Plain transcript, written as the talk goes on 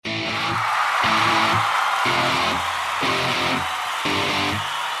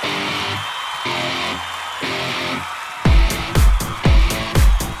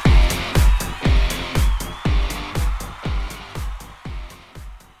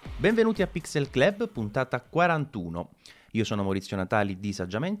Benvenuti a Pixel Club, puntata 41. Io sono Maurizio Natali di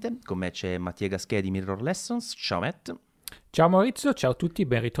Saggiamente, con me c'è Mattia Gaschè di Mirror Lessons. Ciao Matt. Ciao Maurizio, ciao a tutti,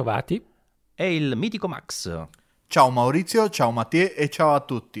 ben ritrovati. E il mitico Max. Ciao Maurizio, ciao Mattia e ciao a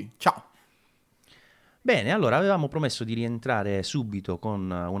tutti. Ciao. Bene, allora avevamo promesso di rientrare subito con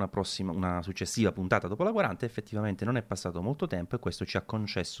una successiva puntata dopo la 40, effettivamente non è passato molto tempo e questo ci ha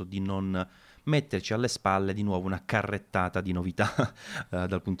concesso di non metterci alle spalle di nuovo una carrettata di novità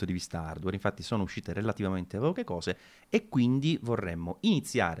dal punto di vista hardware. Infatti sono uscite relativamente poche cose e quindi vorremmo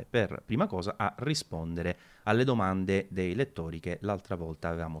iniziare per prima cosa a rispondere alle domande dei lettori che l'altra volta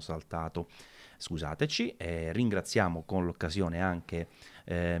avevamo saltato. Scusateci, ringraziamo con l'occasione anche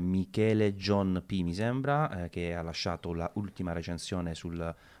Michele John P, mi sembra, che ha lasciato l'ultima recensione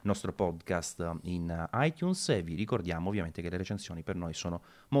sul nostro podcast in iTunes e vi ricordiamo ovviamente che le recensioni per noi sono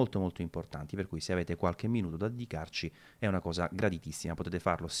molto molto importanti, per cui se avete qualche minuto da dedicarci è una cosa graditissima, potete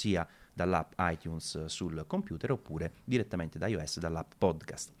farlo sia dall'app iTunes sul computer oppure direttamente da iOS dall'app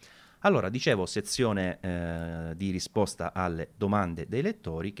podcast. Allora, dicevo, sezione di risposta alle domande dei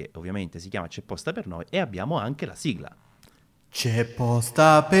lettori, che ovviamente si chiama C'è posta per noi, e abbiamo anche la sigla. C'è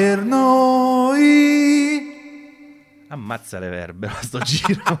posta per noi. Ammazza le verbero a sto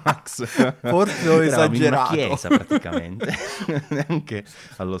giro, Max. Forse ho esagerato. In una chiesa praticamente, neanche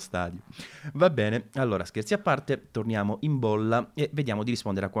allo stadio. Va bene, allora scherzi a parte, torniamo in bolla e vediamo di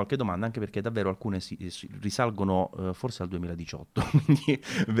rispondere a qualche domanda, anche perché davvero alcune si risalgono forse al 2018, quindi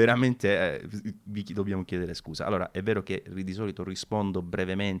veramente vi dobbiamo chiedere scusa. Allora, è vero che di solito rispondo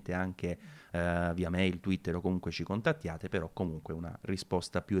brevemente anche via mail, Twitter o comunque ci contattiate, però comunque una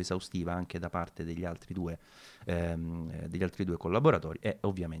risposta più esaustiva anche da parte degli altri due collaboratori è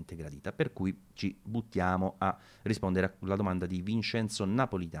ovviamente gradita, per cui ci buttiamo a rispondere alla domanda di Vincenzo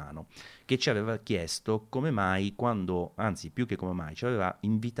Napolitano, che ci aveva chiesto come mai più che come mai, ci aveva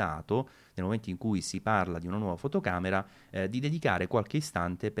invitato nel momento in cui si parla di una nuova fotocamera di dedicare qualche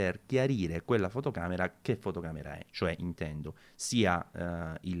istante per chiarire quella fotocamera che fotocamera è, cioè intendo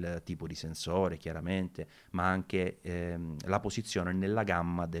sia il tipo di sensore chiaramente, ma anche la posizione nella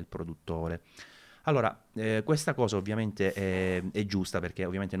gamma del produttore. Allora, questa cosa ovviamente è giusta, perché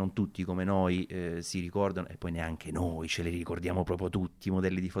ovviamente non tutti come noi si ricordano, e poi neanche noi ce li ricordiamo proprio tutti i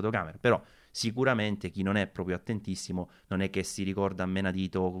modelli di fotocamera, però sicuramente chi non è proprio attentissimo non è che si ricorda a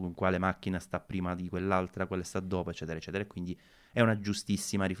menadito quale macchina sta prima di quell'altra, quale sta dopo, eccetera, eccetera, e quindi è una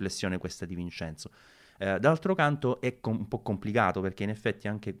giustissima riflessione questa di Vincenzo. D'altro canto è un po' complicato, perché in effetti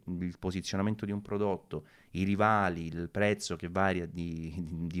anche il posizionamento di un prodotto, i rivali, il prezzo che varia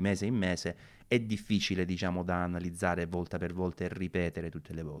di mese in mese, è difficile, diciamo, da analizzare volta per volta e ripetere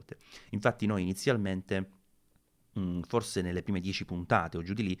tutte le volte. Infatti noi inizialmente, forse nelle prime 10 puntate o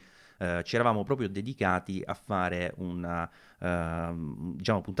giù di lì, ci eravamo proprio dedicati a fare diciamo,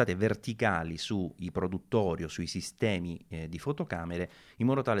 puntate verticali sui produttori o sui sistemi di fotocamere, in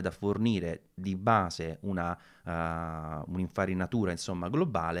modo tale da fornire di base un'infarinatura insomma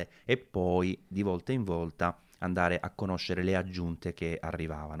globale e poi di volta in volta andare a conoscere le aggiunte che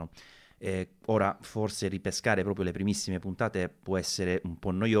arrivavano. Ora forse ripescare proprio le primissime puntate può essere un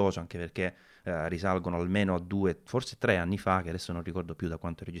po' noioso, anche perché risalgono almeno a 2, forse 3 anni fa, che adesso non ricordo più da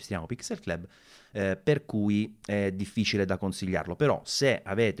quanto registriamo Pixel Club, per cui è difficile da consigliarlo. Però se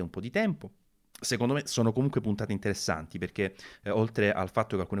avete un po' di tempo, secondo me sono comunque puntate interessanti, perché oltre al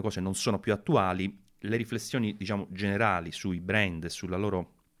fatto che alcune cose non sono più attuali, le riflessioni, diciamo, generali sui brand, sulla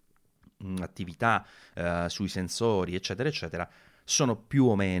loro attività, sui sensori, eccetera, eccetera, sono più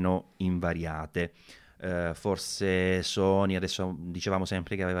o meno invariate. Forse Sony, adesso dicevamo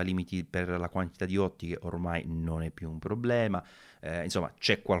sempre che aveva limiti per la quantità di ottiche, ormai non è più un problema. Insomma,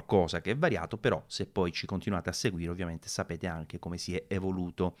 c'è qualcosa che è variato, però se poi ci continuate a seguire ovviamente sapete anche come si è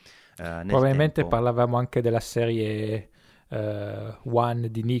evoluto nel Probabilmente tempo. parlavamo anche della serie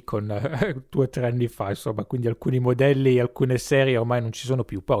One di Nikon 2 o 3 anni fa, insomma, quindi alcuni modelli, alcune serie ormai non ci sono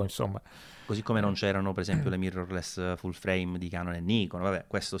più, però insomma. Così come non c'erano per esempio le mirrorless full frame di Canon e Nikon, vabbè,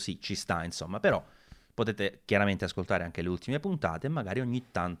 questo sì, ci sta insomma, però potete chiaramente ascoltare anche le ultime puntate e magari ogni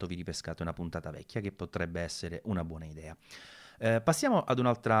tanto vi ripescate una puntata vecchia, che potrebbe essere una buona idea. Passiamo ad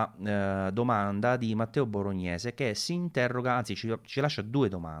un'altra domanda di Matteo Borognese, che si interroga, anzi ci lascia 2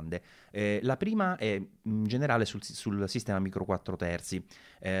 domande. La prima è in generale sul sistema micro 4 terzi.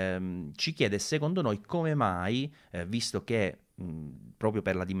 Ci chiede secondo noi come mai, visto che proprio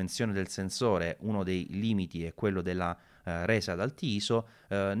per la dimensione del sensore uno dei limiti è quello della resa ad alti ISO,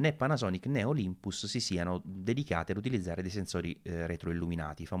 né Panasonic né Olympus si siano dedicati ad utilizzare dei sensori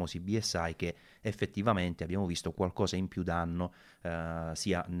retroilluminati, i famosi BSI, che effettivamente abbiamo visto qualcosa in più danno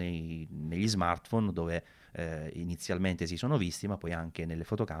sia negli smartphone, dove inizialmente si sono visti, ma poi anche nelle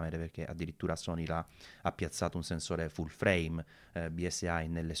fotocamere, perché addirittura Sony ha piazzato un sensore full frame BSI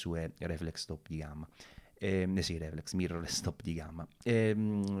nelle sue reflex stop di gamma. Sì, reflex mirrorless stop di gamma.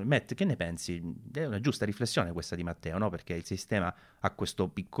 Matt, che ne pensi? È una giusta riflessione questa di Matteo, no? Perché il sistema ha questo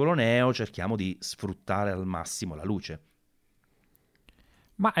piccolo neo, cerchiamo di sfruttare al massimo la luce.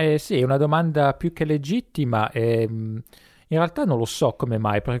 Ma sì, è una domanda più che legittima. In realtà non lo so come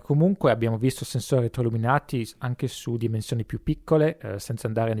mai, perché comunque abbiamo visto sensori retroilluminati anche su dimensioni più piccole, senza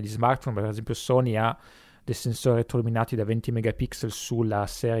andare negli smartphone. Per esempio Sony ha dei sensori retroilluminati da 20 megapixel sulla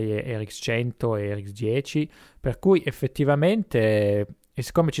serie RX100 e RX10, per cui effettivamente, e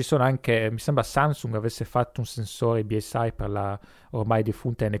siccome ci sono anche, mi sembra Samsung avesse fatto un sensore BSI per la ormai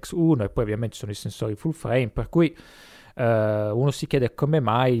defunta NX1, e poi ovviamente ci sono i sensori full frame, per cui uno si chiede come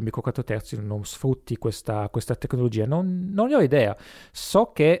mai il micro 4 terzi non sfrutti questa tecnologia. Non ne ho idea.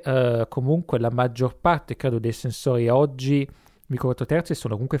 So che comunque la maggior parte, credo, dei sensori oggi micro 4 terzi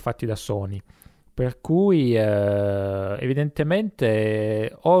sono comunque fatti da Sony, per cui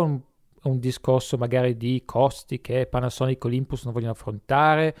evidentemente o un discorso magari di costi che Panasonic e Olympus non vogliono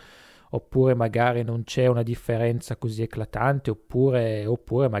affrontare, oppure magari non c'è una differenza così eclatante, oppure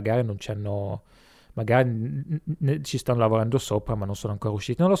magari non ci hanno, magari ci stanno lavorando sopra ma non sono ancora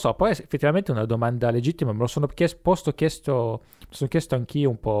usciti, non lo so. Poi effettivamente è una domanda legittima, me lo sono chiesto anch'io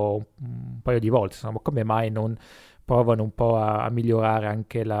un paio di volte, insomma, come mai non provano un po' a migliorare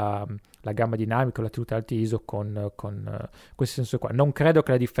anche la gamma dinamica, la tenuta alti ISO con questo senso qua. Non credo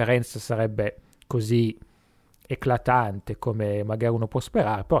che la differenza sarebbe così eclatante come magari uno può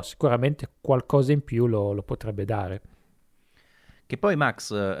sperare, però sicuramente qualcosa in più lo potrebbe dare. Che poi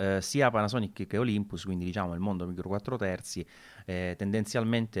Max, sia Panasonic che Olympus, quindi diciamo il mondo micro 4 terzi,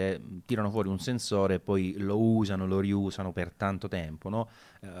 tendenzialmente tirano fuori un sensore e poi lo usano, lo riusano per tanto tempo, no?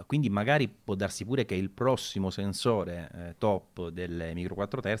 Quindi magari può darsi pure che il prossimo sensore top delle micro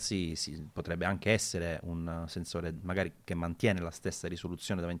 4 terzi potrebbe anche essere un sensore magari che mantiene la stessa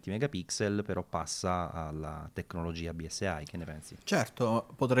risoluzione da 20 megapixel, però passa alla tecnologia BSI. Che ne pensi? Certo,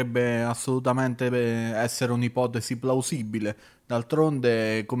 potrebbe assolutamente essere un'ipotesi plausibile.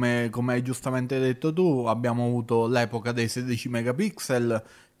 D'altronde, come hai giustamente detto tu, abbiamo avuto l'epoca dei 16 megapixel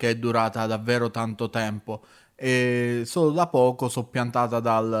che è durata davvero tanto tempo e solo da poco soppiantata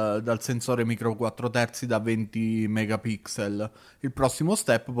dal sensore micro 4 terzi da 20 megapixel. Il prossimo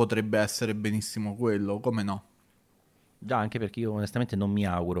step potrebbe essere benissimo quello, come no? Già, anche perché io onestamente non mi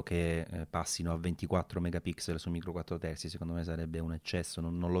auguro che passino a 24 megapixel su micro 4 terzi, secondo me sarebbe un eccesso,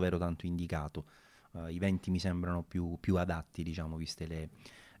 non lo vedo tanto indicato. I 20 mi sembrano più adatti, diciamo, viste le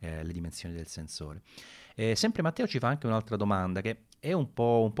dimensioni del sensore. Sempre Matteo ci fa anche un'altra domanda che è un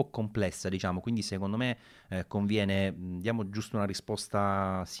po' complessa, diciamo, quindi secondo me conviene, diamo giusto una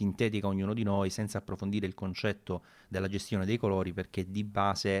risposta sintetica a ognuno di noi senza approfondire il concetto della gestione dei colori, perché di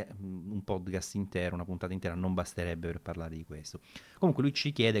base un podcast intero, una puntata intera non basterebbe per parlare di questo. Comunque lui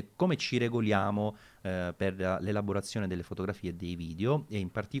ci chiede come ci regoliamo per l'elaborazione delle fotografie e dei video, e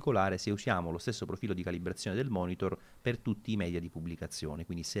in particolare se usiamo lo stesso profilo di calibrazione del monitor per tutti i media di pubblicazione,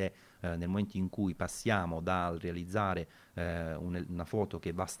 quindi se nel momento in cui passiamo dal realizzare una foto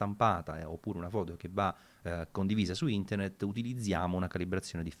che va stampata oppure una foto che va condivisa su internet, utilizziamo una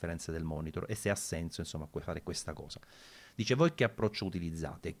calibrazione a differenza del monitor, e se ha senso insomma fare questa cosa. Dice: voi che approccio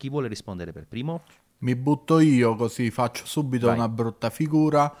utilizzate? Chi vuole rispondere per primo? Mi butto io così faccio subito Vai. una brutta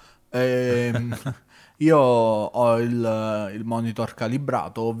figura. Io ho il monitor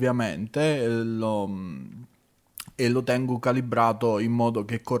calibrato ovviamente e lo tengo calibrato in modo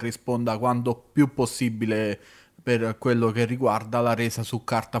che corrisponda quanto più possibile per quello che riguarda la resa su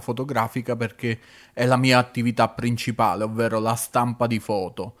carta fotografica, perché è la mia attività principale, ovvero la stampa di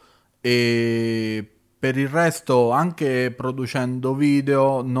foto. E per il resto, anche producendo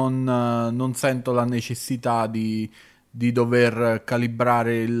video, non sento la necessità di dover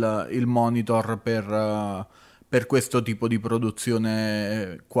calibrare il monitor per questo tipo di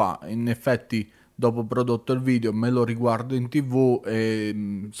produzione qua. In effetti, dopo prodotto il video, me lo riguardo in TV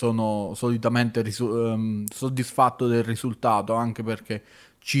e sono solitamente soddisfatto del risultato, anche perché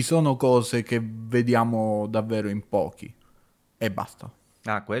ci sono cose che vediamo davvero in pochi e basta.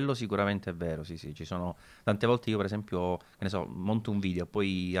 Ah, quello sicuramente è vero, sì, ci sono tante volte io per esempio, che ne so, monto un video,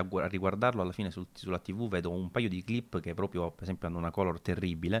 poi a riguardarlo alla fine sulla TV vedo un paio di clip che proprio per esempio hanno una color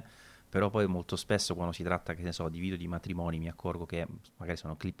terribile, però poi molto spesso quando si tratta, che ne so, di video di matrimoni, mi accorgo che magari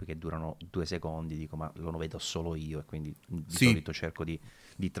sono clip che durano 2 secondi, dico ma lo vedo solo io, e quindi di Sì. solito cerco di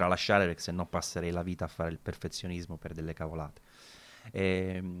tralasciare, perché sennò passerei la vita a fare il perfezionismo per delle cavolate.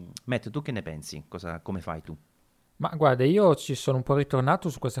 Matt, tu che ne pensi? Come fai tu? Ma guarda, io ci sono un po' ritornato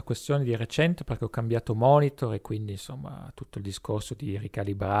su questa questione di recente perché ho cambiato monitor e quindi insomma tutto il discorso di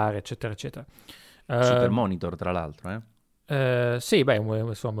ricalibrare eccetera eccetera. Super Ehm, monitor, tra l'altro, eh? Sì, beh,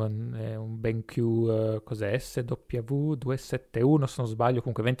 insomma, è un BenQ, cos'è? SW271, se non sbaglio,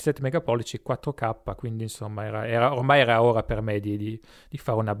 comunque 27 megapollici, 4K, quindi insomma ormai era ora per me di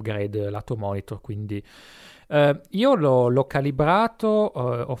fare un upgrade lato monitor, quindi io l'ho calibrato,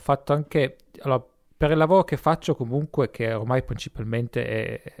 ho fatto anche, allora, per il lavoro che faccio comunque, che ormai principalmente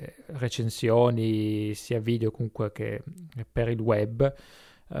è recensioni, sia video comunque che per il web,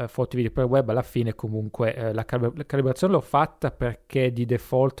 foto e video per il web, alla fine comunque la calibrazione l'ho fatta perché di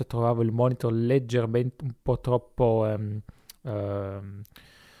default trovavo il monitor leggermente un po' troppo un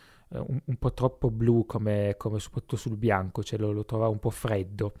po' troppo blu come soprattutto sul bianco, cioè lo trovavo un po'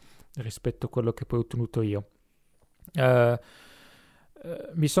 freddo rispetto a quello che poi ho ottenuto io.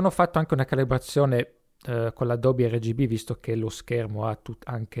 Mi sono fatto anche una calibrazione con l'Adobe RGB, visto che lo schermo ha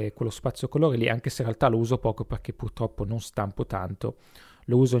anche quello spazio colore lì, anche se in realtà lo uso poco perché purtroppo non stampo tanto.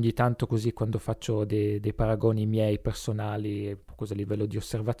 Lo uso ogni tanto così quando faccio dei paragoni miei personali, così a livello di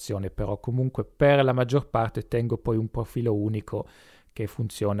osservazione, però comunque per la maggior parte tengo poi un profilo unico che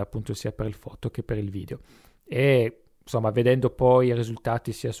funziona appunto sia per il foto che per il video. E insomma, vedendo poi i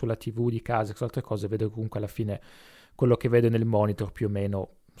risultati sia sulla TV di casa che su altre cose, vedo comunque alla fine quello che vedo nel monitor più o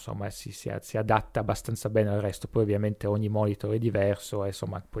meno insomma si adatta abbastanza bene al resto. Poi ovviamente ogni monitor è diverso e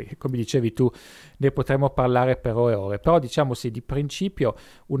insomma poi come dicevi tu ne potremmo parlare per ore e ore, però diciamo sì, di principio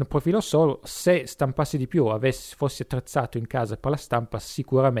un profilo solo, se stampassi di più, fossi attrezzato in casa per la stampa,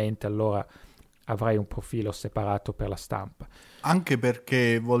 sicuramente allora avrei un profilo separato per la stampa. Anche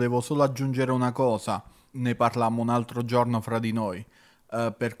perché volevo solo aggiungere una cosa, ne parlammo un altro giorno fra di noi.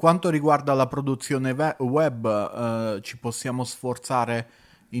 Per quanto riguarda la produzione web, ci possiamo sforzare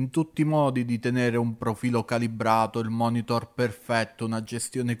in tutti i modi di tenere un profilo calibrato, il monitor perfetto, una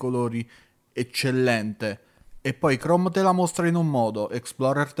gestione colori eccellente. E poi Chrome te la mostra in un modo,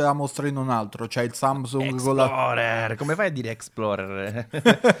 Explorer te la mostra in un altro. C'è il Samsung con la... Explorer, come fai a dire Explorer?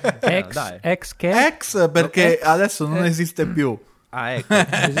 No, dai. X che? X perché X, adesso non esiste più. Ah, ecco. Non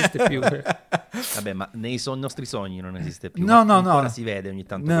esiste più. Vabbè, ma nei nostri sogni non esiste più. No, ma no, ancora no. si vede ogni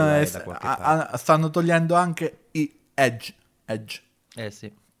tanto No, quella da qualche parte. stanno togliendo anche i Edge.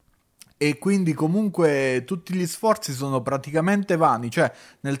 Sì. E quindi comunque tutti gli sforzi sono praticamente vani, cioè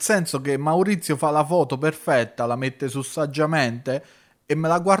nel senso che Maurizio fa la foto perfetta, la mette su saggiamente e me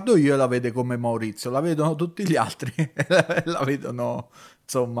la guardo io e la vede come Maurizio, la vedono tutti gli altri e la vedono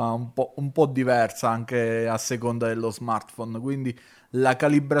insomma un po' diversa anche a seconda dello smartphone, quindi la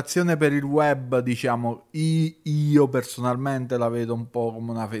calibrazione per il web, diciamo, io personalmente la vedo un po' come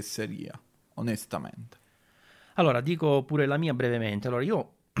una fesseria, onestamente. Allora, dico pure la mia brevemente. Allora,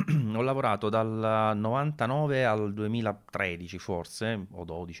 io ho lavorato dal 99 al 2013 forse, o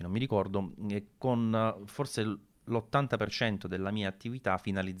 12, non mi ricordo, e con forse l'80% della mia attività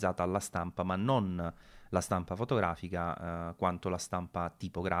finalizzata alla stampa, ma non la stampa fotografica, quanto la stampa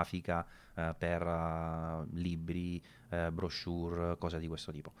tipografica per libri, brochure, cose di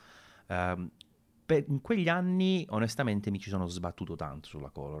questo tipo. In quegli anni onestamente mi ci sono sbattuto tanto sulla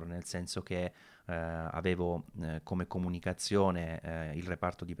color, nel senso che avevo come comunicazione il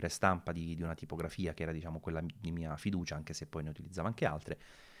reparto di prestampa di una tipografia che era diciamo quella di mia fiducia, anche se poi ne utilizzavo anche altre,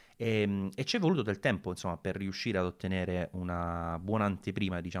 e ci è voluto del tempo insomma per riuscire ad ottenere una buona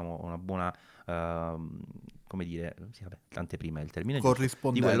anteprima, diciamo una buona come dire, sì, vabbè, l'anteprima è il termine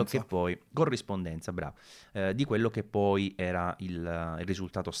giusto, di quello che poi corrispondenza, bravo, di quello che poi era il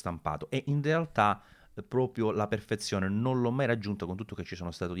risultato stampato. E in realtà proprio la perfezione non l'ho mai raggiunta, con tutto che ci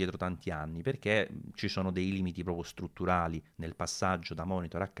sono stato dietro tanti anni, perché ci sono dei limiti proprio strutturali nel passaggio da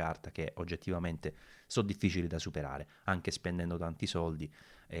monitor a carta che oggettivamente sono difficili da superare, anche spendendo tanti soldi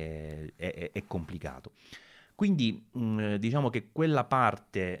è complicato. Quindi diciamo che quella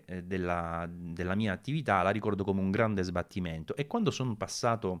parte della mia attività la ricordo come un grande sbattimento, e quando sono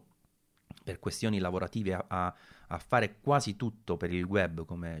passato per questioni lavorative a a fare quasi tutto per il web,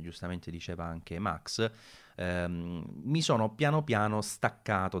 come giustamente diceva anche Max, mi sono piano piano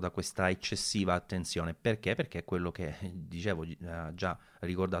staccato da questa eccessiva attenzione. Perché? Perché quello che dicevo, già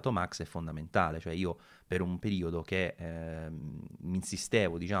ricordato Max, è fondamentale. Cioè io per un periodo che mi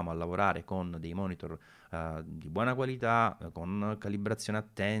insistevo, diciamo, a lavorare con dei monitor di buona qualità, con calibrazione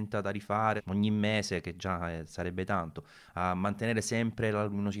attenta da rifare ogni mese, che già sarebbe tanto, a mantenere sempre la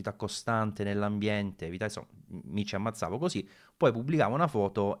luminosità costante nell'ambiente, evitare, insomma, mi ci ammazzavo così. Poi pubblicavo una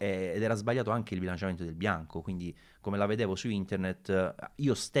foto ed era sbagliato anche il bilanciamento del bianco, quindi come la vedevo su internet,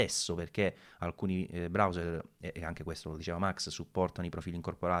 io stesso, perché alcuni browser, e anche questo lo diceva Max, supportano i profili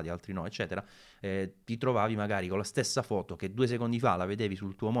incorporati, altri no, eccetera, ti trovavi magari con la stessa foto che 2 secondi fa la vedevi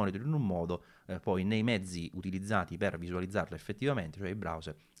sul tuo monitor in un modo, poi nei mezzi utilizzati per visualizzarla effettivamente, cioè i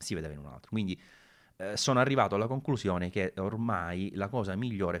browser, si vedeva in un altro. Quindi sono arrivato alla conclusione che ormai la cosa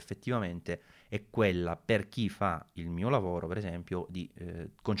migliore effettivamente è quella, per chi fa il mio lavoro, per esempio, di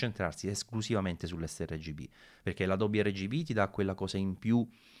concentrarsi esclusivamente sull'sRGB, perché l'Adobe RGB ti dà quella cosa in più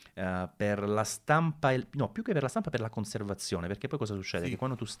per la stampa, no, più che per la stampa, per la conservazione, perché poi cosa succede? Sì. Che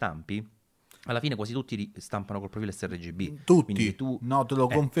quando tu stampi, alla fine quasi tutti stampano col profilo sRGB. Tutti, tu... no, te lo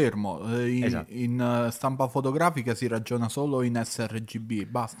confermo. Esatto. In stampa fotografica si ragiona solo in sRGB,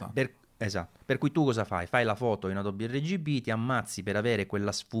 basta. Esatto, per cui tu cosa fai? Fai la foto in Adobe RGB, ti ammazzi per avere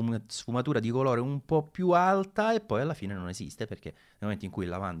quella sfumatura di colore un po' più alta, e poi alla fine non esiste, perché nel momento in cui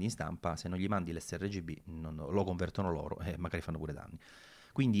la mandi in stampa, se non gli mandi l'sRGB lo convertono loro e magari fanno pure danni.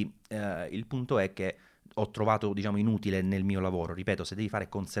 Quindi il punto è che ho trovato, diciamo, inutile nel mio lavoro, ripeto, se devi fare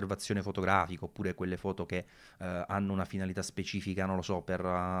conservazione fotografica, oppure quelle foto che hanno una finalità specifica, non lo so, per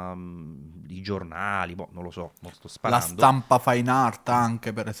i giornali, non lo so, sto sparando. La stampa fine art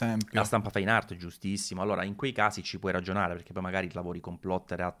anche, per esempio. La stampa fine art, giustissimo. Allora, in quei casi ci puoi ragionare, perché poi magari lavori con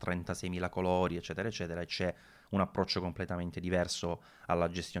plotter a 36.000 colori, eccetera, eccetera, e c'è un approccio completamente diverso alla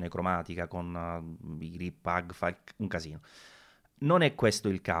gestione cromatica con i grip, file, un casino. Non è questo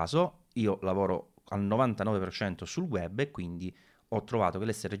il caso, io lavoro al 99% sul web e quindi ho trovato che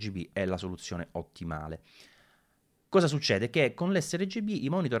l'sRGB è la soluzione ottimale. Cosa succede? Che con l'sRGB i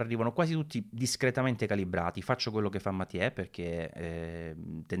monitor arrivano quasi tutti discretamente calibrati. Faccio quello che fa Mathieu, perché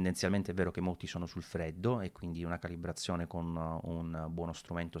tendenzialmente è vero che molti sono sul freddo e quindi una calibrazione con un buono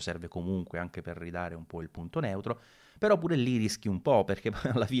strumento serve comunque, anche per ridare un po' il punto neutro. Però pure lì rischi un po', perché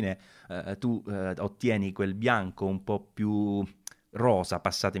poi alla fine tu ottieni quel bianco un po' più rosa,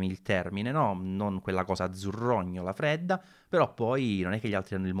 passatemi il termine, no? Non quella cosa azzurrognola fredda, però poi non è che gli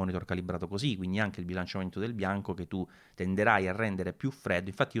altri hanno il monitor calibrato così, quindi anche il bilanciamento del bianco che tu tenderai a rendere più freddo.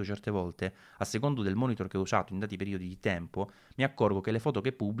 Infatti io certe volte, a secondo del monitor che ho usato in dati periodi di tempo, mi accorgo che le foto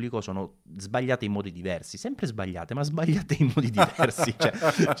che pubblico sono sbagliate in modi diversi, sempre sbagliate, ma sbagliate in modi diversi.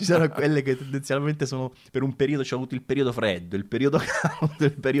 Cioè, ci sono quelle che tendenzialmente sono, per un periodo c'ho avuto il periodo freddo, il periodo caldo,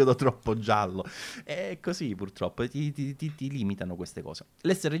 il periodo troppo giallo, e così purtroppo ti limitano queste cose.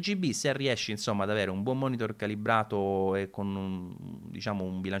 L'sRGB, se riesci insomma ad avere un buon monitor calibrato e con diciamo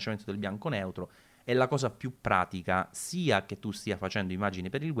un bilanciamento del bianco neutro, è la cosa più pratica, sia che tu stia facendo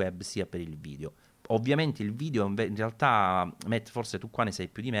immagini per il web sia per il video. Ovviamente il video in realtà, Matt, forse tu qua ne sai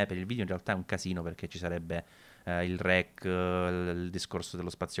più di me, per il video in realtà è un casino, perché ci sarebbe il rec, il discorso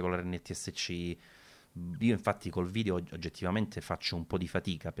dello spazio con l'NTSC. Io infatti col video oggettivamente faccio un po' di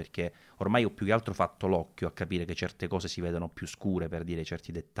fatica, perché ormai ho più che altro fatto l'occhio a capire che certe cose si vedono più scure, per dire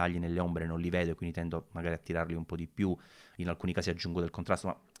certi dettagli nelle ombre non li vedo, e quindi tendo magari a tirarli un po' di più, in alcuni casi aggiungo del contrasto,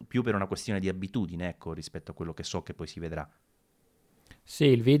 ma più per una questione di abitudine, ecco, rispetto a quello che so che poi si vedrà. Sì,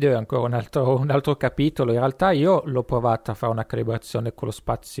 il video è ancora un altro capitolo. In realtà io l'ho provata a fare una calibrazione con lo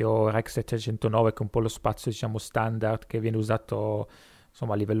spazio Rec 709, che è un po' lo spazio, diciamo, standard che viene usato,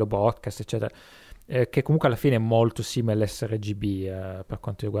 insomma, a livello broadcast, eccetera. Che comunque alla fine è molto simile all'sRGB per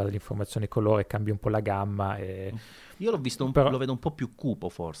quanto riguarda l'informazione colore, cambia un po' la gamma. Io l'ho visto lo vedo un po' più cupo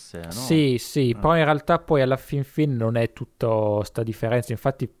forse, no? Sì, però in realtà poi alla fin non è tutta sta differenza.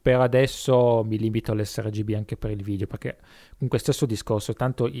 Infatti per adesso mi limito all'sRGB anche per il video, perché comunque stesso discorso,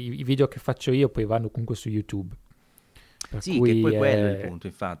 tanto i video che faccio io poi vanno comunque su YouTube. Sì, che poi quello è il punto,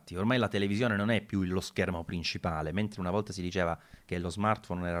 infatti. Ormai la televisione non è più lo schermo principale, mentre una volta si diceva che lo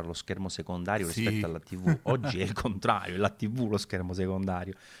smartphone era lo schermo secondario rispetto alla TV. Oggi è il contrario, è la TV lo schermo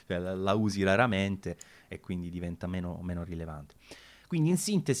secondario, cioè la usi raramente e quindi diventa meno rilevante. Quindi in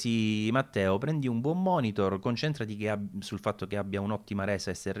sintesi, Matteo, prendi un buon monitor, concentrati sul fatto che abbia un'ottima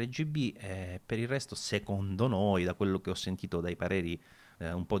resa sRGB, e per il resto, secondo noi, da quello che ho sentito dai pareri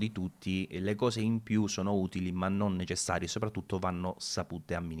un po' di tutti, le cose in più sono utili ma non necessarie, e soprattutto vanno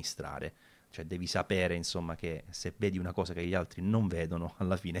sapute amministrare. cioè devi sapere insomma che se vedi una cosa che gli altri non vedono,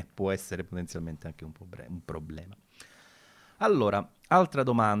 alla fine può essere potenzialmente anche un problema. Allora, altra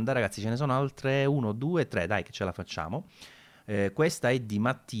domanda, ragazzi, ce ne sono altre 1, 2, 3, dai che ce la facciamo. Questa è di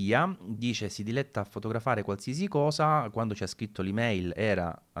Mattia, dice si diletta a fotografare qualsiasi cosa, quando ci ha scritto l'email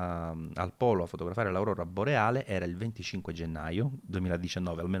era al polo a fotografare l'aurora boreale, era il 25 gennaio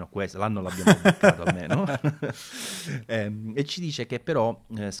 2019, almeno questo, l'anno l'abbiamo beccato almeno, e ci dice che però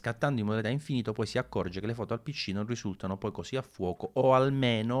scattando in modalità infinito poi si accorge che le foto al PC non risultano poi così a fuoco, o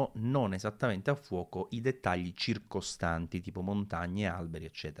almeno non esattamente a fuoco i dettagli circostanti, tipo montagne, alberi,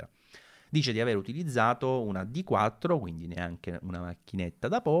 eccetera. Dice di aver utilizzato una D4, quindi neanche una macchinetta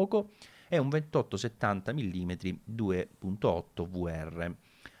da poco, e un 28-70 mm 2.8 VR,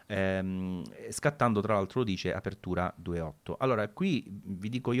 scattando tra l'altro dice apertura 2.8. Allora qui vi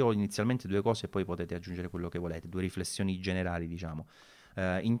dico io inizialmente due cose e poi potete aggiungere quello che volete, due riflessioni generali diciamo.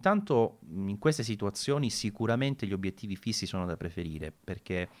 Intanto in queste situazioni sicuramente gli obiettivi fissi sono da preferire,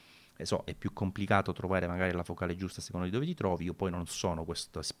 perché è più complicato trovare magari la focale giusta a seconda di dove ti trovi. Io poi non sono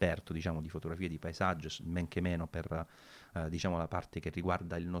questo esperto diciamo di fotografia di paesaggio, men che meno per diciamo la parte che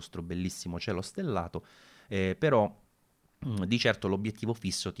riguarda il nostro bellissimo cielo stellato, però di certo l'obiettivo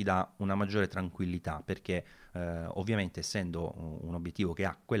fisso ti dà una maggiore tranquillità, perché ovviamente essendo un obiettivo che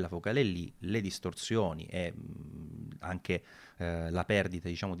ha quella focale lì, le distorsioni e anche la perdita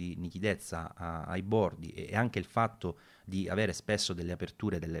diciamo di nitidezza ai bordi, e anche il fatto di avere spesso delle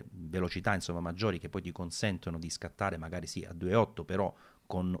aperture, delle velocità insomma maggiori che poi ti consentono di scattare magari sì a 2.8 però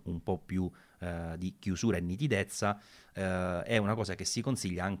con un po' più di chiusura e nitidezza, è una cosa che si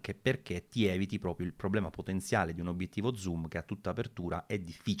consiglia anche perché ti eviti proprio il problema potenziale di un obiettivo zoom che a tutta apertura è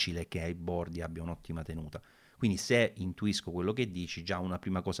difficile che ai bordi abbia un'ottima tenuta. Quindi se intuisco quello che dici, già una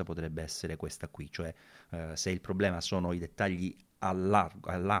prima cosa potrebbe essere questa qui, cioè se il problema sono i dettagli al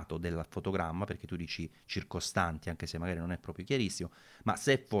lato del fotogramma, perché tu dici circostanti, anche se magari non è proprio chiarissimo, ma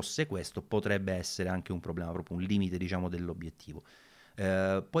se fosse questo potrebbe essere anche un problema, proprio un limite diciamo dell'obiettivo.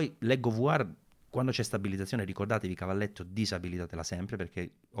 Poi leggo VR, quando c'è stabilizzazione ricordatevi cavalletto, disabilitatela sempre,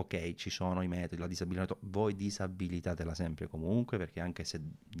 perché ok ci sono i metodi, la disabilità, voi disabilitatela sempre comunque, perché anche se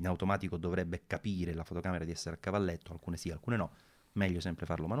in automatico dovrebbe capire la fotocamera di essere a cavalletto, alcune sì, alcune no, meglio sempre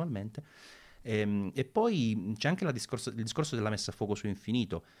farlo manualmente. E poi c'è anche il discorso della messa a fuoco su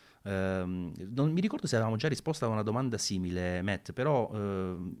infinito. Non mi ricordo se avevamo già risposto a una domanda simile, Matt, però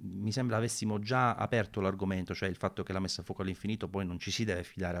mi sembra avessimo già aperto l'argomento, cioè il fatto che la messa a fuoco all'infinito poi non ci si deve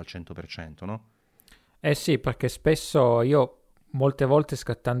fidare al 100%, no? Eh sì, perché spesso io molte volte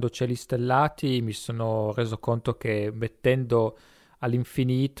scattando cieli stellati mi sono reso conto che mettendo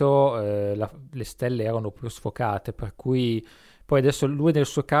all'infinito le stelle erano più sfocate, per cui poi adesso lui nel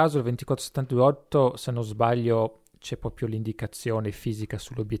suo caso il 24-78, se non sbaglio c'è proprio l'indicazione fisica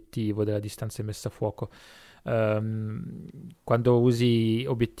sull'obiettivo della distanza messa a fuoco. Quando usi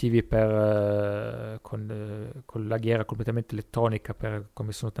obiettivi con la ghiera completamente elettronica,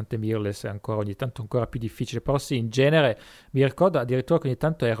 come sono tante mirrorless, è ancora ogni tanto ancora più difficile, però sì, in genere mi ricordo addirittura che ogni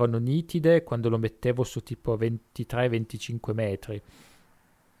tanto erano nitide quando lo mettevo su tipo 23-25 metri,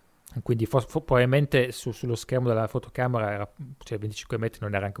 quindi probabilmente sullo schermo della fotocamera cioè 25 metri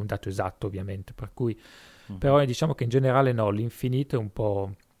non era anche un dato esatto ovviamente, per cui però diciamo che in generale no, l'infinito è un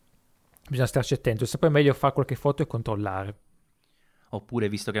po', bisogna starci attento, è sempre meglio fare qualche foto e controllare. Oppure,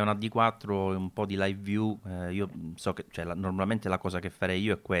 visto che è una D4 e un po' di live view, io so che normalmente la cosa che farei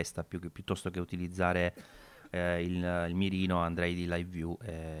io è questa, piuttosto che utilizzare il mirino, andrei di live view,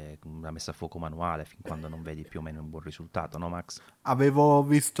 una messa a fuoco manuale fin quando non vedi più o meno un buon risultato, no Max? Avevo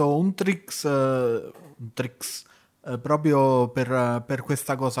visto un tricks proprio per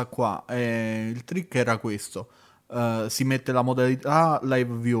questa cosa qua, il trick era questo. Si mette la modalità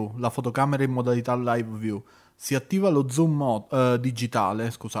live view, la fotocamera in modalità live view, si attiva lo zoom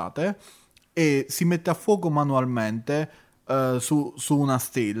digitale, scusate, e si mette a fuoco manualmente su una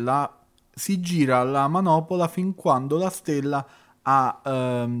stella, si gira la manopola fin quando la stella ha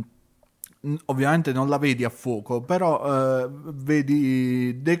ovviamente non la vedi a fuoco, però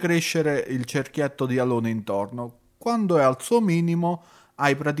vedi decrescere il cerchietto di alone intorno. Quando è al suo minimo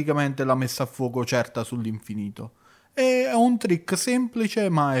hai praticamente la messa a fuoco certa sull'infinito. È un trick semplice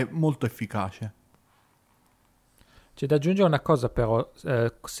ma è molto efficace. C'è da aggiungere una cosa però,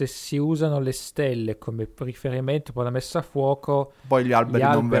 se si usano le stelle come riferimento per la messa a fuoco, poi gli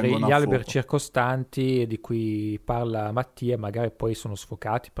alberi circostanti di cui parla Mattia magari poi sono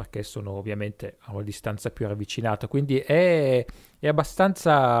sfocati perché sono ovviamente a una distanza più ravvicinata, quindi è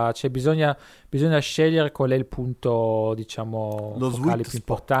abbastanza, cioè bisogna scegliere qual è il punto diciamo lo focale più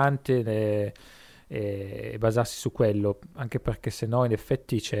importante e basarsi su quello, anche perché se no in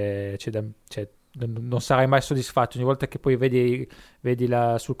effetti non sarai mai soddisfatto. Ogni volta che poi vedi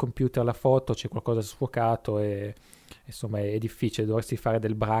sul computer la foto c'è qualcosa sfuocato e insomma è difficile, dovresti fare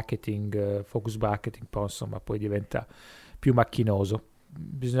del bracketing, focus bracketing, però insomma poi diventa più macchinoso.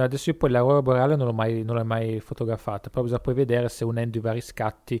 Adesso io poi l'aurora boreale non l'ho mai fotografata, però bisogna poi vedere se unendo i vari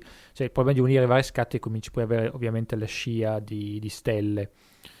scatti, cioè il problema di unire i vari scatti è che cominci poi ad avere ovviamente la scia di stelle,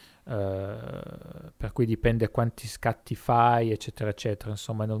 per cui dipende quanti scatti fai, eccetera eccetera.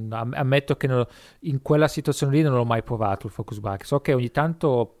 Insomma, ammetto che in quella situazione lì non l'ho mai provato il focus bracketing. So che ogni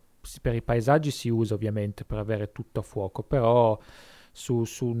tanto per i paesaggi si usa ovviamente per avere tutto a fuoco, però su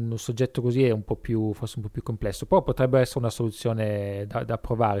un soggetto così è forse un po' più complesso, però potrebbe essere una soluzione da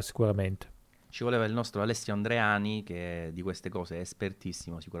provare sicuramente. Ci voleva il nostro Alessio Andreani, che di queste cose è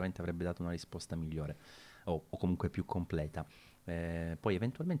espertissimo, sicuramente avrebbe dato una risposta migliore o comunque più completa. Poi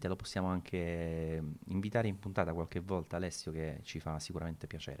eventualmente lo possiamo anche invitare in puntata qualche volta, Alessio, che ci fa sicuramente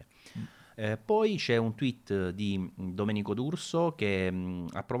piacere. Poi c'è un tweet di Domenico D'Urso che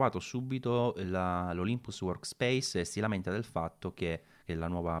ha provato subito l'Olympus Workspace e si lamenta del fatto che la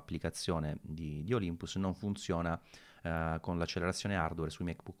nuova applicazione di Olympus non funziona con l'accelerazione hardware sui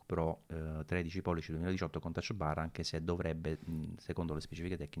MacBook Pro 13 pollici 2018 con touch bar, anche se dovrebbe, secondo le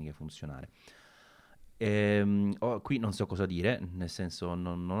specifiche tecniche, funzionare. Qui non so cosa dire, nel senso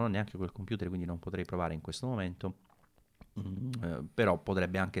non ho neanche quel computer, quindi non potrei provare in questo momento. Però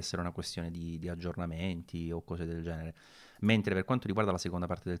potrebbe anche essere una questione di aggiornamenti o cose del genere. Mentre per quanto riguarda la seconda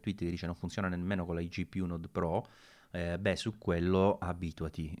parte del tweet che dice non funziona nemmeno con la GPU Node Pro, su quello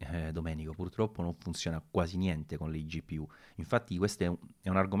abituati, Domenico, purtroppo non funziona quasi niente con le GPU. Infatti questo è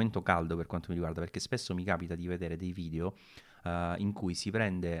un argomento caldo per quanto mi riguarda, perché spesso mi capita di vedere dei video in cui si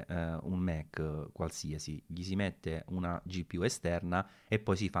prende un Mac qualsiasi, gli si mette una GPU esterna e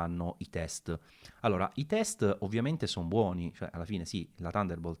poi si fanno i test. Allora, i test ovviamente sono buoni, cioè alla fine sì, la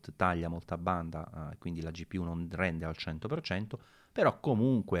Thunderbolt taglia molta banda, quindi la GPU non rende al 100%, però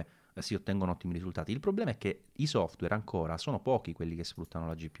comunque si ottengono ottimi risultati. Il problema è che i software ancora sono pochi quelli che sfruttano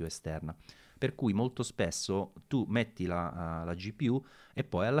la GPU esterna, per cui molto spesso tu metti la GPU e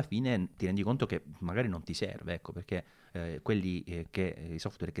poi alla fine ti rendi conto che magari non ti serve, ecco, perché i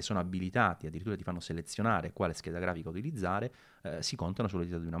software che sono abilitati, addirittura ti fanno selezionare quale scheda grafica utilizzare, si contano sulle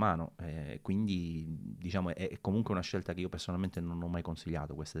dita di una mano, quindi diciamo è comunque una scelta che io personalmente non ho mai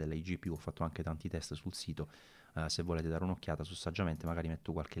consigliato, questa delle GPU. Ho fatto anche tanti test sul sito, se volete dare un'occhiata su Saggiamente magari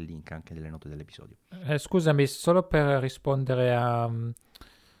metto qualche link anche nelle note dell'episodio. Scusami, solo per rispondere a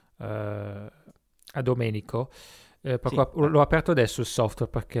Domenico, Sì, l'ho aperto adesso il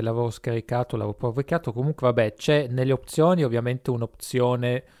software perché l'avevo scaricato, l'avevo provocato. Comunque vabbè, c'è nelle opzioni ovviamente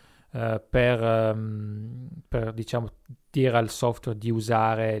un'opzione per diciamo dire al software di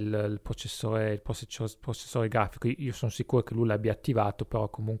usare il processore grafico. Io sono sicuro che lui l'abbia attivato, però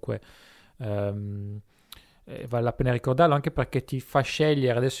comunque vale la pena ricordarlo, anche perché ti fa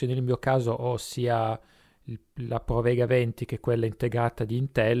scegliere. Adesso nel mio caso ho sia la Provega 20 che quella integrata di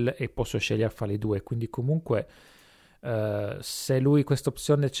Intel e posso scegliere fra le due, quindi comunque se lui questa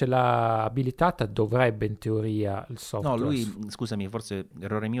opzione ce l'ha abilitata dovrebbe in teoria il software. No, lui, scusami, forse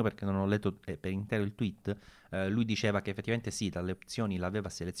errore mio perché non ho letto per intero il tweet. Lui diceva che effettivamente sì, dalle opzioni l'aveva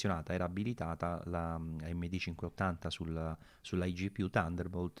selezionata, era abilitata la AMD 580 sulla iGPU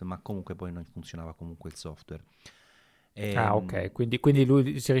Thunderbolt, ma comunque poi non funzionava comunque il software. Ok, quindi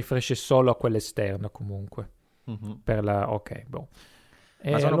lui si riferisce solo a quell'esterno comunque. Per la, ok, boh.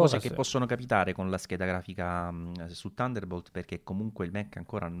 Ma sono allora cose che possono capitare con la scheda grafica su Thunderbolt, perché comunque il Mac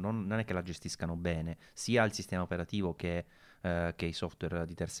ancora non è che la gestiscano bene, sia il sistema operativo che i software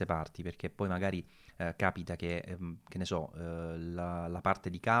di terze parti, perché poi magari capita che ne so, la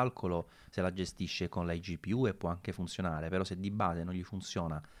parte di calcolo se la gestisce con la GPU e può anche funzionare, però se di base non gli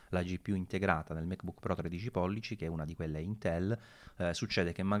funziona la GPU integrata nel MacBook Pro 13 pollici, che è una di quelle Intel,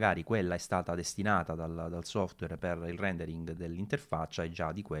 succede che magari quella è stata destinata dal software per il rendering dell'interfaccia e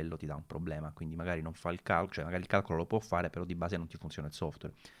già di quello ti dà un problema, quindi magari non fa il calcolo, cioè magari il calcolo lo può fare, però di base non ti funziona il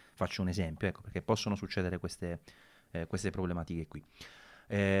software. Faccio un esempio, ecco, perché possono succedere queste problematiche qui.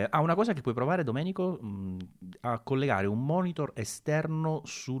 Una cosa che puoi provare, Domenico, a collegare un monitor esterno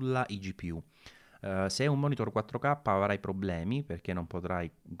sulla iGPU. Se è un monitor 4K avrai problemi, perché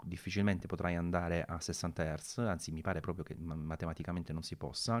difficilmente potrai andare a 60 Hz, anzi mi pare proprio che matematicamente non si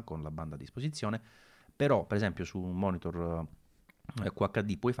possa con la banda a disposizione. Però per esempio su un monitor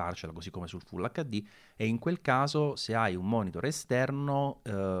QHD puoi farcela così come sul Full HD, e in quel caso se hai un monitor esterno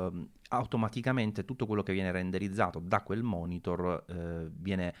automaticamente tutto quello che viene renderizzato da quel monitor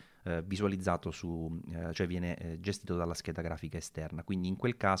viene visualizzato cioè viene gestito dalla scheda grafica esterna. Quindi in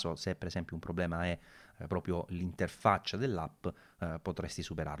quel caso, se per esempio un problema è proprio l'interfaccia dell'app, potresti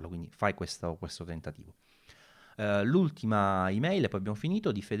superarlo, quindi fai questo tentativo. L'ultima email, e poi abbiamo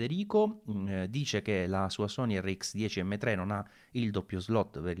finito, di Federico, dice che la sua Sony RX10 M3 non ha il doppio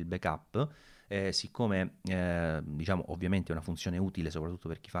slot per il backup, siccome diciamo ovviamente è una funzione utile soprattutto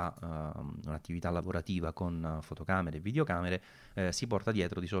per chi fa un'attività lavorativa con fotocamere e videocamere, si porta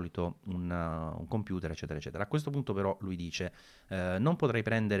dietro di solito un computer eccetera eccetera. A questo punto però lui dice non potrei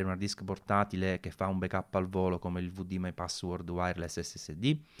prendere un hard disk portatile che fa un backup al volo come il VD My Password Wireless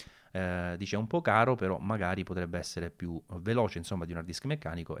SSD. Dice è un po' caro, però magari potrebbe essere più veloce, insomma, di un hard disk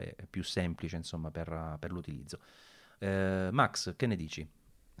meccanico, e più semplice, insomma, per l'utilizzo. Max, che ne dici?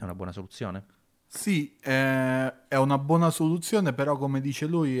 È una buona soluzione? Sì, è una buona soluzione, però come dice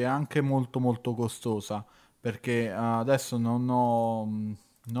lui è anche molto molto costosa, perché adesso non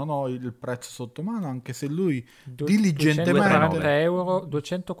ho il prezzo sotto mano, anche se lui diligentemente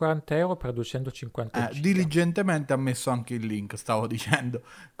 240 euro per 250 giga. diligentemente ha messo anche il link, stavo dicendo.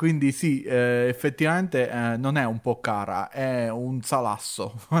 Quindi sì, effettivamente non è un po' cara, è un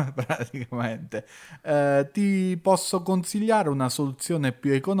salasso praticamente. Ti posso consigliare una soluzione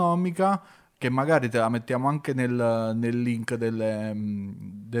più economica, che magari te la mettiamo anche nel link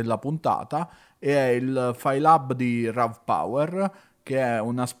della puntata, e è il File Hub di RAVPower, che è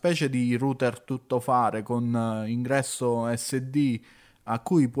una specie di router tuttofare con ingresso SD a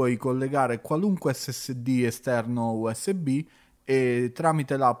cui puoi collegare qualunque SSD esterno USB, e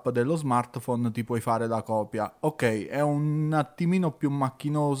tramite l'app dello smartphone ti puoi fare la copia. Ok, è un attimino più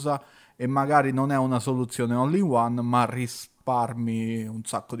macchinosa e magari non è una soluzione all-in-one, ma risparmi un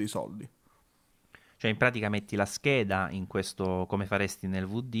sacco di soldi. Cioè in pratica metti la scheda in questo come faresti nel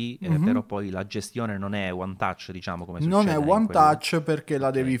VD, Mhm. però poi la gestione non è one touch, diciamo, come Non è succede in one quel... touch, perché la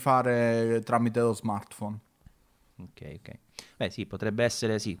Ok. devi fare tramite lo smartphone. Ok, ok. Beh sì, potrebbe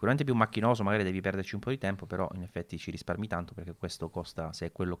essere sicuramente più macchinoso, magari devi perderci un po' di tempo, però in effetti ci risparmi tanto, perché questo costa, se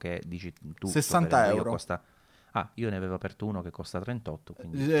è quello che dici tu, sto 60 vedendo io, euro. costa... Ah, io ne avevo aperto uno che costa 38,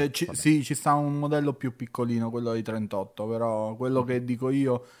 quindi vabbè. Sì, ci sta un modello più piccolino, quello di 38, però quello Mhm. che dico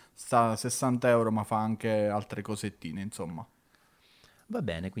io sta a 60 euro, ma fa anche altre cosettine, insomma. Va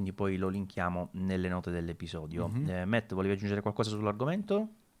bene, quindi poi lo linkiamo nelle note dell'episodio. Mhm. Matt, volevi aggiungere qualcosa sull'argomento?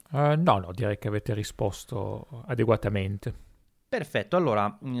 No, direi che avete risposto adeguatamente. Perfetto,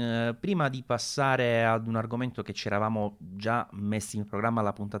 allora, prima di passare ad un argomento che ci eravamo già messi in programma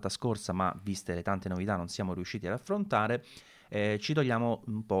la puntata scorsa, ma viste le tante novità non siamo riusciti ad affrontare, ci togliamo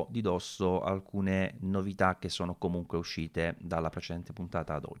un po' di dosso alcune novità che sono comunque uscite dalla precedente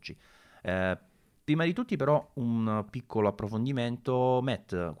puntata ad oggi. Eh, Prima di tutti però un piccolo approfondimento.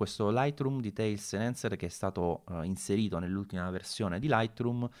 Matt, questo Lightroom Details Enhancer che è stato inserito nell'ultima versione di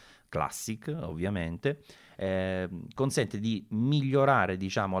Lightroom Classic, ovviamente, consente di migliorare,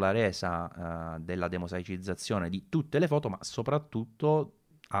 diciamo, la resa della demosaicizzazione di tutte le foto, ma soprattutto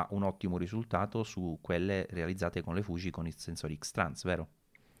ha un ottimo risultato su quelle realizzate con le Fuji con il sensore X-Trans, vero?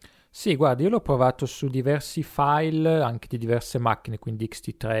 Sì, guarda, io l'ho provato su diversi file, anche di diverse macchine, quindi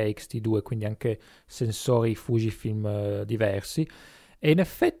XT3, XT2, quindi anche sensori Fujifilm diversi, e in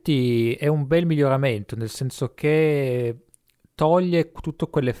effetti è un bel miglioramento, nel senso che toglie tutto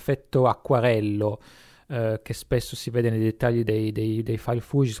quell'effetto acquarello che spesso si vede nei dettagli dei file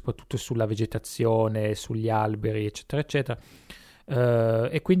Fuji, soprattutto sulla vegetazione, sugli alberi, eccetera, eccetera.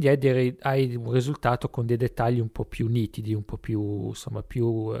 E quindi hai un risultato con dei dettagli un po' più nitidi, un po' più, insomma,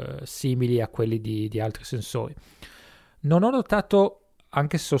 più simili a quelli di altri sensori. Non ho notato,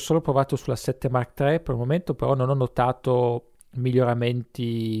 anche se ho solo provato sulla 7 Mark III per il momento, però non ho notato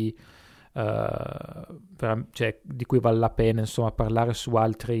miglioramenti cioè, di cui vale la pena, insomma, parlare su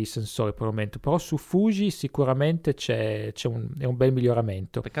altri sensori per il momento. Però su Fuji sicuramente è un bel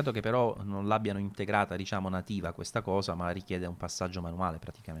miglioramento. Peccato che però non l'abbiano integrata, diciamo, nativa questa cosa, ma richiede un passaggio manuale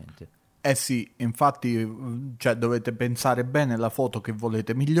praticamente. Eh sì, infatti, cioè, dovete pensare bene alla foto che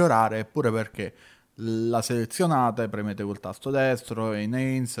volete migliorare, pure perché la selezionate, premete col tasto destro,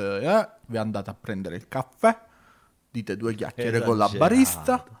 enhance, vi andate a prendere il caffè, dite due chiacchiere con la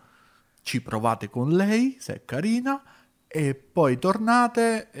barista, ci provate con lei, se è carina, e poi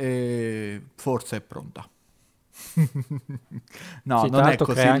tornate e forse è pronta. No, Sì, tra non è l'altro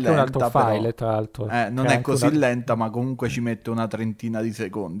così crea anche un altro lenta, però. file, tra l'altro. Non Crea è anche così lenta, ma comunque ci mette una trentina di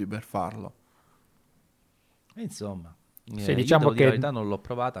secondi per farlo. Insomma, Sì, io diciamo devo dire la che verità, non l'ho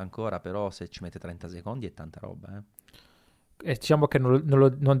provata ancora, però se ci mette 30 secondi è tanta roba, eh. diciamo che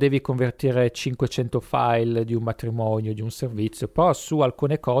non devi convertire 500 file di un matrimonio, di un servizio, però su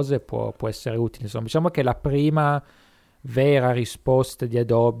alcune cose può essere utile. Insomma, diciamo che la prima vera risposta di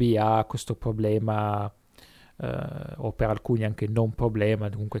Adobe a questo problema, o per alcuni anche non problema,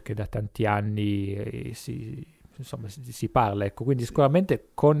 comunque che da tanti anni si parla, ecco. Quindi sicuramente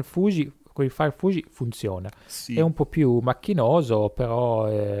con i file Fuji funziona. Sì. È un po' più macchinoso, però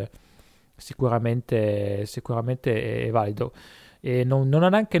sicuramente è valido. E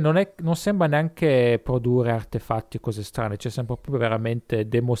non sembra neanche produrre artefatti o cose strane, c'è sempre proprio veramente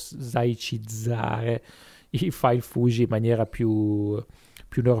demosaicizzare i file Fuji in maniera più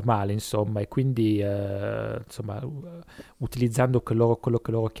normale, insomma, e quindi insomma, utilizzando quello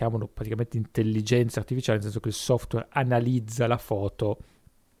che loro chiamano praticamente intelligenza artificiale, nel senso che il software analizza la foto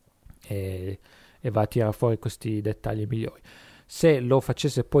e va a tirare fuori questi dettagli migliori. Se lo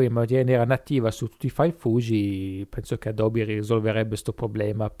facesse poi in maniera nativa su tutti i file Fuji, penso che Adobe risolverebbe questo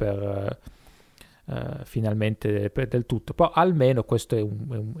problema finalmente del tutto. Però almeno questo è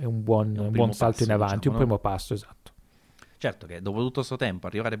un buon salto in avanti, diciamo, un primo passo, esatto. Certo che dopo tutto questo tempo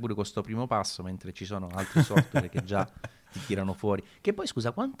arrivare pure questo primo passo, mentre ci sono altri software che già ti tirano fuori. Che poi,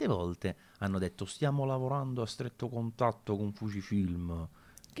 scusa, quante volte hanno detto stiamo lavorando a stretto contatto con Fujifilm?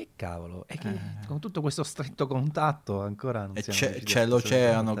 Che cavolo, è che con tutto questo stretto contatto ancora non siamo riusciti c'è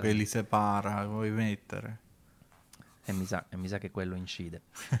l'oceano che li separa, vuoi mettere? E mi sa che quello incide.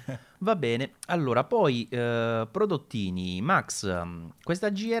 Va bene, allora poi prodottini. Max, questa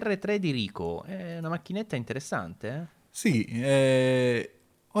GR3 di Ricoh è una macchinetta interessante, eh? Sì,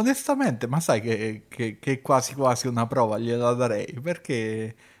 onestamente, ma sai che quasi quasi una prova gliela darei,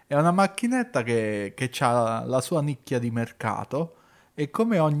 perché è una macchinetta che ha la sua nicchia di mercato, e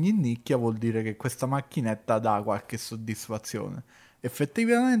come ogni nicchia vuol dire che questa macchinetta dà qualche soddisfazione.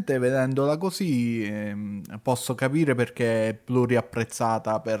 Effettivamente, vedendola così, posso capire perché è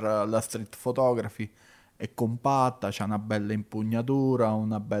pluriapprezzata per la street photography. È compatta, c'ha una bella impugnatura,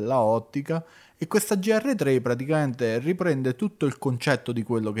 una bella ottica, e questa GR3 praticamente riprende tutto il concetto di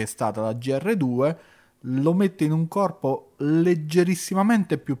quello che è stata la GR2, lo mette in un corpo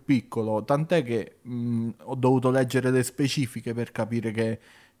leggerissimamente più piccolo, tant'è che ho dovuto leggere le specifiche per capire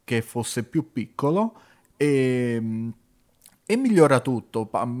che fosse più piccolo, e migliora tutto.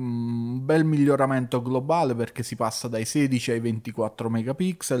 Un bel miglioramento globale, perché si passa dai 16 ai 24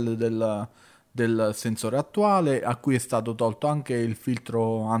 megapixel del sensore attuale, a cui è stato tolto anche il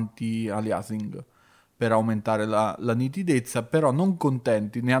filtro anti-aliasing per aumentare la nitidezza. Però non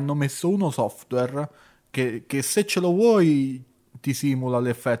contenti, ne hanno messo uno software che se ce lo vuoi ti simula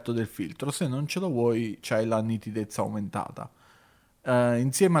l'effetto del filtro, se non ce lo vuoi c'hai la nitidezza aumentata.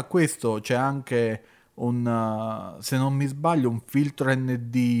 Insieme a questo c'è anche se non mi sbaglio, un filtro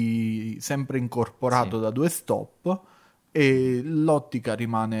ND sempre incorporato, Sì, da 2 stop, e l'ottica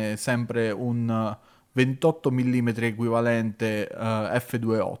rimane sempre un 28 mm equivalente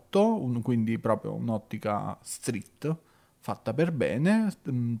f2.8, quindi proprio un'ottica street fatta per bene,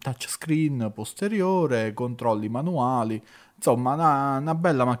 touchscreen posteriore, controlli manuali, insomma una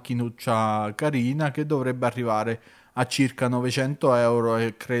bella macchinuccia carina che dovrebbe arrivare a circa 900 euro,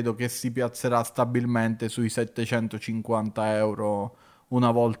 e credo che si piazzerà stabilmente sui 750 euro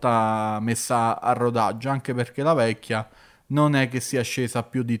una volta messa a rodaggio, anche perché la vecchia non è che sia scesa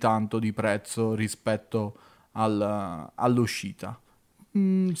più di tanto di prezzo rispetto all'uscita.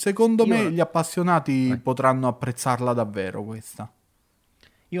 Secondo io me gli appassionati vai. potranno apprezzarla davvero questa.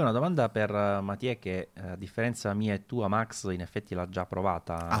 Io ho una domanda per Mattia che a differenza mia e tua, Max, in effetti l'ha già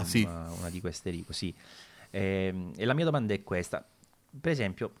provata Ah sì, una di queste Ricoh, sì. E la mia domanda è questa. Per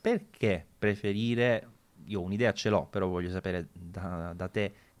esempio, perché preferire, io un'idea ce l'ho, però voglio sapere da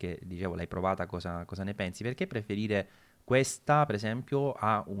te, che dicevo l'hai provata, cosa ne pensi, perché preferire questa, per esempio,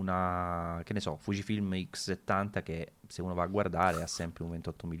 a una, che ne so, Fujifilm X70 che se uno va a guardare ha sempre un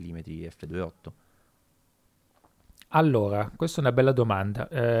 28 mm f2.8? Allora, questa è una bella domanda.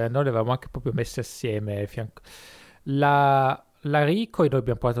 Noi le avevamo anche proprio messe assieme. La Ricoh, e noi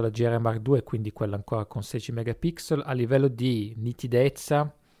abbiamo provato la GR Mark II, quindi quella ancora con 16 megapixel, a livello di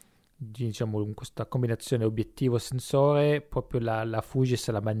nitidezza, diciamo in questa combinazione obiettivo-sensore, proprio la Fuji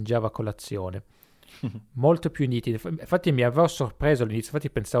se la mangiava a colazione. Molto più nitida. Infatti mi avevo sorpreso all'inizio, infatti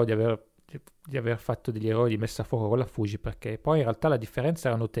pensavo di aver fatto degli errori di messa a fuoco con la Fuji, perché poi in realtà la differenza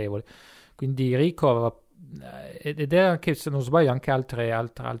era notevole. Quindi Ricoh aveva, ed era anche, se non sbaglio, anche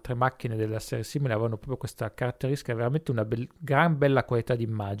altre macchine della serie simile avevano proprio questa caratteristica, veramente una gran bella qualità di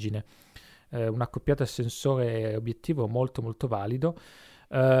immagine, una accoppiata sensore obiettivo molto molto valido.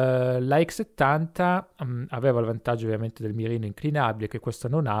 La X70 aveva il vantaggio ovviamente del mirino inclinabile, che questa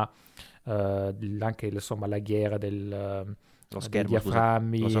non ha, anche insomma la ghiera Lo schermo,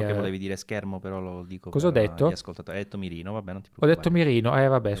 diaframmi. Lo so che volevi dire schermo, però lo dico. Cosa ho detto? Hai detto mirino, vabbè, non ti Ho preoccupare. detto mirino,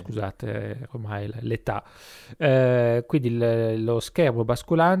 vabbè, scusate, ormai l'età. Quindi lo schermo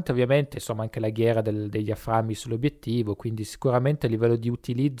basculante, ovviamente, insomma, anche la ghiera dei diaframmi sull'obiettivo, quindi sicuramente a livello di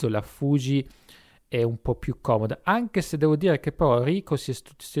utilizzo la Fuji è un po' più comoda, anche se devo dire che però Ricoh si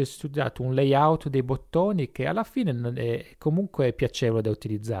è studiato un layout dei bottoni che alla fine non è comunque piacevole da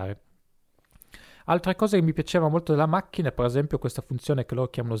utilizzare. Altra cosa che mi piaceva molto della macchina è per esempio questa funzione che loro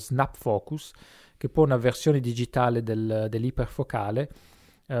chiamano Snap Focus, che è poi una versione digitale dell'iperfocale,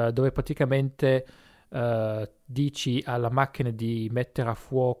 dove praticamente dici alla macchina di mettere a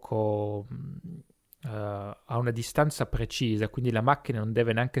fuoco a una distanza precisa, quindi la macchina non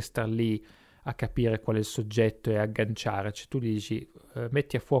deve neanche star lì a capire qual è il soggetto e agganciare, cioè tu gli dici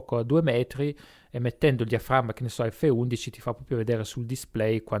metti a fuoco a 2 metri e mettendo il diaframma, che ne so, F11 ti fa proprio vedere sul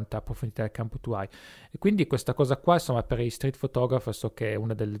display quanta profondità del campo tu hai. E quindi questa cosa qua, insomma, per i street photographer so che è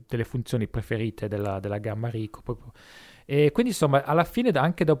una delle funzioni preferite della gamma Ricoh proprio. E quindi insomma alla fine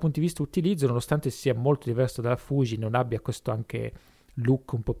anche da un punto di vista utilizzo, nonostante sia molto diverso dalla Fuji, non abbia questo anche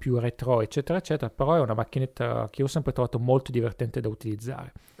look un po' più retro eccetera eccetera, però è una macchinetta che ho sempre trovato molto divertente da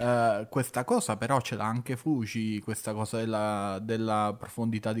utilizzare. Questa cosa però ce l'ha anche Fuji, questa cosa della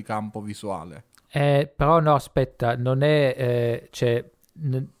profondità di campo visuale. Però no, aspetta, non è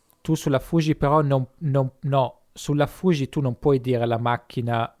tu sulla Fuji però no, sulla Fuji tu non puoi dire alla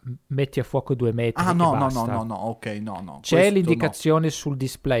macchina metti a fuoco 2 metri e basta. No, ok, no. C'è l'indicazione sul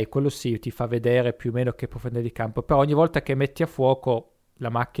display, quello sì, ti fa vedere più o meno che profondità di campo, però ogni volta che metti a fuoco la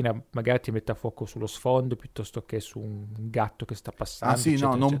macchina magari ti mette a fuoco sullo sfondo piuttosto che su un gatto che sta passando. Sì,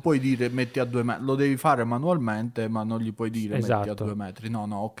 eccetera, no, non puoi dire metti a 2 metri, lo devi fare manualmente, ma non gli puoi dire metti a 2 metri. No,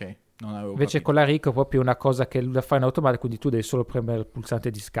 ok. Invece con la Ricoh è proprio una cosa che la fai in automatico, quindi tu devi solo premere il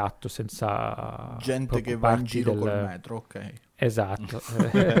pulsante di scatto senza gente che va in giro col metro, ok. Esatto.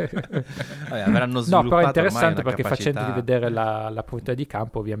 Vabbè, avranno sviluppato. No, però è interessante perché capacità... facendo vedere la profondità di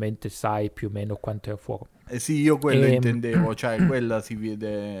campo ovviamente sai più o meno quanto è a fuoco. Sì, io quello intendevo, cioè quella si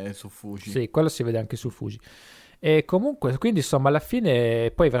vede su Fuji. Sì, quello si vede anche su Fuji. E comunque, quindi insomma alla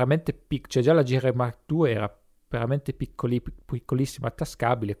fine poi veramente cioè già la GR Mark II era veramente piccolissima,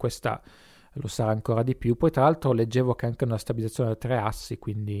 tascabile, questa lo sarà ancora di più. Poi tra l'altro leggevo che anche una stabilizzazione da 3 assi,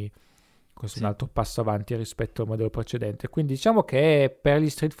 quindi questo è un altro passo avanti rispetto al modello precedente. Quindi diciamo che per gli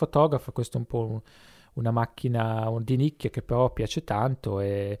street photographer questo è un po' una macchina di nicchia che però piace tanto.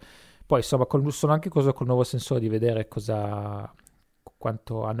 E poi insomma sono anche col nuovo sensore di vedere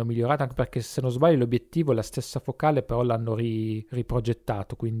quanto hanno migliorato, anche perché se non sbaglio l'obiettivo è la stessa focale, però l'hanno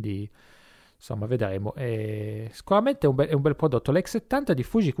riprogettato, quindi insomma vedremo. Sicuramente è un bel prodotto. L'X70 di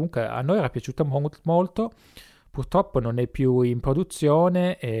Fuji comunque a noi era piaciuta molto, purtroppo non è più in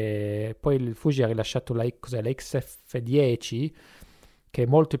produzione, e poi il Fuji ha rilasciato la XF10 che è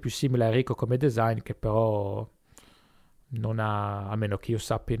molto più simile a Ricoh come design, che però non ha, a meno che io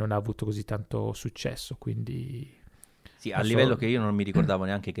sappia, non ha avuto così tanto successo, quindi sì, a livello che io non mi ricordavo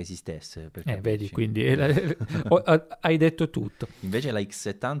neanche che esistesse. Vedi, quindi hai detto tutto. Invece la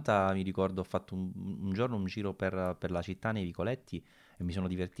X70 mi ricordo, ho fatto un giorno un giro per la città nei vicoletti e mi sono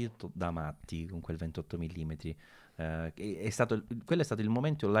divertito da matti con quel 28 mm. Quello è stato il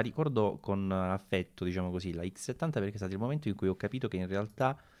momento, la ricordo con affetto, diciamo così, la X70, perché è stato il momento in cui ho capito che in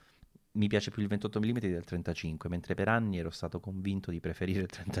realtà mi piace più il 28 mm del 35, mentre per anni ero stato convinto di preferire il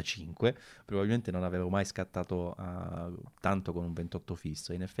 35, probabilmente non avevo mai scattato tanto con un 28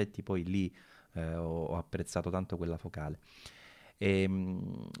 fisso, in effetti poi lì ho apprezzato tanto quella focale.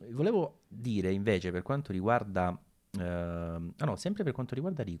 Volevo dire invece per quanto riguarda sempre per quanto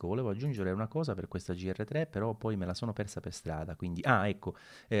riguarda Ricoh, volevo aggiungere una cosa per questa GR3, però poi me la sono persa per strada, quindi ecco,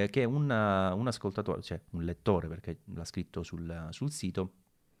 che un ascoltatore, cioè un lettore, perché l'ha scritto sul sito,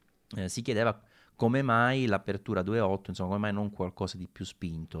 si chiedeva come mai l'apertura 2.8, insomma, come mai non qualcosa di più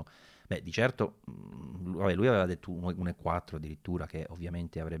spinto. Beh, di certo, lui aveva detto 1.4 addirittura, che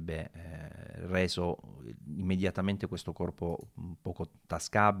ovviamente avrebbe reso immediatamente questo corpo un poco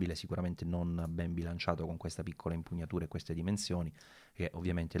tascabile, sicuramente non ben bilanciato con questa piccola impugnatura e queste dimensioni, che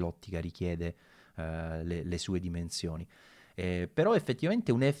ovviamente l'ottica richiede le sue dimensioni. Però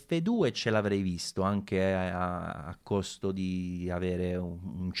effettivamente un F2 ce l'avrei visto anche a costo di avere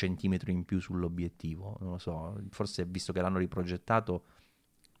un centimetro in più sull'obiettivo, non lo so, forse visto che l'hanno riprogettato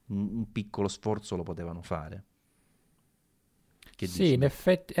un piccolo sforzo lo potevano fare. Che sì, dici? In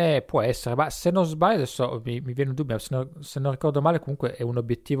effetti può essere, ma se non sbaglio adesso mi viene un dubbio, se non ricordo male comunque è un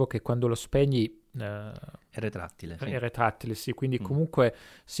obiettivo che quando lo spegni è retrattile. È retrattile, sì, quindi comunque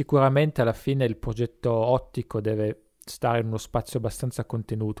sicuramente alla fine il progetto ottico deve stare in uno spazio abbastanza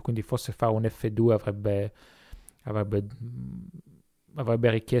contenuto, quindi forse fare un F2 avrebbe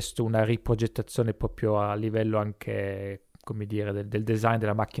richiesto una riprogettazione proprio a livello anche, come dire, del design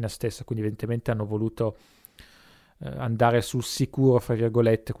della macchina stessa, quindi evidentemente hanno voluto andare sul sicuro, fra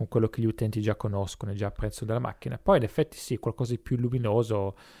virgolette, con quello che gli utenti già conoscono e già apprezzano della macchina. Poi in effetti sì, qualcosa di più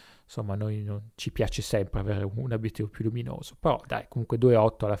luminoso, insomma, a noi non ci piace sempre avere un obiettivo più luminoso, però dai, comunque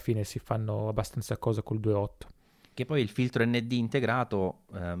 2.8 alla fine si fanno abbastanza cose col 2.8. Che poi il filtro ND integrato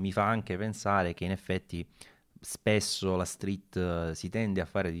mi fa anche pensare che in effetti spesso la street si tende a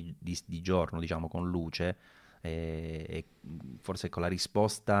fare di giorno, diciamo, con luce, e forse con la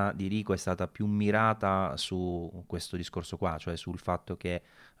risposta di Rico è stata più mirata su questo discorso qua, cioè sul fatto che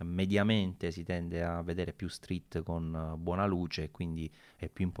mediamente si tende a vedere più street con buona luce, quindi è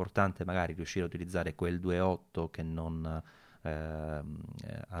più importante magari riuscire a utilizzare quel 2.8 che non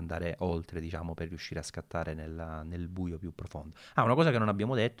andare oltre, diciamo, per riuscire a scattare nel buio più profondo. Una cosa che non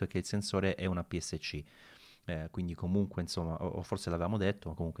abbiamo detto è che il sensore è una PSC, quindi comunque, insomma, o forse l'avevamo detto,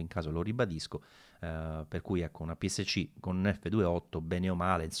 ma comunque in caso lo ribadisco, per cui ecco, una PSC con un F2.8 bene o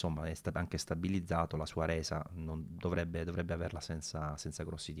male, insomma, è anche stabilizzato, la sua resa non dovrebbe averla senza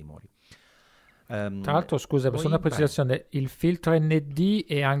grossi timori. Tra l'altro, scusa, poi, solo una precisazione, il filtro ND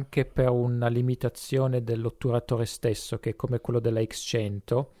è anche per una limitazione dell'otturatore stesso, che è come quello della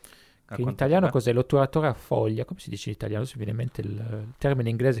X100, che in italiano cos'è? L'otturatore a foglia, come si dice in italiano? Si viene in mente il termine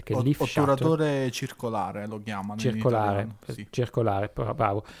inglese che è leaf shutter. Otturatore circolare lo chiamano circolare, in italiano, sì. Circolare,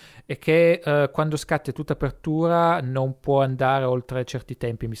 bravo. E che quando scatta è tutta apertura non può andare oltre certi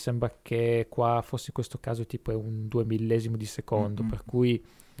tempi, mi sembra che qua fosse in questo caso tipo è un 2 millesimo di secondo, per cui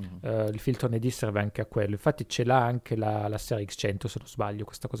il filtro ND serve anche a quello. Infatti ce l'ha anche la serie X100, se non sbaglio,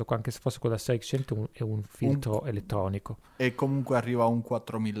 questa cosa qua, anche se fosse con la serie X100 è un filtro elettronico. E comunque arriva a un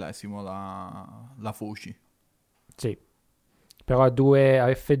 4 millesimo la Fuji. Sì, però a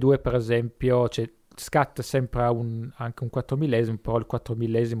F2 per esempio, cioè, scatta sempre anche un 4 millesimo, però il 4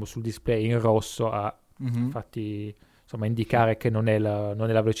 millesimo sul display in rosso infatti, insomma, indicare che non è la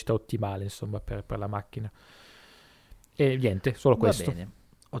velocità ottimale, insomma, per la macchina. E niente, solo questo. Va bene.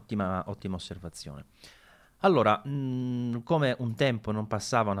 Ottima osservazione. Allora, come un tempo non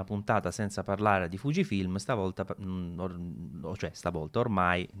passava una puntata senza parlare di Fujifilm, stavolta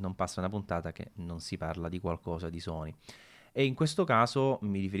ormai non passa una puntata che non si parla di qualcosa di Sony. E in questo caso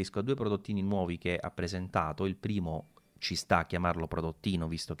mi riferisco a 2 prodottini nuovi che ha presentato. Il primo ci sta a chiamarlo prodottino,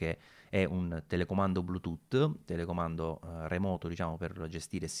 visto che è un telecomando Bluetooth, telecomando remoto, diciamo, per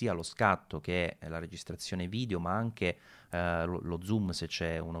gestire sia lo scatto che la registrazione video, ma anche lo zoom se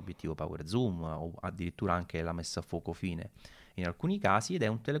c'è un obiettivo power zoom, o addirittura anche la messa a fuoco fine in alcuni casi, ed è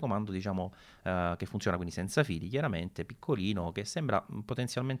un telecomando, diciamo, che funziona quindi senza fili, chiaramente piccolino, che sembra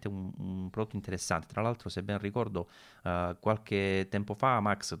potenzialmente un prodotto interessante. Tra l'altro, se ben ricordo, qualche tempo fa,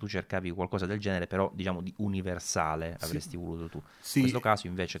 Max, tu cercavi qualcosa del genere, però diciamo di universale, avresti voluto tu. Sì. In questo caso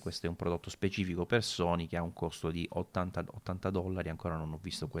invece questo è un prodotto specifico per Sony che ha un costo di $80, ancora non ho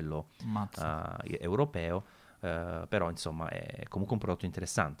visto quello europeo. Però insomma è comunque un prodotto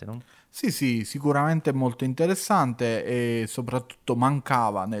interessante, no? Sì, sicuramente molto interessante, e soprattutto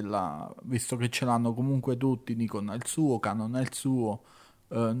mancava visto che ce l'hanno comunque tutti, Nikon ha il suo, Canon ha il suo,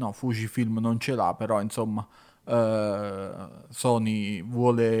 no, Fujifilm non ce l'ha, però insomma Sony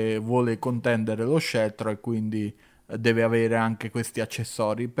vuole contendere lo scettro, e quindi deve avere anche questi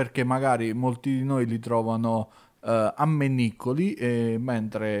accessori, perché magari molti di noi li trovano ammennicoli,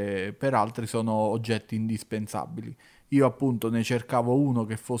 mentre per altri sono oggetti indispensabili. Io appunto ne cercavo uno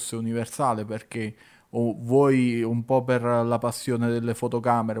che fosse universale, perché vuoi un po' per la passione delle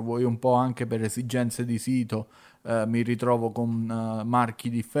fotocamere, vuoi un po' anche per esigenze di sito, mi ritrovo con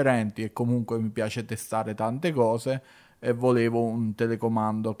marchi differenti e comunque mi piace testare tante cose, e volevo un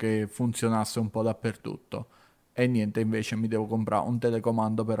telecomando che funzionasse un po' dappertutto. E niente, invece mi devo comprare un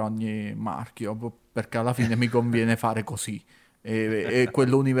telecomando per ogni marchio, perché alla fine mi conviene fare così. E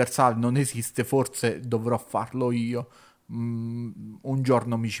quello universale non esiste, forse dovrò farlo io. Un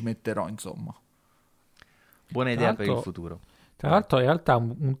giorno mi ci metterò, insomma. Buona idea per il futuro. Tra l'altro, in realtà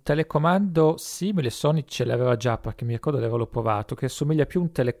un telecomando simile Sony ce l'aveva già, perché mi ricordo di averlo provato, che assomiglia più a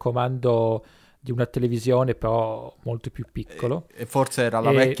un telecomando di una televisione, però molto più piccolo. E forse era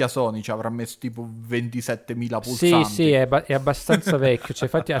la vecchia Sony, ci avrà messo tipo 27.000 pulsanti. Sì, è abbastanza vecchio, cioè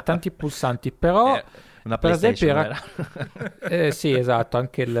infatti ha tanti pulsanti, però una per esempio era sì, esatto,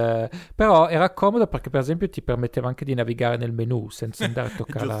 anche però era comodo, perché per esempio ti permetteva anche di navigare nel menu senza andare a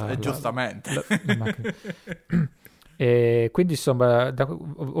toccare giustamente la macchina. E quindi insomma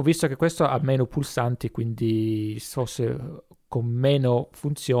ho visto che questo ha meno pulsanti, quindi forse con meno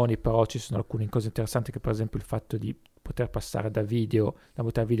funzioni, però ci sono alcune cose interessanti, che per esempio il fatto di poter passare da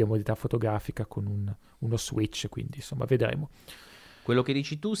modalità video a modalità fotografica con uno switch, quindi insomma vedremo. Quello che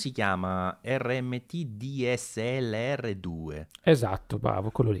dici tu si chiama RMT DSLR2. Esatto, bravo,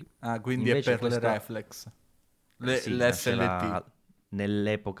 quello lì. Quindi invece è per le reflex. Sì, le SLT.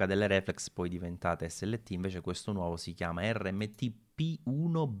 Nell'epoca delle reflex poi diventate SLT, invece questo nuovo si chiama RMT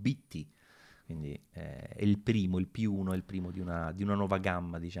P1BT. Quindi è il P1 è il primo di una nuova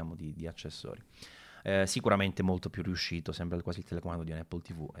gamma, diciamo, di accessori. Sicuramente molto più riuscito, sembra quasi il telecomando di un Apple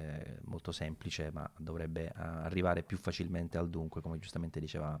TV, è molto semplice, ma dovrebbe arrivare più facilmente al dunque, come giustamente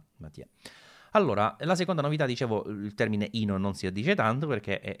diceva Mattia. Allora, la seconda novità, dicevo, il termine Ino non si addice tanto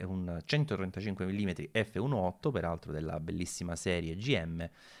perché è un 135 mm f1.8, peraltro della bellissima serie GM.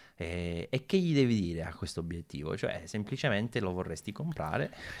 E che gli devi dire a questo obiettivo? Cioè, semplicemente lo vorresti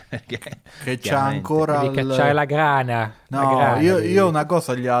comprare perché che c'ha ancora devi cacciare la grana. No, io una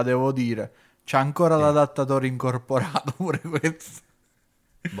cosa gliela devo dire. C'ha ancora l'adattatore incorporato pure questo.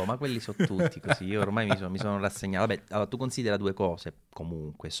 Boh, ma quelli sono tutti così. Io ormai mi sono rassegnato. Vabbè, allora, tu considera due cose.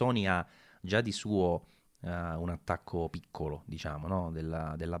 Comunque, Sony ha già di suo un attacco piccolo, diciamo, no?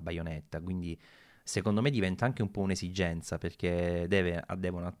 della baionetta. Quindi, secondo me, diventa anche un po' un'esigenza perché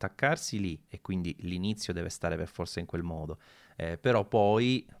devono attaccarsi lì e quindi l'inizio deve stare per forza in quel modo. Però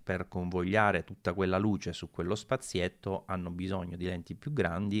poi, per convogliare tutta quella luce su quello spazietto, hanno bisogno di lenti più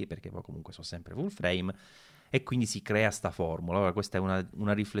grandi perché poi comunque sono sempre full frame. E quindi si crea sta formula. Allora, questa è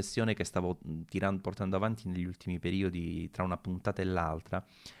una riflessione che stavo portando avanti negli ultimi periodi tra una puntata e l'altra.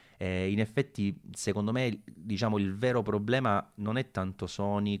 In effetti, secondo me, diciamo, il vero problema non è tanto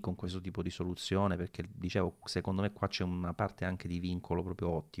Sony con questo tipo di soluzione, perché, dicevo, secondo me qua c'è una parte anche di vincolo proprio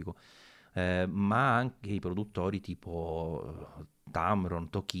ottico, ma anche i produttori tipo Tamron,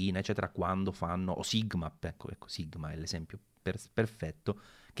 Tokina, eccetera, quando fanno, o Sigma, ecco, Sigma è l'esempio perfetto,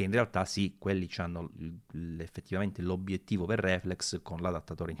 che in realtà sì, quelli hanno effettivamente l'obiettivo per reflex con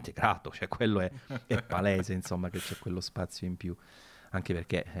l'adattatore integrato, cioè quello è palese, insomma, che c'è quello spazio in più, anche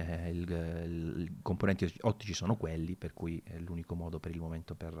perché i componenti ottici sono quelli, per cui è l'unico modo per il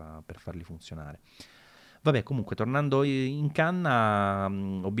momento per farli funzionare. Vabbè, comunque, tornando in canna,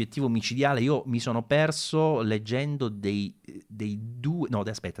 obiettivo micidiale, io mi sono perso leggendo dei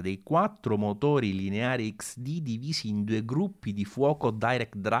 4 motori lineari XD divisi in 2 gruppi di fuoco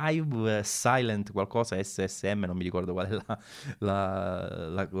Direct Drive, Silent qualcosa, SSM, non mi ricordo qual è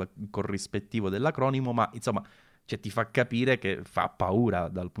il corrispettivo dell'acronimo, ma insomma, cioè, ti fa capire che fa paura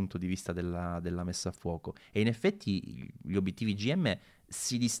dal punto di vista della messa a fuoco. E in effetti gli obiettivi GM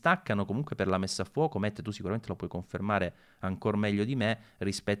si distaccano comunque per la messa a fuoco. Matt, tu sicuramente lo puoi confermare ancora meglio di me,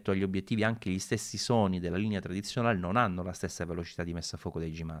 rispetto agli obiettivi anche gli stessi Sony della linea tradizionale non hanno la stessa velocità di messa a fuoco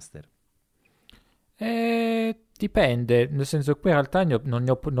dei G-Master. Dipende, nel senso che poi in realtà non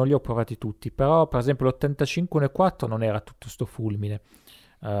li ho provati tutti, però per esempio l'85-1.4 non era tutto sto fulmine.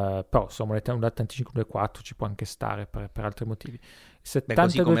 Però insomma un 85-1.4 ci può anche stare per altri motivi.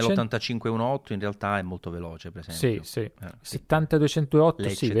 Così come l'85-1.8 in realtà è molto veloce, per esempio. Sì. 70-208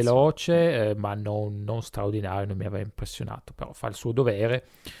 sì, veloce, ma non straordinario, non mi aveva impressionato, però fa il suo dovere.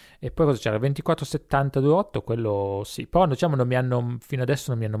 E poi cosa c'era? 24-70-2.8, quello sì, però diciamo fino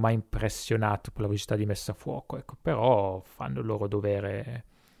adesso non mi hanno mai impressionato per la velocità di messa a fuoco, ecco, però fanno il loro dovere.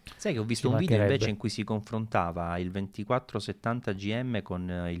 Sai che ho visto un video invece in cui si confrontava il 2470 GM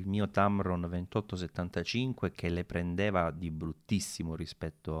con il mio Tamron 2875, che le prendeva di bruttissimo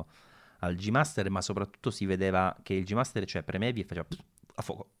rispetto al G-Master, ma soprattutto si vedeva che il G-Master, cioè, premevi e faceva a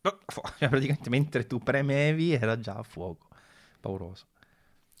fuoco. Cioè, praticamente mentre tu premevi era già a fuoco. Pauroso.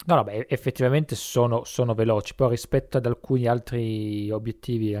 No, beh, effettivamente sono veloci, però rispetto ad alcuni altri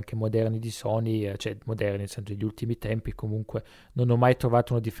obiettivi anche moderni di Sony, cioè moderni nel senso degli ultimi tempi, comunque non ho mai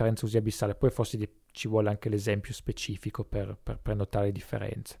trovato una differenza così abissale. Poi forse ci vuole anche l'esempio specifico per notare le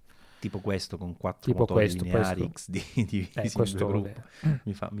differenze. Tipo questo con 4 motori lineari XD divisi in 2 gruppi.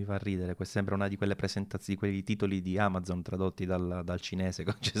 Mi fa ridere, questa sembra una di quelle presentazioni, di quei titoli di Amazon tradotti dal cinese,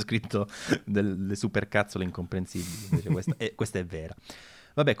 c'è scritto delle supercazzole incomprensibili, invece questa è vera.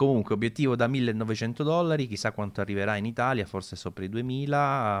 Vabbè, comunque, obiettivo da $1.900, chissà quanto arriverà in Italia, forse sopra i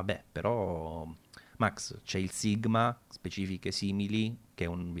 2.000, beh, però, Max, c'è il Sigma, specifiche simili, che è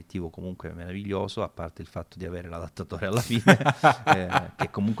un obiettivo comunque meraviglioso, a parte il fatto di avere l'adattatore alla fine, che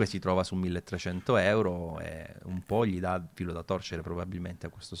comunque si trova su €1.300, e un po' gli dà filo da torcere probabilmente a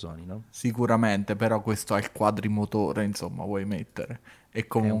questo Sony, no? Sicuramente, però questo ha il quadrimotore, insomma, vuoi mettere. E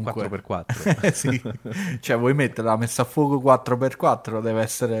comunque è un 4x4. sì, cioè vuoi mettere la messa a fuoco 4x4, deve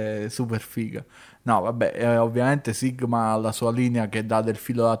essere super figa. No, vabbè, ovviamente Sigma ha la sua linea che dà del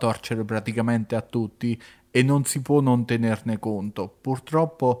filo da torcere praticamente a tutti, e non si può non tenerne conto.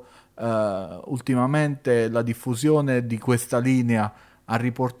 Purtroppo ultimamente la diffusione di questa linea ha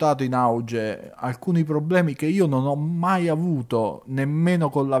riportato in auge alcuni problemi che io non ho mai avuto nemmeno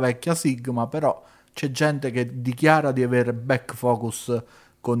con la vecchia Sigma, però c'è gente che dichiara di avere back focus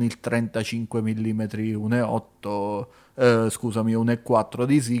con il 35 mm 1.8, scusami, 1.4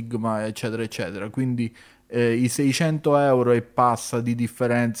 di Sigma, eccetera, eccetera. Quindi i 600 euro e passa di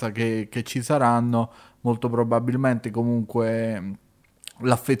differenza che ci saranno, molto probabilmente comunque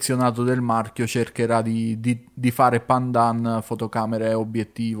l'affezionato del marchio cercherà di fare pandan fotocamera e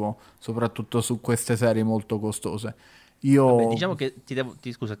obiettivo, soprattutto su queste serie molto costose. Vabbè, diciamo che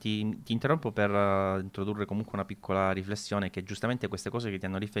scusa, ti interrompo per introdurre comunque una piccola riflessione, che giustamente queste cose che ti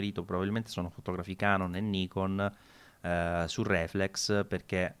hanno riferito probabilmente sono fotografi Canon e Nikon su reflex,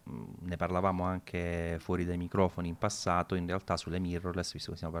 perché ne parlavamo anche fuori dai microfoni in passato. In realtà sulle mirrorless, visto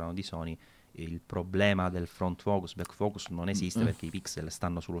che stiamo parlando di Sony, il problema del front focus, back focus non esiste, perché i pixel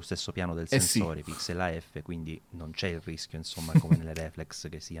stanno sullo stesso piano del sensore, sì. Pixel AF, quindi non c'è il rischio, insomma, come nelle reflex,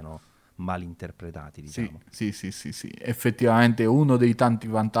 che siano mal interpretati, diciamo. Sì, effettivamente è uno dei tanti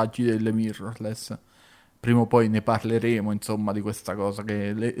vantaggi delle mirrorless. Prima o poi ne parleremo, insomma, di questa cosa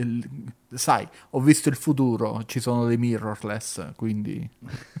che sai, ho visto il futuro, ci sono dei mirrorless, quindi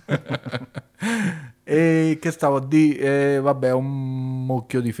e che stavo a dire, vabbè, un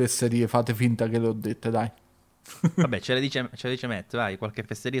mucchio di fesserie, fate finta che le ho dette, dai. Vabbè, ce le dice Matt, vai, qualche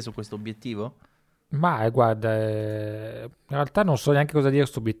fesseria su questo obiettivo? Ma guarda, in realtà non so neanche cosa dire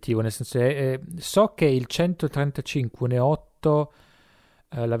su questo obiettivo, nel senso so che il 135 1.8,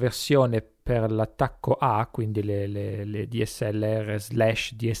 la versione per l'attacco A, quindi le DSLR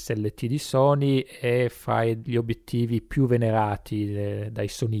 / DSLT di Sony, è fra gli obiettivi più venerati dai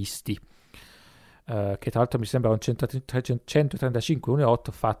sonisti, che tra l'altro mi sembra un 135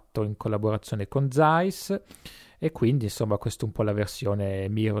 1.8 fatto in collaborazione con Zeiss. E quindi insomma questa è un po' la versione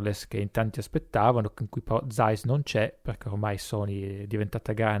mirrorless che in tanti aspettavano, in cui però Zeiss non c'è, perché ormai Sony è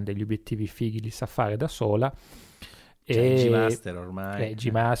diventata grande, gli obiettivi fighi li sa fare da sola. C'è G-Master ormai.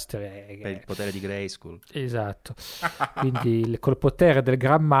 G-Master per il potere di Grayskull. Esatto. Quindi col potere del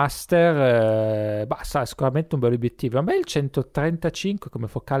Grandmaster, sarà sicuramente un bel obiettivo. A me il 135 come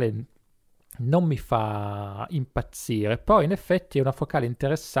focale non mi fa impazzire, poi in effetti è una focale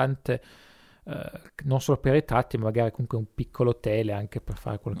interessante, non solo per i ritratti, ma magari comunque un piccolo tele anche per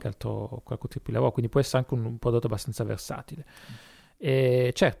fare qualche altro tipo di lavoro, quindi può essere anche un prodotto abbastanza versatile.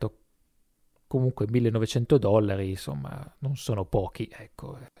 E certo, comunque $1.900, insomma, non sono pochi,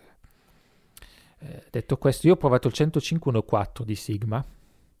 ecco. Detto questo, io ho provato il 105 1.4 di Sigma,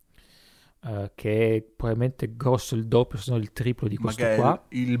 che è probabilmente grosso il doppio, se non il triplo di questo qua.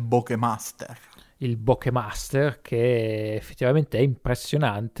 Il Bokeh Master. Il Bokeh Master, che effettivamente è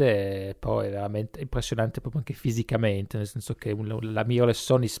impressionante, poi è veramente impressionante proprio anche fisicamente, nel senso che la mirrorless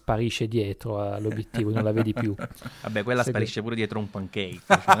Sony sparisce dietro all'obiettivo, non la vedi più. Vabbè, quella sparisce pure dietro un pancake.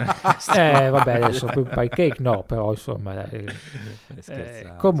 Vabbè, adesso un pancake no, però insomma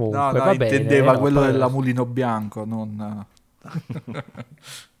comunque no, va bene. Intendeva quello della Mulino Bianco, non...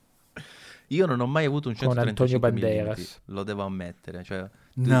 Io non ho mai avuto un 135 con Antonio Banderas, lo devo ammettere, cioè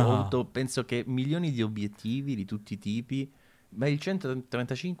no. Ho avuto, penso che milioni di obiettivi di tutti i tipi, ma il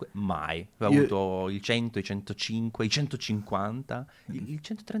 135 mai. Ho avuto il 100, i 105, i 150, il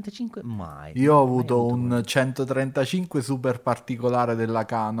 135 mai. Io ho avuto un 135 super particolare della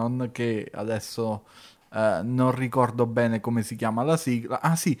Canon, che adesso non ricordo bene come si chiama la sigla.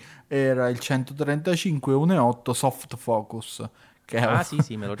 Ah sì, era il 135 1.8 soft focus.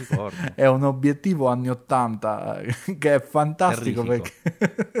 Sì, me lo ricordo. È un obiettivo anni 80 che è fantastico.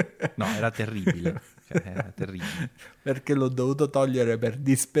 Perché... No, era terribile. Era terribile. Perché l'ho dovuto togliere per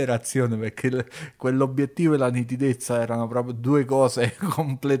disperazione, perché quell'obiettivo e la nitidezza erano proprio due cose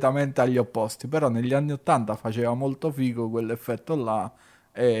completamente agli opposti. Però negli anni 80 faceva molto figo quell'effetto là.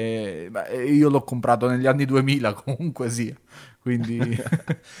 E io l'ho comprato negli anni 2000 comunque sia. Quindi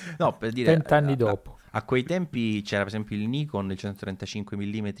no, per dire 20 anni dopo. A quei tempi c'era per esempio il Nikon, il 135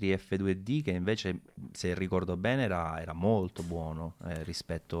 mm f2D, che invece, se ricordo bene, era molto buono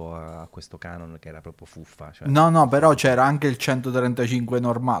rispetto a questo Canon che era proprio fuffa. Cioè... No, però c'era anche il 135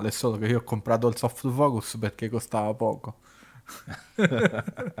 normale, solo che io ho comprato il soft focus perché costava poco.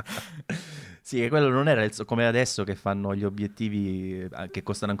 Sì, che quello non era come adesso che fanno gli obiettivi che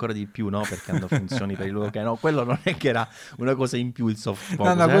costano ancora di più, no? Perché hanno funzioni per il loro canale. No, quello non è che era una cosa in più il soft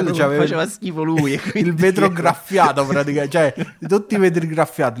focus. No, quello faceva schifo lui. Quindi... il vetro graffiato praticamente. Cioè, tutti i vetri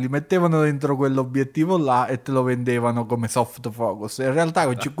graffiati li mettevano dentro quell'obiettivo là e te lo vendevano come soft focus. In realtà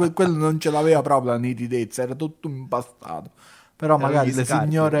quello non ce l'aveva proprio la nitidezza, era tutto impastato. Però magari le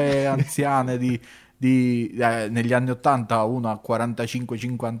signore anziane di negli anni 80 uno a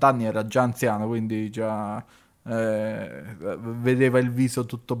 45-50 anni era già anziano, quindi già vedeva il viso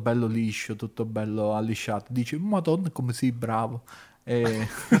tutto bello liscio, tutto bello allisciato. Dice, Madonna, come sei bravo.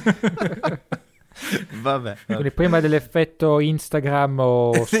 Vabbè. Quindi prima dell'effetto Instagram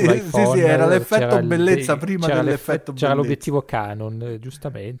o sull'iPhone, sì, era l'effetto bellezza prima c'era dell'effetto c'era bellezza. l'obiettivo Canon,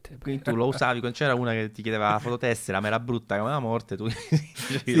 giustamente. Quindi tu lo usavi quando c'era una che ti chiedeva la fototessera, ma era brutta come la morte, tu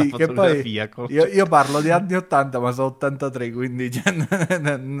Sì, la che fotografia. poi io parlo di anni 80, ma sono 83, quindi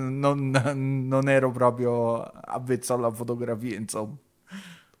non ero proprio avvezzo alla fotografia, insomma.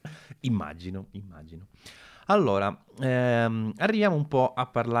 Immagino. Allora, arriviamo un po' a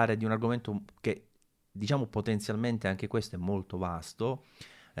parlare di un argomento che, diciamo, potenzialmente anche questo è molto vasto,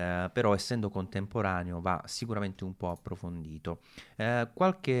 però essendo contemporaneo va sicuramente un po' approfondito.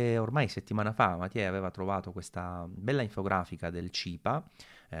 Qualche ormai settimana fa Mattia aveva trovato questa bella infografica del CIPA,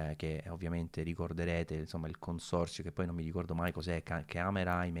 che ovviamente ricorderete, insomma, il consorzio che poi non mi ricordo mai cos'è,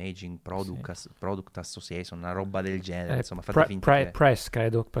 Camera Imaging Product Association, una roba del genere, insomma, fate finta che... Press,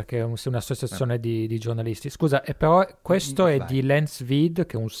 credo, perché è un'associazione di giornalisti. Scusa, e però questo è di LensVid,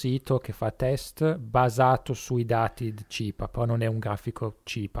 che è un sito che fa test basato sui dati di CIPA, però non è un grafico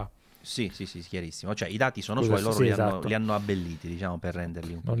CIPA. Sì, chiarissimo. Cioè, i dati sono Scusa, suoi, loro sì, li esatto. li hanno abbelliti, diciamo, per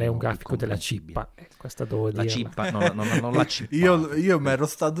renderli un po' Non è un grafico della comprensibili. CIPA, questa devo La dire. CIPA, non la CIPA. Io mi ero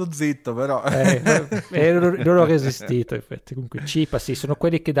stato zitto, però... non ho resistito, infatti. Comunque, CIPA, sì, sono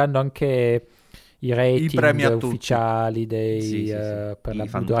quelli che danno anche i rating premi a tutti. ufficiali Sì. per la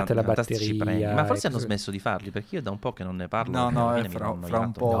Fanno durata della fantastici batteria. premi. Ma forse hanno così. smesso di farli, perché io da un po' che non ne parlo. No, perché no, alla è fine mi fra hanno un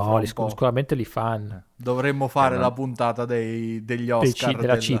annoiato. po'. No, sicuramente li fanno. Dovremmo fare no. la puntata degli Oscar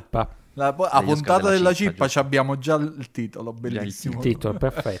Della CIPA. La Oscar puntata della della CIPA, CIPA giusto. abbiamo già il titolo, bellissimo. Il titolo,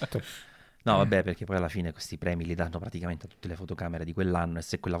 perfetto. No, vabbè, perché poi alla fine questi premi li danno praticamente a tutte le fotocamere di quell'anno, e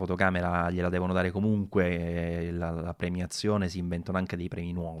se quella fotocamera gliela devono dare comunque, la premiazione, si inventano anche dei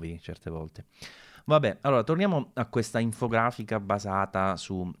premi nuovi certe volte. Vabbè, allora torniamo a questa infografica basata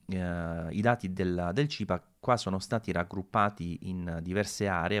su i dati del CIPA. Qua sono stati raggruppati in diverse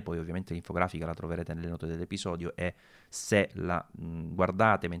aree, poi ovviamente l'infografica la troverete nelle note dell'episodio, e se la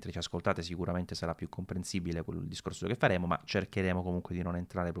guardate mentre ci ascoltate sicuramente sarà più comprensibile il discorso che faremo, ma cercheremo comunque di non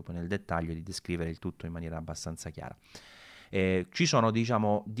entrare proprio nel dettaglio e di descrivere il tutto in maniera abbastanza chiara. Ci sono,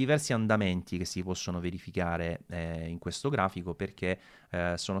 diciamo, diversi andamenti che si possono verificare in questo grafico, perché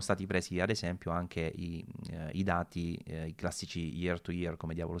sono stati presi ad esempio anche i dati, i classici year to year,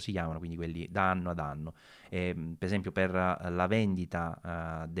 come diavolo si chiamano, quindi quelli da anno ad anno. Per esempio per la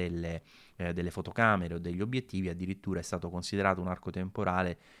vendita delle fotocamere o degli obiettivi addirittura è stato considerato un arco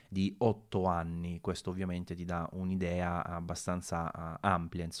temporale di 8 anni. Questo ovviamente ti dà un'idea abbastanza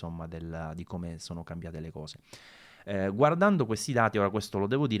ampia, insomma, di come sono cambiate le cose. Guardando questi dati, ora questo lo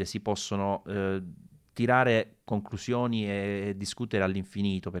devo dire, si possono tirare conclusioni e discutere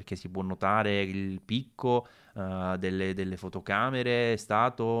all'infinito, perché si può notare il picco delle fotocamere è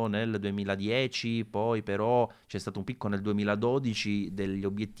stato nel 2010, poi però c'è stato un picco nel 2012 degli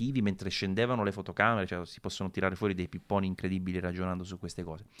obiettivi mentre scendevano le fotocamere, cioè si possono tirare fuori dei pipponi incredibili ragionando su queste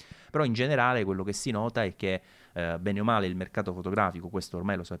cose. Però in generale quello che si nota è che bene o male il mercato fotografico, questo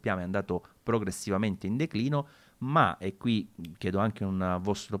ormai lo sappiamo, è andato progressivamente in declino, ma, e qui chiedo anche un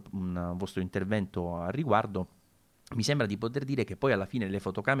vostro intervento al riguardo, mi sembra di poter dire che poi alla fine le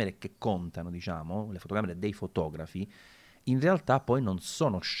fotocamere che contano, diciamo, le fotocamere dei fotografi, in realtà poi non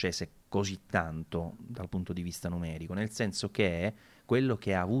sono scese così tanto dal punto di vista numerico, nel senso che quello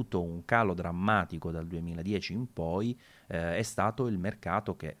che ha avuto un calo drammatico dal 2010 in poi è stato il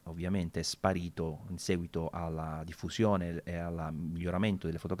mercato, che ovviamente è sparito in seguito alla diffusione e al miglioramento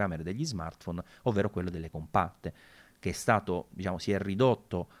delle fotocamere degli smartphone, ovvero quello delle compatte, che è stato, diciamo, si è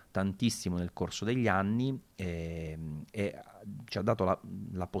ridotto tantissimo nel corso degli anni e ci ha dato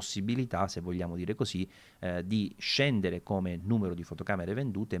la possibilità, se vogliamo dire così, di scendere come numero di fotocamere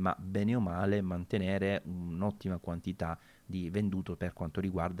vendute, ma bene o male mantenere un'ottima quantità di venduto per quanto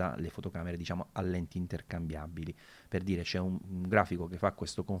riguarda le fotocamere, diciamo, a lenti intercambiabili. Per dire, c'è un grafico che fa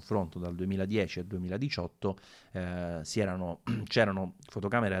questo confronto dal 2010 al 2018, c'erano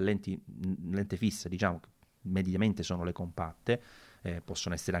fotocamere a lente fissa, diciamo, mediamente sono le compatte,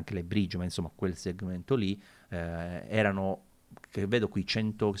 possono essere anche le bridge, ma insomma quel segmento lì erano, che vedo qui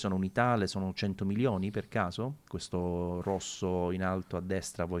 100, che sono unità, sono 100 milioni per caso, questo rosso in alto a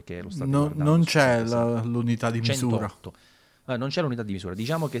destra, voi che lo state guardando, non c'è l'unità di misura. 108. Non c'è l'unità di misura,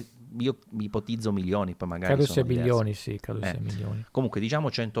 diciamo che io ipotizzo milioni, poi magari credo sono sia diversi. milioni, sì, credo sia milioni. Comunque diciamo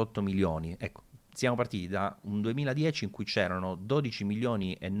 108 milioni, ecco, siamo partiti da un 2010 in cui c'erano 12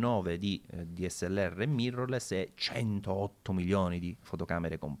 milioni e 9 di DSLR mirrorless e 108 milioni di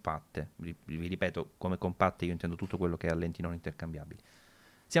fotocamere compatte. Vi ripeto, come compatte io intendo tutto quello che ha lenti non intercambiabili.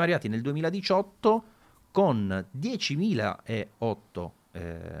 Siamo arrivati nel 2018 con 10.008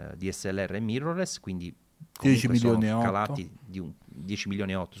 DSLR mirrorless, quindi 10 milioni e 8. calati di 10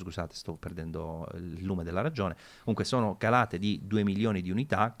 milioni e 8, scusate, sto perdendo il lume della ragione. Comunque sono calate di 2 milioni di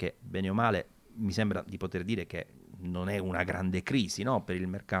unità, che bene o male mi sembra di poter dire che non è una grande crisi, no? Per il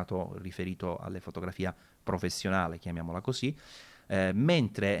mercato riferito alle fotografia professionale, chiamiamola così,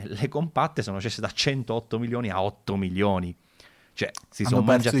 mentre le compatte sono scese da 108 milioni a 8 milioni. Cioè, si sono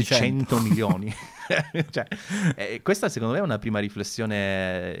mangiati 100 milioni. Cioè, questa secondo me è una prima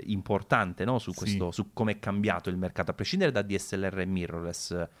riflessione importante, no? Su questo, su come è cambiato il mercato. A prescindere da DSLR e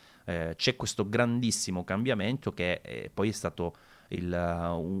mirrorless, c'è questo grandissimo cambiamento che poi è stato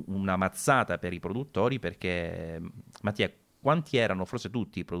una mazzata per i produttori, perché, Mattia, quanti erano? Forse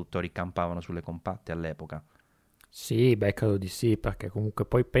tutti i produttori campavano sulle compatte all'epoca. Sì, beh, credo di sì, perché comunque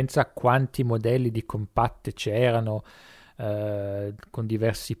poi pensa a quanti modelli di compatte c'erano, con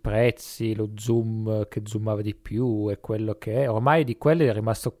diversi prezzi, lo zoom che zoomava di più e quello che è. Ormai di quelli è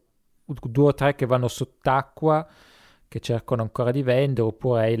rimasto 2 o 3 che vanno sott'acqua, che cercano ancora di vendere,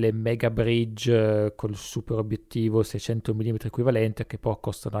 oppure hai le mega bridge col super obiettivo 600 mm equivalente, che poi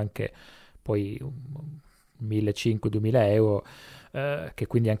costano anche poi 1.500-2.000 euro, che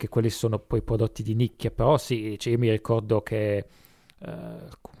quindi anche quelli sono poi prodotti di nicchia. Però sì, cioè io mi ricordo che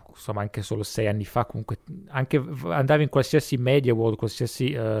insomma anche solo 6 anni fa comunque anche andavi in qualsiasi Media World,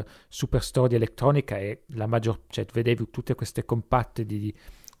 qualsiasi superstore di elettronica, e cioè vedevi tutte queste compatte di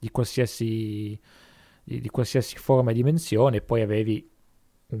qualsiasi forma e dimensione, e poi avevi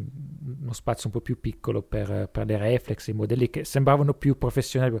uno spazio un po' più piccolo per le reflex, i modelli che sembravano più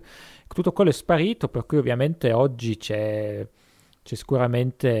professionali. Tutto quello è sparito, per cui ovviamente oggi c'è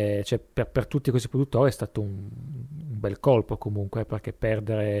sicuramente, cioè, per tutti questi produttori è stato un bel colpo comunque, perché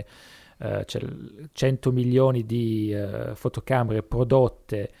perdere 100 milioni di fotocamere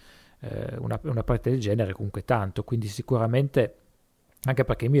prodotte, una parte del genere, comunque tanto. Quindi sicuramente, anche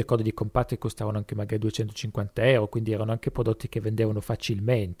perché mi ricordo di compatte che costavano anche magari 250 euro, quindi erano anche prodotti che vendevano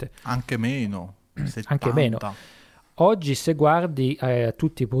facilmente. Anche meno, 70. Anche meno. Oggi, se guardi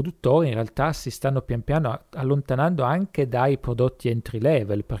tutti i produttori, in realtà si stanno pian piano allontanando anche dai prodotti entry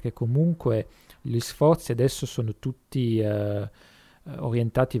level, perché comunque gli sforzi adesso sono tutti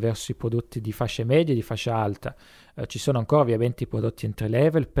orientati verso i prodotti di fascia media e di fascia alta. Ci sono ancora ovviamente i prodotti entry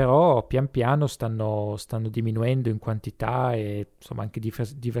level, però pian piano stanno diminuendo in quantità e insomma anche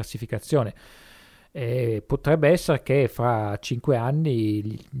diversificazione. E potrebbe essere che fra 5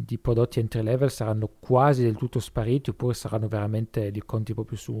 anni i prodotti entry level saranno quasi del tutto spariti, oppure saranno veramente li conti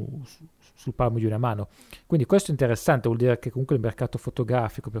proprio sul palmo di una mano. Quindi questo è interessante, vuol dire che comunque il mercato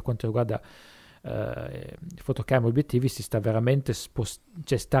fotografico, per quanto riguarda fotocamere e obiettivi, si sta veramente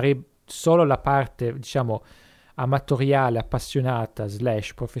cioè solo la parte, diciamo, amatoriale, appassionata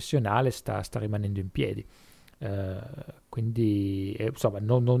 / professionale sta rimanendo in piedi. Quindi insomma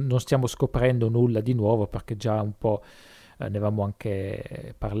non stiamo scoprendo nulla di nuovo, perché già un po' ne avevamo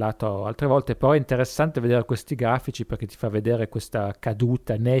anche parlato altre volte. Però è interessante vedere questi grafici, perché ti fa vedere questa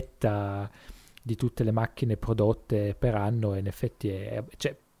caduta netta di tutte le macchine prodotte per anno, e in effetti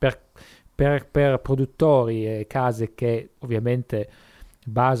cioè, per produttori e case che ovviamente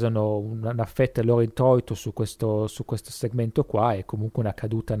basano una fetta del loro introito su questo segmento qua, è comunque una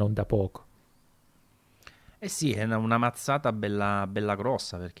caduta non da poco. Eh sì, è una mazzata bella, bella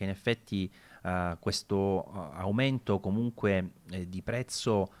grossa, perché in effetti questo aumento comunque di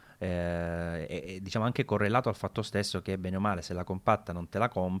prezzo è diciamo anche correlato al fatto stesso che, bene o male, se la compatta non te la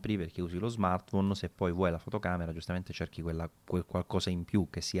compri perché usi lo smartphone, se poi vuoi la fotocamera giustamente cerchi quel qualcosa in più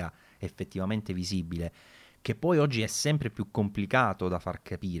che sia effettivamente visibile, che poi oggi è sempre più complicato da far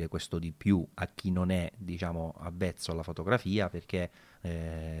capire questo di più a chi non è, diciamo, avvezzo alla fotografia, perché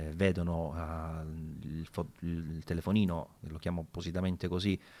vedono il telefonino, lo chiamo appositamente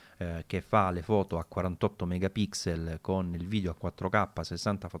così, che fa le foto a 48 megapixel con il video a 4K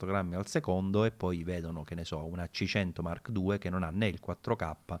 60 fotogrammi al secondo, e poi vedono, che ne so, una C100 Mark II che non ha né il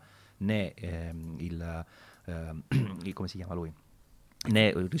 4K né come si chiama lui?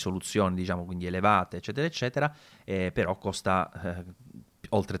 Né risoluzioni, diciamo, quindi elevate, eccetera eccetera, però costa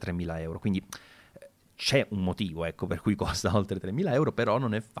oltre 3.000 euro, quindi c'è un motivo, ecco, per cui costa oltre 3.000 euro, però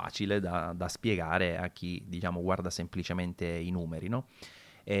non è facile da spiegare a chi, diciamo, guarda semplicemente i numeri, no?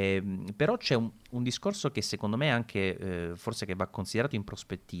 Però c'è un discorso che secondo me anche forse che va considerato in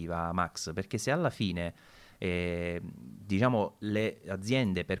prospettiva, Max, perché se alla fine diciamo, le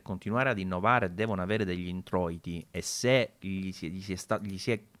aziende per continuare ad innovare devono avere degli introiti, e se gli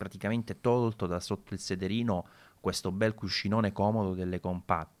si è praticamente tolto da sotto il sederino questo bel cuscinone comodo delle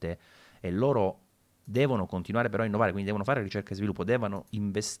compatte, e loro devono continuare però a innovare, quindi devono fare ricerca e sviluppo, devono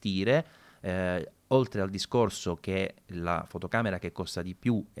investire, oltre al discorso che la fotocamera che costa di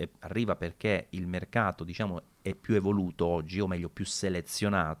più arriva perché il mercato, diciamo, è più evoluto oggi, o meglio più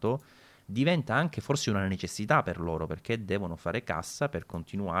selezionato, diventa anche forse una necessità per loro, perché devono fare cassa per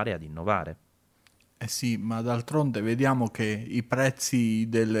continuare ad innovare. Eh sì, ma d'altronde vediamo che i prezzi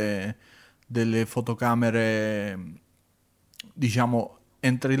delle fotocamere, diciamo,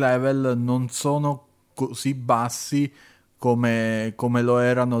 entry level non sono così bassi come lo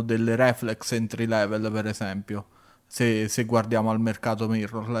erano delle reflex entry level, per esempio. Se guardiamo al mercato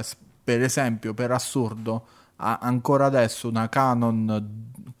mirrorless, per esempio, per assurdo, ancora adesso una Canon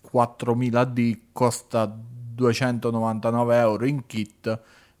 4000D costa 299 euro in kit,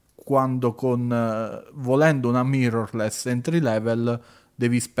 quando volendo una mirrorless entry level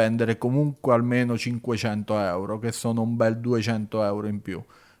devi spendere comunque almeno 500 euro, che sono un bel 200 euro in più.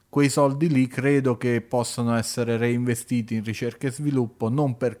 Quei soldi lì credo che possano essere reinvestiti in ricerca e sviluppo,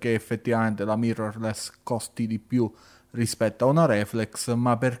 non perché effettivamente la mirrorless costi di più rispetto a una reflex,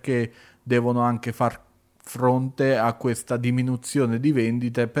 ma perché devono anche far fronte a questa diminuzione di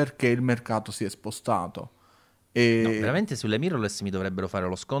vendite perché il mercato si è spostato. No, E veramente sulle mirrorless mi dovrebbero fare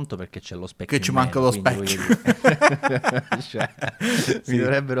lo sconto perché c'è lo che specchio ci in manca meno, lo quindi voglio specchio. dire. Cioè, Sì. mi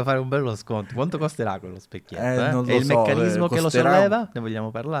dovrebbero fare un bello sconto. Quanto costerà quello specchietto? Non E lo il so, meccanismo che lo costerà solleva? Ne vogliamo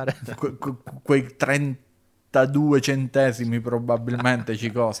parlare? quei 32 centesimi probabilmente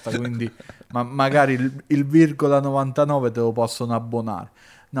ci costa, quindi magari il virgola 99 te lo possono abbonare.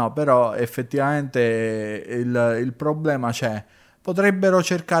 No, però effettivamente il problema c'è. Potrebbero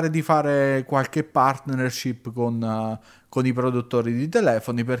cercare di fare qualche partnership con i produttori di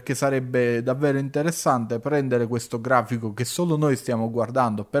telefoni, perché sarebbe davvero interessante prendere questo grafico che solo noi stiamo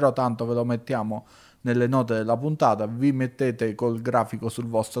guardando, però tanto ve lo mettiamo nelle note della puntata, vi mettete col grafico sul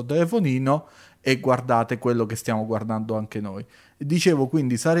vostro telefonino e guardate quello che stiamo guardando anche noi. Dicevo,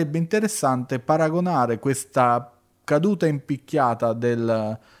 quindi sarebbe interessante paragonare questa caduta in picchiata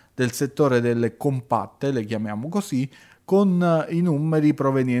del settore delle compatte, le chiamiamo così, con i numeri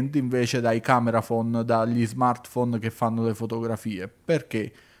provenienti invece dai camera phone, dagli smartphone che fanno le fotografie,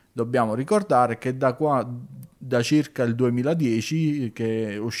 perché dobbiamo ricordare che da circa il 2010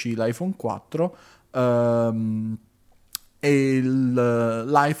 che uscì l'iPhone 4, ehm,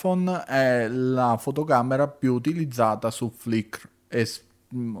 l'iPhone è la fotocamera più utilizzata su Flickr.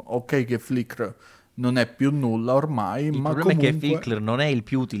 Ok che Flickr non è più nulla ormai, Il ma problema è che comunque... Flickr non è il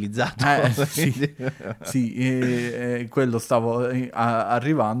più utilizzato. Sì, quindi- sì, quello stavo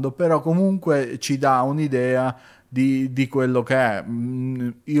arrivando, però comunque ci dà un'idea di quello che è.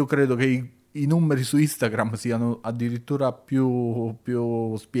 Io credo che i numeri su Instagram siano addirittura più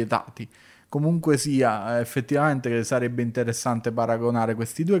spietati. Comunque sia, effettivamente sarebbe interessante paragonare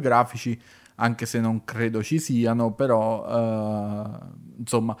questi due grafici, anche se non credo ci siano, però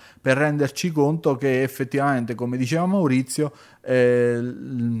insomma, per renderci conto che effettivamente, come diceva Maurizio,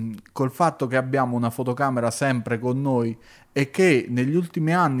 col fatto che abbiamo una fotocamera sempre con noi e che negli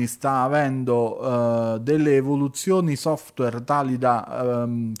ultimi anni sta avendo delle evoluzioni software tali da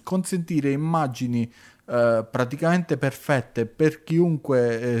consentire immagini praticamente perfette per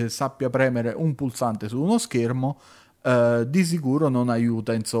chiunque sappia premere un pulsante su uno schermo, di sicuro non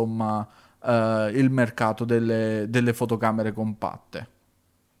aiuta, insomma, il mercato delle fotocamere compatte.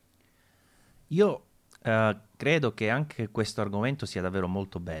 Io credo che anche questo argomento sia davvero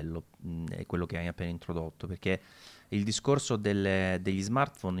molto bello, è quello che hai appena introdotto, perché il discorso degli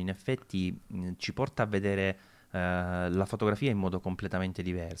smartphone in effetti ci porta a vedere la fotografia in modo completamente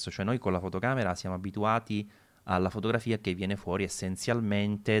diverso. Cioè noi con la fotocamera siamo abituati alla fotografia che viene fuori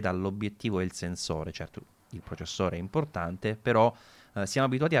essenzialmente dall'obiettivo e il sensore. Certo, il processore è importante, però siamo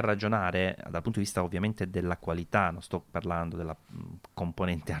abituati a ragionare dal punto di vista ovviamente della qualità, non sto parlando della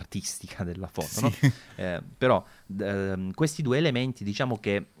componente artistica della foto, Sì. no? Però questi due elementi diciamo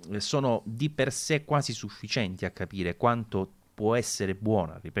che sono di per sé quasi sufficienti a capire quanto può essere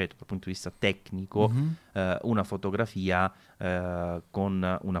buona, ripeto, dal punto di vista tecnico, Mhm. una fotografia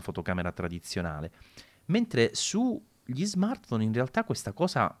con una fotocamera tradizionale. Mentre sugli smartphone in realtà questa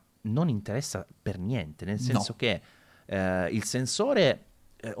cosa non interessa per niente, nel senso No. che il sensore,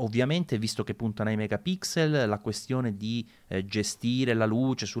 ovviamente, visto che puntano ai megapixel, la questione di gestire la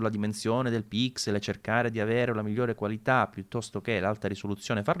luce sulla dimensione del pixel e cercare di avere la migliore qualità piuttosto che l'alta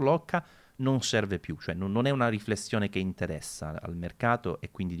risoluzione farlocca, non serve più, cioè non è una riflessione che interessa al mercato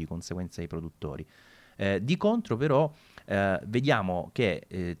e quindi di conseguenza ai produttori. Di contro però vediamo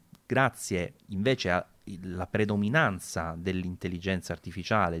che grazie invece alla predominanza dell'intelligenza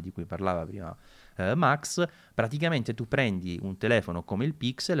artificiale di cui parlava prima Max, praticamente tu prendi un telefono come il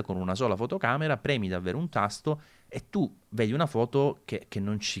Pixel con una sola fotocamera, premi davvero un tasto e tu vedi una foto che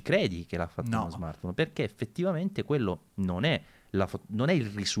non ci credi che l'ha fatta uno smartphone, perché effettivamente quello non è il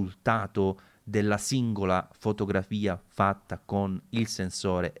risultato della singola fotografia fatta con il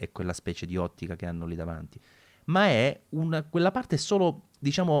sensore e quella specie di ottica che hanno lì davanti, ma è quella parte è solo,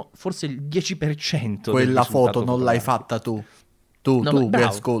 diciamo, forse il 10% quella foto non l'hai fatta tu. Tu bravo, che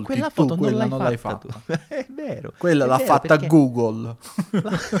ascolti, quella foto quella non l'hai fatta. È vero. Quella l'ha fatta Google.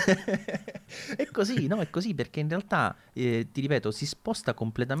 È così, no? È così perché in realtà, ti ripeto, si sposta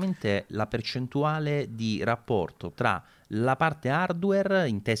completamente la percentuale di rapporto tra la parte hardware,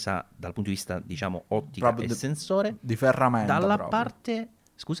 intesa dal punto di vista, diciamo, ottica proprio e sensore, di ferramenta, dalla proprio. Parte...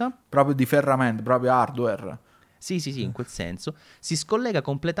 Scusa? Proprio di ferramenta, proprio hardware. Sì, in quel senso. Si scollega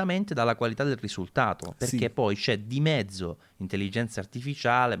completamente dalla qualità del risultato, perché poi c'è di mezzo intelligenza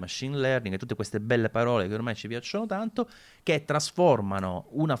artificiale, machine learning e tutte queste belle parole che ormai ci piacciono tanto, che trasformano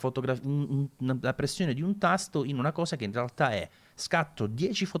una la pressione di un tasto in una cosa che in realtà è: scatto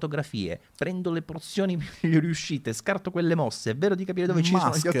 10 fotografie, prendo le porzioni migliori uscite, scarto quelle mosse, è vero di capire dove ci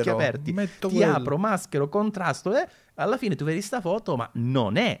sono gli occhi aperti, apro, maschero, contrasto, alla fine tu vedi sta foto, ma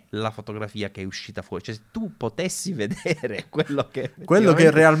non è la fotografia che è uscita fuori. Cioè, se tu potessi vedere quello che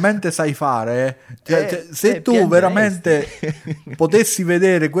realmente sai fare, se tu veramente potessi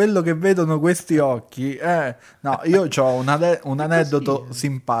vedere quello che vedono questi occhi, no, io ho un aneddoto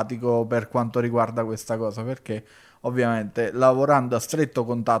simpatico per quanto riguarda questa cosa, perché ovviamente lavorando a stretto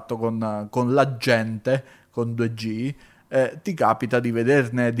contatto con la gente con 2G, ti capita di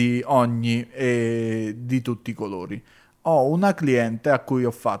vederne di ogni e di tutti i colori. Ho una cliente a cui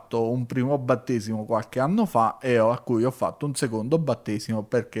ho fatto un primo battesimo qualche anno fa e a cui ho fatto un secondo battesimo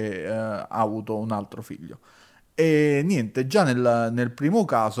perché ha avuto un altro figlio. E niente, già nel primo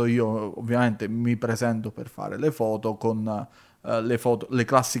caso io ovviamente mi presento per fare le foto con le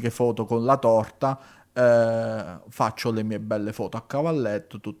classiche foto con la torta. Faccio le mie belle foto a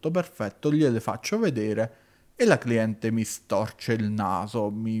cavalletto, tutto perfetto, gliele faccio vedere e la cliente mi storce il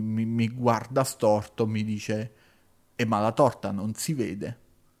naso, mi guarda storto, mi dice: ma la torta non si vede?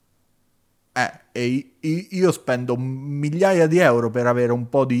 E io spendo migliaia di euro per avere un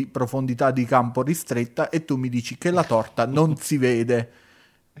po' di profondità di campo ristretta e tu mi dici che la torta non si vede.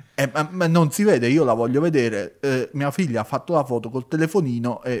 Ma non si vede, io la voglio vedere. Mia figlia ha fatto la foto col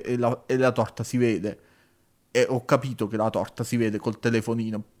telefonino e la torta si vede. E ho capito che la torta si vede col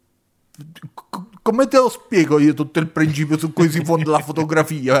telefonino. Come te lo spiego io tutto il principio su cui si fonda la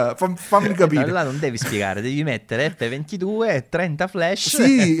fotografia? Fammi capire. Allora non devi spiegare, devi mettere F22, 30 flash.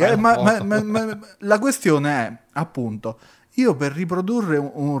 Sì, ma la questione è, appunto, io per riprodurre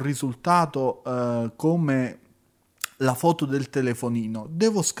un risultato come la foto del telefonino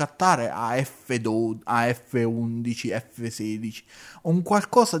devo scattare a F12, a F11, F16, un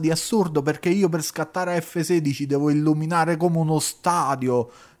qualcosa di assurdo, perché io per scattare a F16 devo illuminare come uno stadio,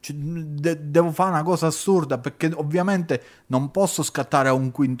 cioè, devo fare una cosa assurda, perché ovviamente non posso scattare a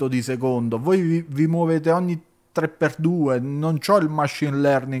un quinto di secondo, voi vi muovete ogni 3x2, non c'ho il machine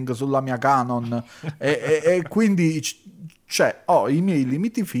learning sulla mia Canon e quindi ho i miei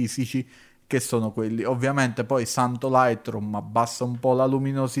limiti fisici, che sono quelli. Ovviamente poi santo Lightroom abbassa un po' la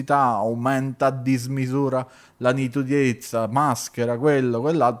luminosità, aumenta a dismisura la nitidezza, maschera quello,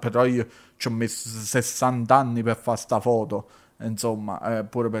 quell'altro, però io ci ho messo 60 anni per fare sta foto, insomma,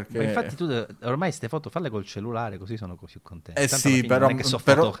 pure perché... Ma infatti tu ormai queste foto falle col cellulare, così sono così contento. Sì,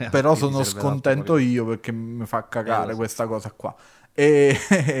 però sono scontento io, perché mi fa cagare questa cosa qua.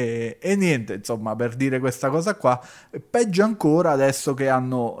 E niente, insomma, per dire questa cosa qua, peggio ancora adesso che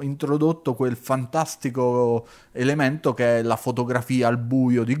hanno introdotto quel fantastico elemento che è la fotografia al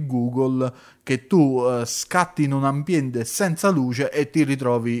buio di Google, che tu scatti in un ambiente senza luce e ti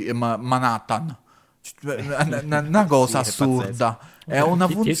ritrovi Manhattan. Una cosa assurda. È una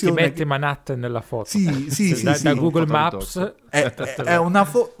funzione ti mette Manhattan nella foto. Sì, da Google Maps è una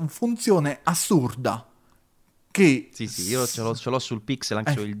funzione assurda. Che sì, io ce l'ho sul Pixel,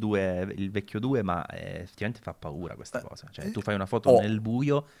 anche il 2, il vecchio 2, ma effettivamente fa paura questa cosa. Cioè, tu fai una foto nel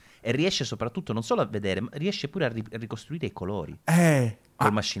buio e riesce soprattutto non solo a vedere, ma riesce pure a ricostruire i colori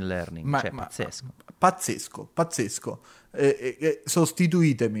col machine learning. Pazzesco.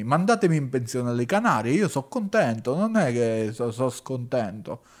 Sostituitemi, mandatemi in pensione alle Canarie, io sono contento, non è che sono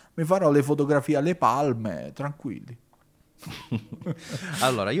scontento. Mi farò le fotografie alle palme, tranquilli.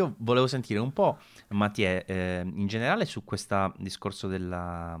 Allora, io volevo sentire un po', Mattia, in generale su questo discorso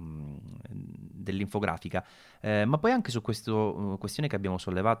dell'infografica, ma poi anche su questa questione che abbiamo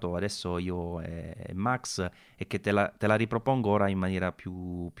sollevato adesso io e Max, e che te la ripropongo ora in maniera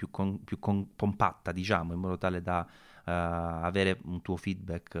più compatta, diciamo, in modo tale da avere un tuo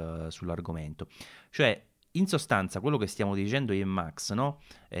feedback sull'argomento. Cioè, in sostanza, quello che stiamo dicendo io e Max, no?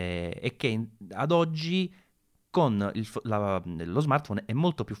 È che ad oggi con lo smartphone è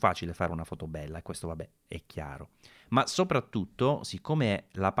molto più facile fare una foto bella, e questo vabbè è chiaro, ma soprattutto siccome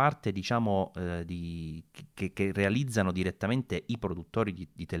la parte diciamo che realizzano direttamente i produttori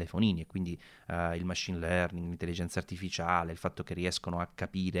di telefonini, e quindi il machine learning, l'intelligenza artificiale, il fatto che riescono a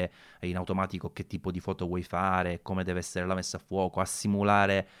capire in automatico che tipo di foto vuoi fare, come deve essere la messa a fuoco, a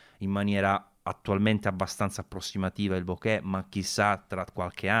simulare in maniera attualmente abbastanza approssimativa il bokeh, ma chissà tra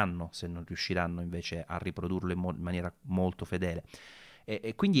qualche anno se non riusciranno invece a riprodurlo in maniera molto fedele.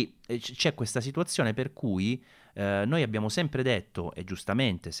 E quindi c'è questa situazione per cui noi abbiamo sempre detto, e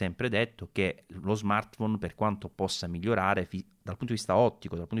giustamente sempre detto, che lo smartphone, per quanto possa migliorare dal punto di vista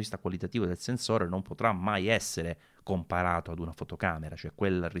ottico, dal punto di vista qualitativo del sensore, non potrà mai essere comparato ad una fotocamera, cioè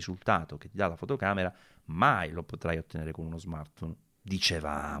quel risultato che ti dà la fotocamera mai lo potrai ottenere con uno smartphone,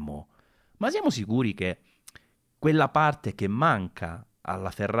 dicevamo. Ma siamo sicuri che quella parte che manca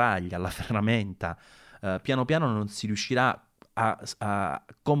alla ferraglia, alla ferramenta, piano piano non si riuscirà a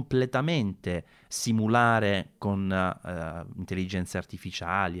completamente simulare con intelligenze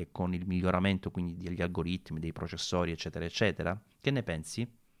artificiali e con il miglioramento quindi degli algoritmi, dei processori, eccetera, eccetera? Che ne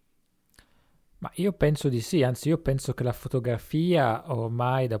pensi? Ma io penso di sì, anzi io penso che la fotografia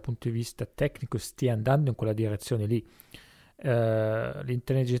ormai dal punto di vista tecnico stia andando in quella direzione lì.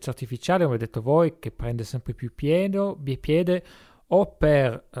 L'intelligenza artificiale, come avete detto voi, che prende sempre più piede o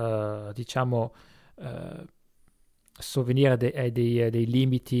per diciamo sovvenire dei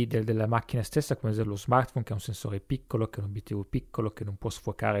limiti della macchina stessa, come lo smartphone, che ha un sensore piccolo, che ha un obiettivo piccolo, che non può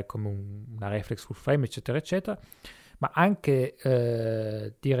sfocare come una reflex full frame, eccetera eccetera, ma anche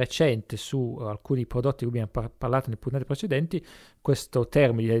di recente su alcuni prodotti di cui abbiamo parlato nelle puntate precedenti, questo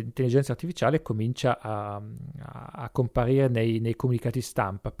termine di intelligenza artificiale comincia a comparire nei comunicati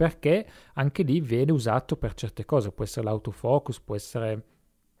stampa, perché anche lì viene usato per certe cose, può essere l'autofocus, può essere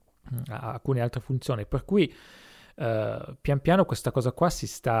alcune altre funzioni, per cui pian piano questa cosa qua si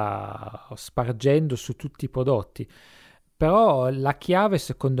sta spargendo su tutti i prodotti. Però la chiave,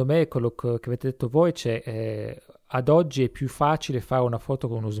 secondo me, quello che avete detto voi, ad oggi è più facile fare una foto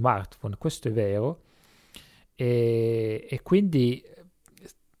con uno smartphone, questo è vero, e quindi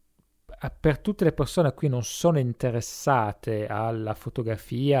per tutte le persone a cui non sono interessate alla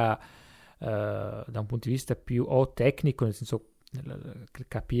fotografia da un punto di vista più tecnico, nel senso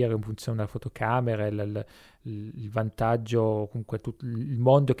capire come funziona la fotocamera, il vantaggio, comunque il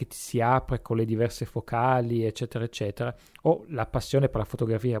mondo che ti si apre con le diverse focali, eccetera eccetera, o la passione per la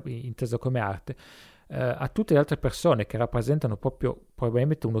fotografia intesa come arte, a tutte le altre persone che rappresentano proprio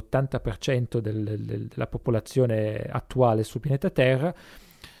probabilmente un 80% della popolazione attuale sul pianeta Terra,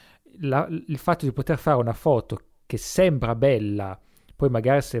 il fatto di poter fare una foto che sembra bella, poi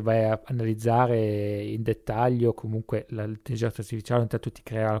magari se vai a analizzare in dettaglio, comunque l'intelligenza artificiale intanto ti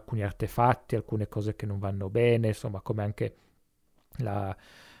crea alcuni artefatti, alcune cose che non vanno bene, insomma, come anche la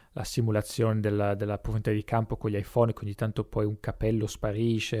simulazione della profondità di campo con gli iPhone, che ogni tanto poi un capello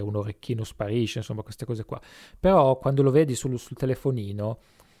sparisce, un orecchino sparisce, insomma queste cose qua. Però quando lo vedi sul telefonino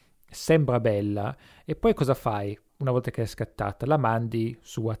sembra bella, e poi cosa fai? Una volta che è scattata, la mandi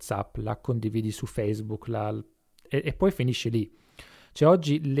su WhatsApp, la condividi su Facebook, e poi finisce lì. Cioè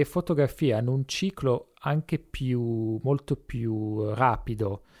oggi le fotografie hanno un ciclo anche molto più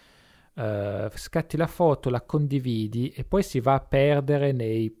rapido. Scatti la foto, la condividi e poi si va a perdere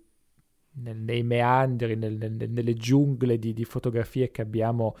nei meandri, nelle giungle di fotografie che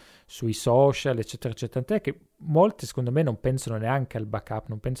abbiamo sui social, eccetera, eccetera. Tant'è che molti, secondo me, non pensano neanche al backup,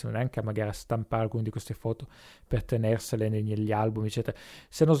 non pensano neanche a magari a stampare alcune di queste foto per tenersele negli album, eccetera.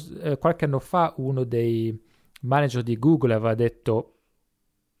 Qualche anno fa uno dei manager di Google aveva detto: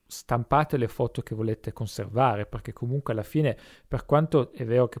 stampate le foto che volete conservare, perché comunque alla fine, per quanto è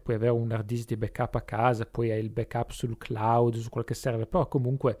vero che puoi avere un hard disk di backup a casa, poi hai il backup sul cloud, su quel che serve, però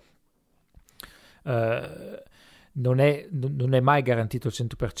comunque non è mai garantito al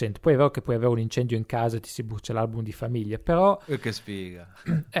 100%. Poi è vero che puoi avere un incendio in casa e ti si brucia l'album di famiglia, però che sfiga.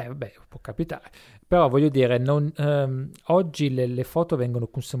 Beh, può capitare. Però voglio dire, oggi le foto vengono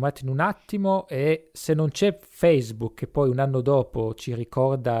consumate in un attimo, e se non c'è Facebook che poi un anno dopo ci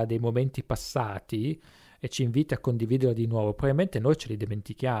ricorda dei momenti passati, e ci invita a condividerlo di nuovo, probabilmente noi ce li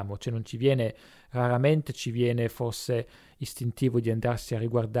dimentichiamo, cioè non ci viene, raramente ci viene forse istintivo di andarsi a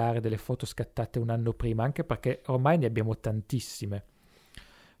riguardare delle foto scattate un anno prima, anche perché ormai ne abbiamo tantissime.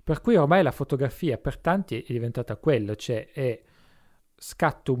 Per cui ormai la fotografia per tanti è diventata quello, cioè è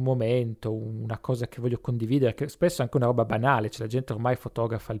scatto un momento, una cosa che voglio condividere, che spesso è anche una roba banale, cioè la gente ormai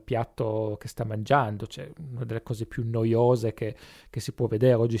fotografa il piatto che sta mangiando, cioè una delle cose più noiose che si può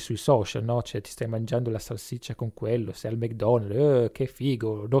vedere oggi sui social, no? Cioè ti stai mangiando la salsiccia con quello, sei al McDonald's, che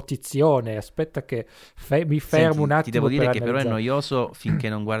figo, notizione, aspetta che mi fermo. Senti, un attimo. Ti devo dire per che però è analizzare. noioso finché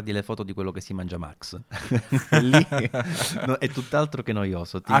non guardi le foto di quello che si mangia Max. Lì no, è tutt'altro che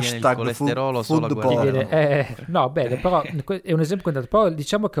noioso, ti viene il Hashtag colesterolo food solo a porn. guardare. No, bene, però è un esempio contato. Però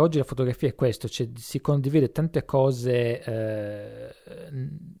diciamo che oggi la fotografia è questo, cioè si condivide tante cose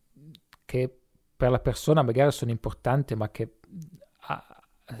che per la persona magari sono importanti, ma che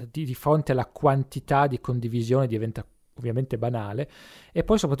di fronte alla quantità di condivisione diventa ovviamente banale, e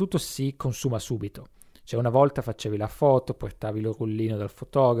poi soprattutto si consuma subito. Cioè una volta facevi la foto, portavi il rullino dal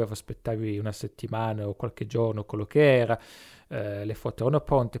fotografo, aspettavi una settimana o qualche giorno, quello che era, le foto erano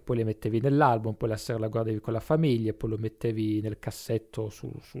pronte, poi le mettevi nell'album, poi la sera la guardavi con la famiglia, poi lo mettevi nel cassetto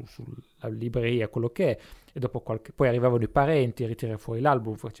sulla libreria, quello che è, e dopo poi arrivavano i parenti, ritiravi fuori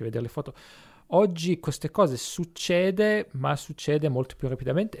l'album, facevi vedere le foto. Oggi queste cose succede, ma succede molto più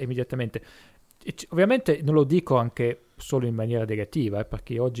rapidamente e immediatamente. Ovviamente non lo dico anche solo in maniera negativa,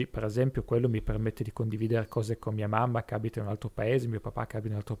 perché oggi per esempio quello mi permette di condividere cose con mia mamma che abita in un altro paese, mio papà che abita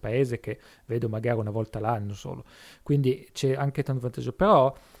in un altro paese, che vedo magari una volta l'anno solo, quindi c'è anche tanto vantaggio,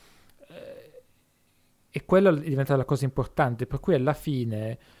 però e quello è diventata la cosa importante, per cui alla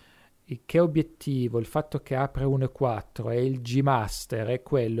fine che obiettivo, il fatto che apre 1.4 e il G-Master e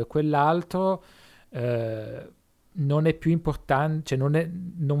quello e quell'altro non è più importante, cioè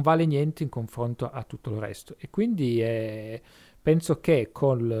non vale niente in confronto a tutto il resto, e quindi penso che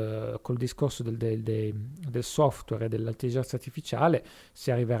col discorso del software e dell'intelligenza artificiale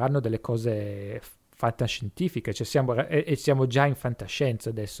si arriveranno delle cose fantascientifiche, cioè siamo già in fantascienza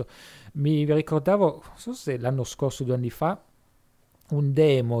adesso. Mi ricordavo, non so se l'anno scorso, 2 anni fa, un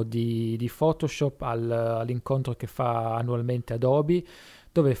demo di Photoshop all'incontro che fa annualmente Adobe,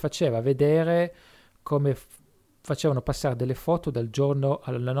 dove faceva vedere come facevano passare delle foto dal giorno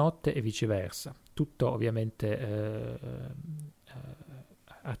alla notte e viceversa, tutto ovviamente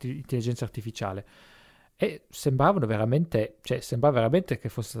intelligenza artificiale, e sembrava veramente che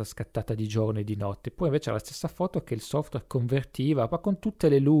fosse stata scattata di giorno e di notte. Poi invece era la stessa foto che il software convertiva, ma con tutte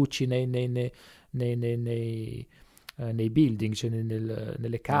le luci nei building, cioè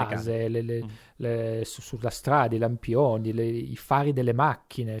nelle case, sulla strada, i lampioni, i fari delle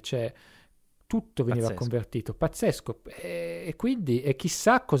macchine, cioè tutto veniva convertito, pazzesco. E quindi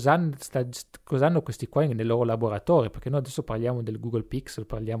chissà cosa hanno questi qua nei loro laboratori, perché noi adesso parliamo del Google Pixel,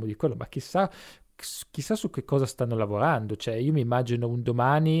 parliamo di quello, ma chissà su che cosa stanno lavorando. Cioè io mi immagino un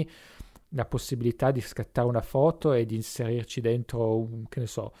domani la possibilità di scattare una foto e di inserirci dentro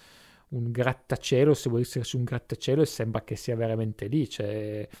un grattacielo, se vuoi essere su un grattacielo, e sembra che sia veramente lì,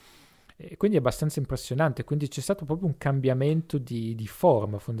 cioè, e quindi è abbastanza impressionante. Quindi c'è stato proprio un cambiamento di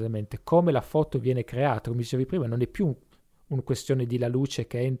forma, fondamentalmente, come la foto viene creata. Come dicevi prima, non è più una questione di la luce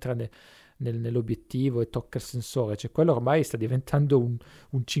che entra nell'obiettivo e tocca il sensore, cioè quello ormai sta diventando un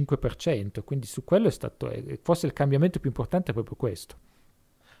 5%, quindi su quello è stato, forse il cambiamento più importante è proprio questo.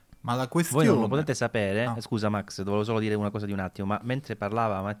 Ma la questione... Voi non lo potete sapere? Scusa Max, dovevo solo dire una cosa di un attimo, ma mentre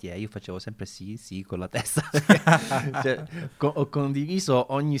parlava Mattia io facevo sempre sì con la testa. Cioè, ho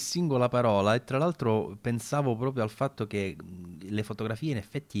condiviso ogni singola parola, e tra l'altro pensavo proprio al fatto che le fotografie in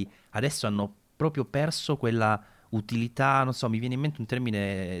effetti adesso hanno proprio perso quella utilità, non so, mi viene in mente un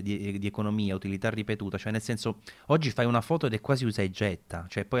termine di economia, utilità ripetuta, cioè nel senso, oggi fai una foto ed è quasi usa e getta,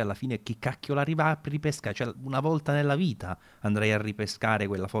 cioè poi alla fine chi cacchio la arriva a ripescare, cioè una volta nella vita andrei a ripescare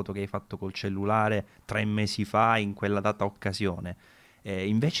quella foto che hai fatto col cellulare 3 mesi fa in quella data occasione.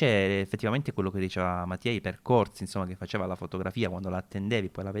 Invece effettivamente quello che diceva Mattia, i percorsi insomma che faceva la fotografia, quando la attendevi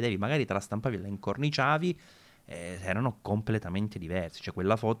poi la vedevi, magari te la stampavi e la incorniciavi, erano completamente diversi, cioè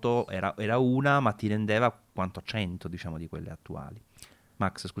quella foto era una, ma ti rendeva quanto 100 diciamo di quelle attuali.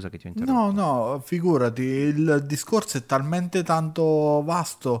 Max, scusa che ti ho interrotto. No, figurati, il discorso è talmente tanto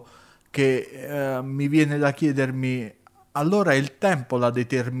vasto che mi viene da chiedermi, allora è il tempo la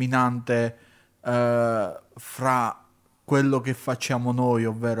determinante fra quello che facciamo noi,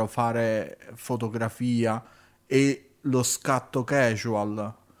 ovvero fare fotografia, e lo scatto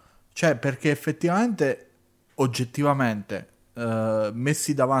casual? Cioè, perché effettivamente, oggettivamente,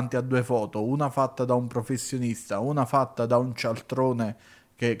 messi davanti a 2 foto, una fatta da un professionista, una fatta da un cialtrone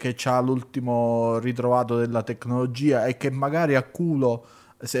che c'ha l'ultimo ritrovato della tecnologia e che magari a culo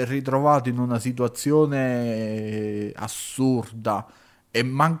si è ritrovato in una situazione assurda e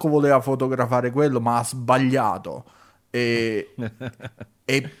manco voleva fotografare quello, ma ha sbagliato. E,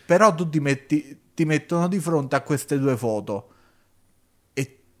 e però tu ti mettono di fronte a queste due foto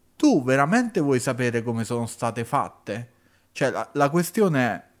e tu veramente vuoi sapere come sono state fatte? Cioè, la questione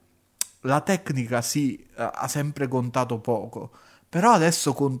è, la tecnica sì, ha sempre contato poco, però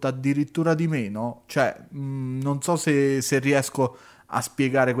adesso conta addirittura di meno. Cioè, non so se riesco a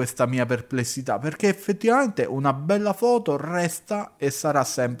spiegare questa mia perplessità, perché effettivamente una bella foto resta e sarà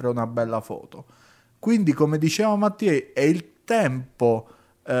sempre una bella foto. Quindi, come diceva Mattia, è il tempo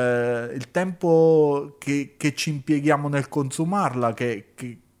che ci impieghiamo nel consumarla che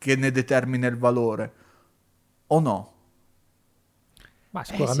ne determina il valore, o no? Ma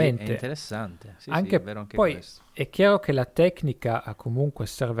Sì, è sicuramente, interessante. Sì, anche è vero anche poi questo. è chiaro che la tecnica comunque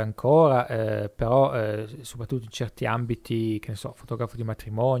serve ancora, però soprattutto in certi ambiti, che ne so, fotografo di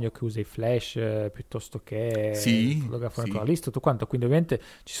matrimonio che usa i flash piuttosto che Sì, fotografo sì. naturalista, tutto quanto, quindi ovviamente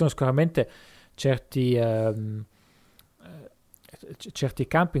ci sono sicuramente certi, certi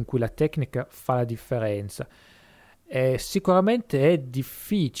campi in cui la tecnica fa la differenza. Sicuramente è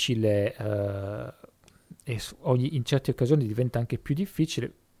difficile in certe occasioni diventa anche più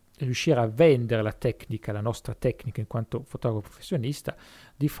difficile riuscire a vendere la tecnica, la nostra tecnica in quanto fotografo professionista,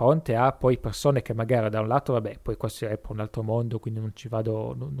 di fronte a poi persone che magari da un lato, vabbè, poi questo è per un altro mondo, quindi non ci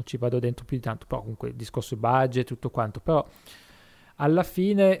vado dentro più di tanto, però comunque il discorso budget, tutto quanto, però alla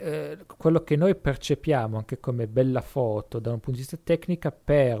fine quello che noi percepiamo anche come bella foto da un punto di vista tecnica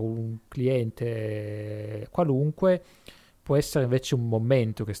per un cliente qualunque può essere invece un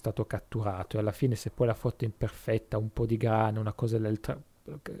momento che è stato catturato e alla fine se poi la foto è imperfetta, un po' di grano, una cosa dell'altra,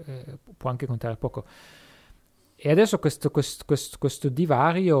 può anche contare poco. E adesso questo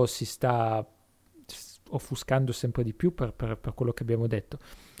divario si sta offuscando sempre di più per quello che abbiamo detto.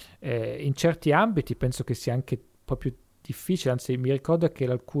 In certi ambiti penso che sia anche proprio difficile, anzi mi ricordo che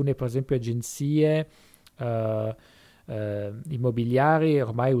alcune per esempio agenzie immobiliari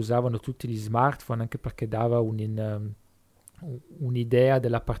ormai usavano tutti gli smartphone anche perché dava un'idea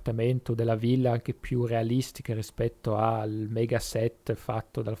dell'appartamento, della villa anche più realistica rispetto al mega set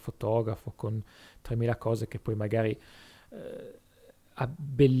fatto dal fotografo con 3000 cose che poi magari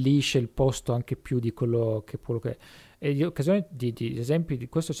abbellisce il posto anche più di quello che è. E di occasioni di esempi di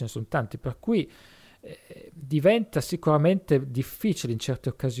questo ce ne sono tanti, per cui diventa sicuramente difficile in certe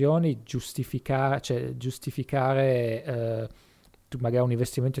occasioni giustificare magari un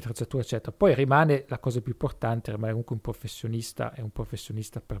investimento in attrezzatura eccetera. Poi rimane la cosa più importante, rimane comunque un professionista, è un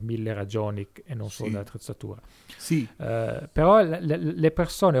professionista per 1000 ragioni e non solo Sì, dell'attrezzatura. sì, Però le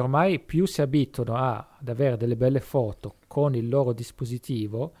persone ormai più si abituano ad avere delle belle foto con il loro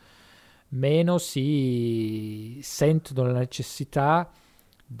dispositivo, meno si sentono la necessità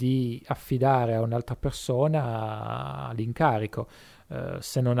di affidare a un'altra persona l'incarico.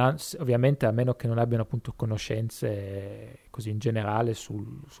 Se non ovviamente a meno che non abbiano appunto conoscenze così in generale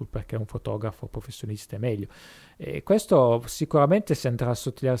sul perché un fotografo professionista è meglio, e questo sicuramente si andrà a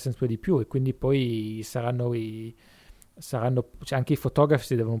sottolineare sempre di più e quindi poi cioè anche i fotografi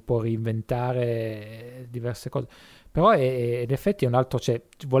si devono un po' reinventare diverse cose, però in effetti è un altro, cioè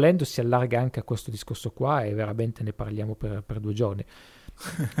volendo si allarga anche a questo discorso qua e veramente ne parliamo per 2 giorni.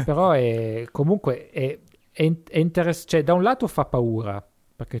 Però comunque è interessante, cioè da un lato fa paura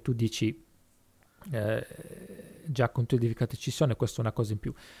perché tu dici già con tutti i edificati ci sono e questa è una cosa in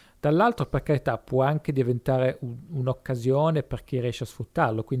più, dall'altro per carità può anche diventare un'occasione per chi riesce a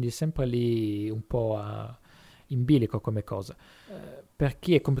sfruttarlo, quindi è sempre lì un po' in bilico come cosa. Per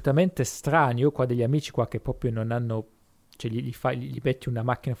chi è completamente estraneo, qua degli amici qua che proprio non hanno, cioè gli metti una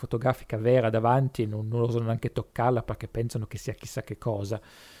macchina fotografica vera davanti e non osano neanche toccarla perché pensano che sia chissà che cosa,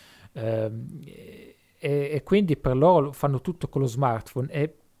 e quindi per loro fanno tutto con lo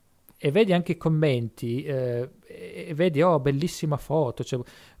smartphone e vedi anche i commenti e vedi oh bellissima foto, cioè,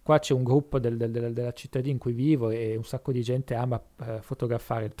 qua c'è un gruppo della città in cui vivo e un sacco di gente ama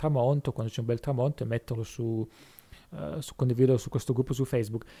fotografare il tramonto quando c'è un bel tramonto e metterlo condividerlo su questo gruppo su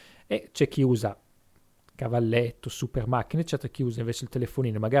Facebook, e c'è chi usa cavalletto, super macchine eccetera, chi usa invece il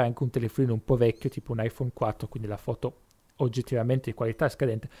telefonino, magari anche un telefonino un po' vecchio tipo un iPhone 4, quindi la foto oggettivamente di qualità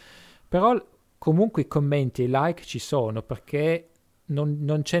scadente, però comunque i commenti e i like ci sono perché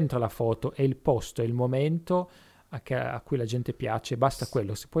non c'entra la foto, è il posto, è il momento a cui la gente piace, basta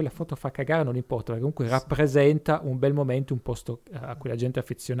quello. Se poi la foto fa cagare non importa, perché comunque rappresenta un bel momento, un posto a cui la gente è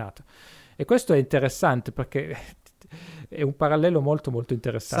affezionata. E questo è interessante perché è un parallelo molto molto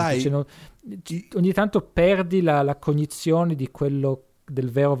interessante. sai, Cioè ogni tanto perdi la cognizione di quello del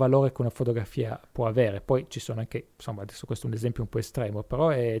vero valore che una fotografia può avere. Poi ci sono anche, insomma, adesso questo è un esempio un po' estremo,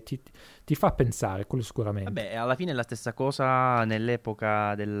 però ti fa pensare, quello sicuramente. Vabbè, alla fine è la stessa cosa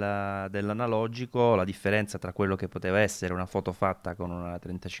nell'epoca dell'analogico, la differenza tra quello che poteva essere una foto fatta con una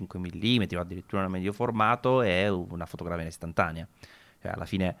 35 mm o addirittura una medio formato e una fotografia istantanea. Cioè, alla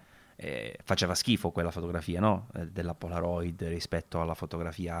fine faceva schifo quella fotografia, no? Della Polaroid rispetto alla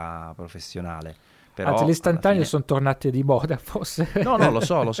fotografia professionale. Però, anzi, le istantanee fine... sono tornate di moda, forse. No, lo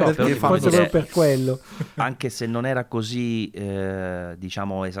so, però forse proprio per quello. Anche se non era così,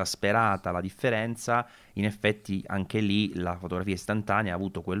 diciamo, esasperata la differenza, in effetti anche lì la fotografia istantanea ha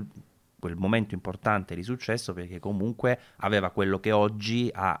avuto quel momento importante di successo, perché comunque aveva quello che oggi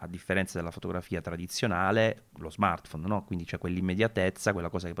ha, a differenza della fotografia tradizionale, lo smartphone, no? Quindi c'è quell'immediatezza, quella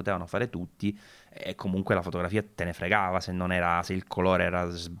cosa che potevano fare tutti, e comunque la fotografia te ne fregava se il colore era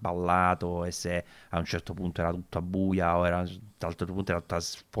sballato, e se a un certo punto era tutta buia o a un altro punto era tutta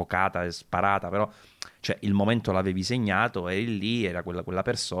sfocata e sparata, però cioè il momento l'avevi segnato e lì era quella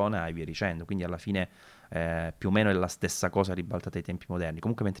persona e via dicendo. Quindi alla fine più o meno è la stessa cosa ribaltata ai tempi moderni.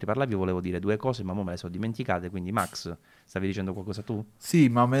 Comunque mentre parlavi io volevo dire due cose, ma mo me le sono dimenticate, quindi Max, stavi dicendo qualcosa tu? Sì,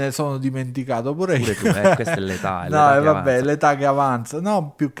 ma me ne sono dimenticato pure io. Tu, questa è l'età. No, vabbè, l'età che avanza.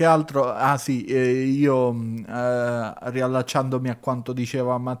 No, più che altro, sì, io riallacciandomi a quanto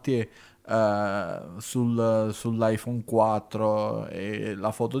diceva Mattia sull'iPhone 4 e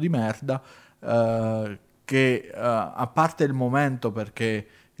la foto di merda, che a parte il momento, perché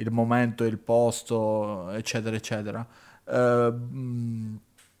il momento, il posto, eccetera, eccetera,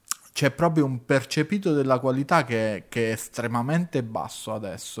 c'è proprio un percepito della qualità che è estremamente basso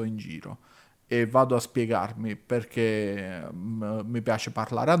adesso in giro. E vado a spiegarmi perché mi piace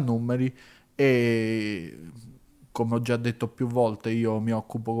parlare a numeri e, come ho già detto più volte, io mi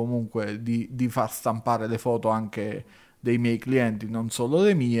occupo comunque di far stampare le foto anche dei miei clienti, non solo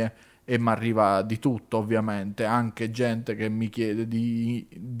le mie, e mi arriva di tutto, ovviamente, anche gente che mi chiede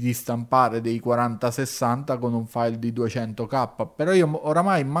di stampare dei 4060 con un file di 200k, però io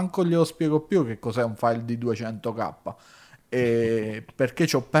oramai manco glielo spiego più che cos'è un file di 200k, perché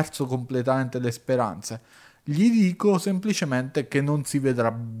ci ho perso completamente le speranze. Gli dico semplicemente che non si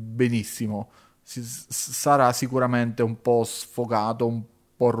vedrà benissimo, sarà sicuramente un po' sfocato, un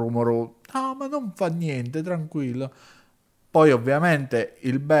po' rumoroso, no, ma non fa niente, tranquillo. Poi ovviamente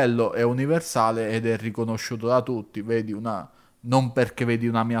il bello è universale ed è riconosciuto da tutti, non perché vedi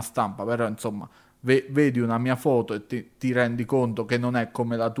una mia stampa, però insomma vedi una mia foto e ti rendi conto che non è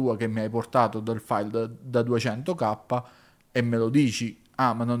come la tua che mi hai portato del file da 200k e me lo dici,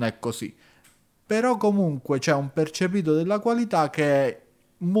 ma non è così. Però comunque c'è un percepito della qualità che è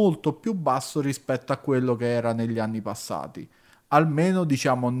molto più basso rispetto a quello che era negli anni passati, almeno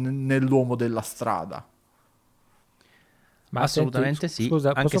diciamo nell'uomo della strada. Ma assolutamente senti, sì.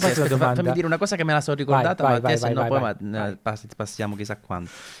 Scusa, anche posso fare una domanda? fammi dire una cosa che me la sono ricordata, vai, ma se no poi vai. passiamo chissà quando.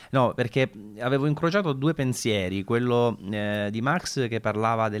 No, perché avevo incrociato due pensieri, quello di Max che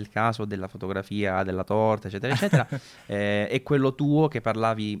parlava del caso della fotografia della torta, eccetera, eccetera, e quello tuo che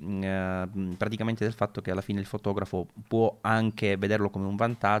parlavi praticamente del fatto che alla fine il fotografo può anche vederlo come un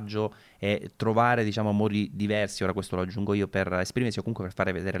vantaggio e trovare, diciamo, modi diversi, ora questo lo aggiungo io, per esprimersi o comunque per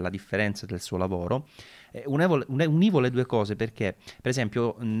fare vedere la differenza del suo lavoro. Univo le due cose perché, per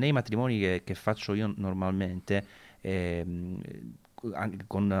esempio, nei matrimoni che faccio io normalmente,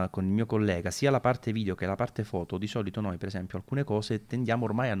 con il mio collega, sia la parte video che la parte foto, di solito noi, per esempio, alcune cose tendiamo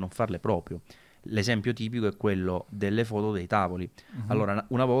ormai a non farle proprio. L'esempio tipico è quello delle foto dei tavoli. Allora,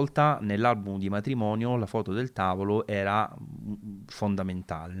 una volta nell'album di matrimonio la foto del tavolo era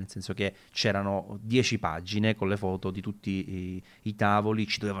fondamentale, nel senso che c'erano 10 pagine con le foto di tutti i tavoli,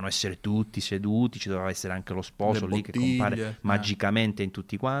 ci dovevano essere tutti seduti, ci doveva essere anche lo sposo lì che compare magicamente in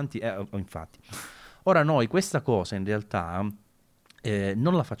tutti quanti, infatti. Ora noi questa cosa in realtà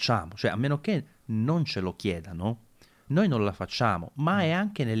non la facciamo, cioè a meno che non ce lo chiedano, noi non la facciamo, ma è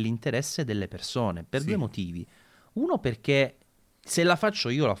anche nell'interesse delle persone, per due motivi. Uno, perché se la faccio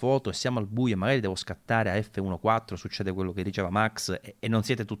io la foto e siamo al buio e magari devo scattare a F1.4, succede quello che diceva Max, e non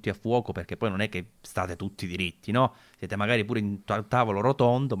siete tutti a fuoco, perché poi non è che state tutti diritti, no? Siete magari pure in tavolo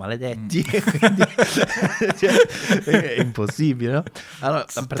rotondo, maledetti, quindi, cioè, è impossibile, no? Allora,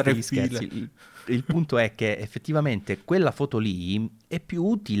 a parte gli scherzi, il punto è che effettivamente quella foto lì è più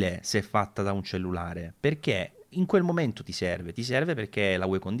utile se fatta da un cellulare, perché in quel momento ti serve perché la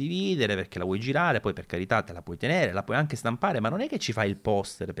vuoi condividere, perché la vuoi girare, poi per carità te la puoi tenere, la puoi anche stampare, ma non è che ci fai il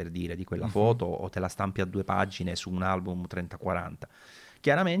poster, per dire, di quella foto o te la stampi a 2 pagine su un album 30-40.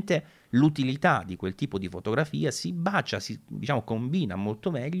 chiaramente l'utilità di quel tipo di fotografia si bacia, diciamo, combina molto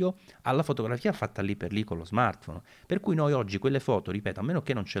meglio alla fotografia fatta lì per lì con lo smartphone. Per cui noi oggi quelle foto, ripeto, a meno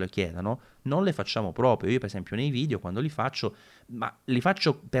che non ce le chiedano, non le facciamo proprio. Io per esempio nei video quando li faccio, ma li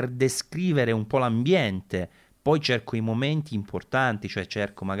faccio per descrivere un po' l'ambiente. Poi cerco i momenti importanti, cioè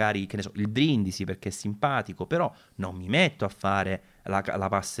cerco magari, che ne so, il brindisi perché è simpatico, però non mi metto a fare la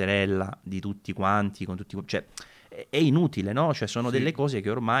passerella di tutti quanti, con tutti, cioè è inutile, no? Cioè sono delle cose che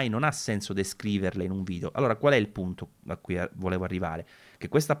ormai non ha senso descriverle in un video. Allora qual è il punto a cui volevo arrivare? Che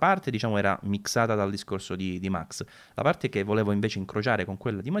questa parte, diciamo, era mixata dal discorso di Max. La parte che volevo invece incrociare con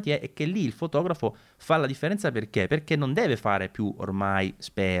quella di Mattia è che lì il fotografo fa la differenza perché? Perché non deve fare più ormai,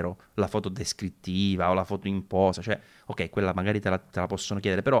 spero, la foto descrittiva o la foto in posa, cioè ok, quella magari te la possono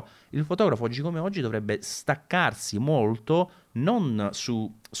chiedere, però il fotografo oggi come oggi dovrebbe staccarsi molto, non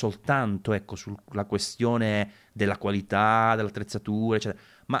su soltanto, ecco, sulla questione della qualità, dell'attrezzatura, eccetera,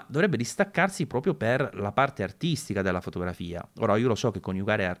 ma dovrebbe distaccarsi proprio per la parte artistica della fotografia. Ora io lo so che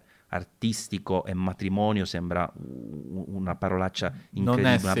coniugare artistico e matrimonio sembra una parolaccia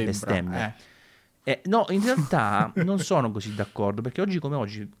incredibile, una bestemmia. No, in realtà non sono così d'accordo, perché oggi come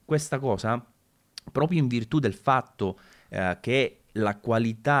oggi questa cosa, proprio in virtù del fatto che la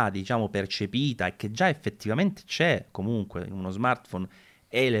qualità, diciamo, percepita e che già effettivamente c'è comunque in uno smartphone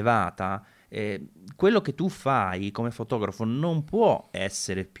è elevata, quello che tu fai come fotografo non può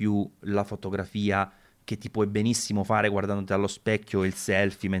essere più la fotografia che ti puoi benissimo fare guardandoti allo specchio, il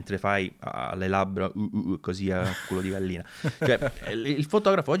selfie mentre fai le labbra così a culo di gallina. Cioè, il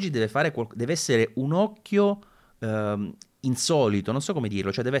fotografo oggi deve essere un occhio insolito, non so come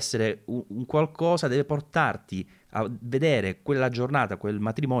dirlo, cioè deve essere un qualcosa, deve portarti a vedere quella giornata, quel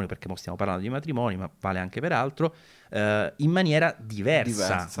matrimonio, perché mo stiamo parlando di matrimoni, ma vale anche per altro, in maniera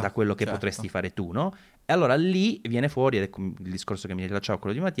diversa da quello che potresti fare tu, no? E allora lì viene fuori, ed ecco il discorso che mi rilasciavo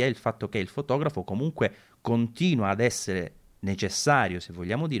quello di Mattia, il fatto che il fotografo comunque continua ad essere necessario, se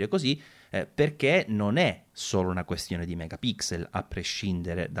vogliamo dire così, perché non è solo una questione di megapixel, a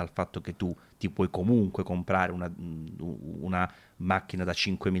prescindere dal fatto che tu ti puoi comunque comprare una macchina da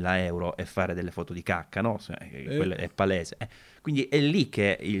 5.000 euro e fare delle foto di cacca, no? Quello è palese. Quindi è lì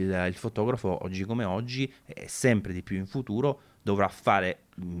che il fotografo, oggi come oggi, e sempre di più in futuro, dovrà fare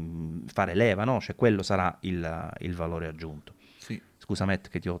leva, no? Cioè quello sarà il valore aggiunto. Sì. Scusa Matt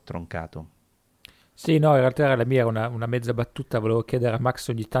che ti ho troncato. Sì, no, in realtà era la mia, una mezza battuta. Volevo chiedere a Max,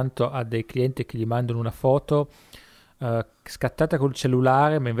 ogni tanto ha dei clienti che gli mandano una foto scattata col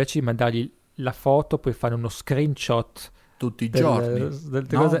cellulare, ma invece di mandargli la foto poi fanno uno screenshot tutti i giorni.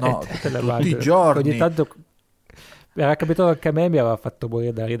 Tutti i giorni. Ogni tanto era capitato anche a me, mi aveva fatto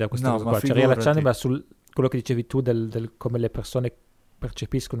morire da ridere questa cosa qua. Cioè, riallacciandomi su quello che dicevi tu del come le persone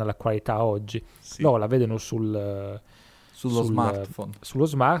percepiscono la qualità oggi. Loro la vedono sullo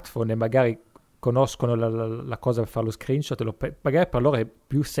smartphone e magari conoscono la cosa per fare lo screenshot, magari per loro è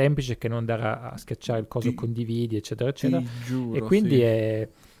più semplice che non andare a schiacciare il coso condividi, eccetera, eccetera. Giuro, e quindi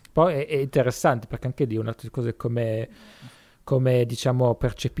poi è interessante, perché anche lì un'altra cosa è come diciamo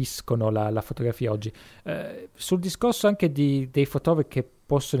percepiscono la fotografia oggi. Sul discorso anche dei fotografi che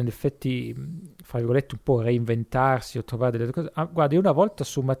possono in effetti, fra virgolette, un po' reinventarsi o trovare delle cose. Guarda, io una volta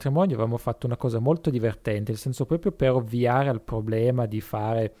su un matrimonio avevamo fatto una cosa molto divertente, nel senso proprio per ovviare al problema di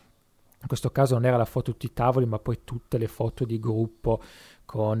fare, in questo caso non era la foto tutti i tavoli, ma poi tutte le foto di gruppo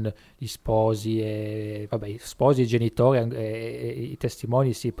con gli sposi e sposi e genitori e i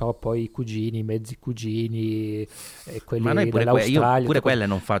testimoni, sì, però poi i cugini, i mezzi cugini e quelli dall'Australia. Io pure quelle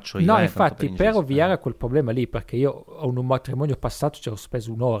non faccio io. No, infatti, per ovviare a quel problema lì, perché io ho un matrimonio passato, ci ho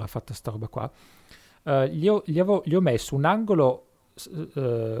speso un'ora a fare sta roba qua, gli ho messo un angolo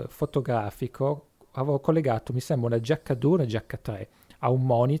fotografico, avevo collegato, mi sembra, una giacca 2 e una giacca 3 a un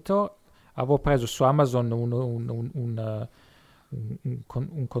monitor. Avevo preso su Amazon un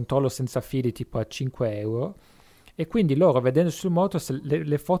controllo senza fili tipo a 5 euro, e quindi loro, vedendo sul monitor,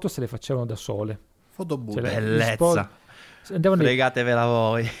 le foto se le facevano da sole. Fotobulle. Bellezza. Fregatevela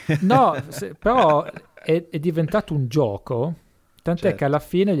voi. No, però è diventato un gioco, tant'è che alla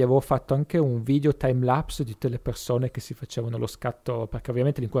fine gli avevo fatto anche un video time lapse di tutte le persone che si facevano lo scatto, perché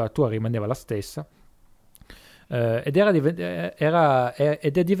ovviamente l'inquadratura rimaneva la stessa. Ed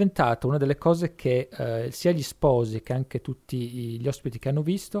è diventata una delle cose che sia gli sposi che anche tutti gli ospiti che hanno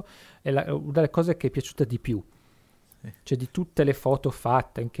visto è una delle cose che è piaciuta di più, cioè di tutte le foto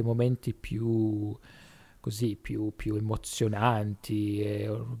fatte anche momenti più emozionanti,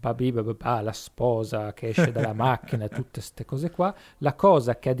 la sposa che esce dalla macchina, tutte queste cose qua. La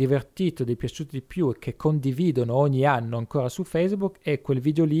cosa che ha divertito ed è piaciuta di più e che condividono ogni anno ancora su Facebook è quel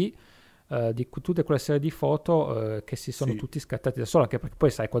video lì, di tutte quelle serie di foto che si sono tutti scattati da solo, anche perché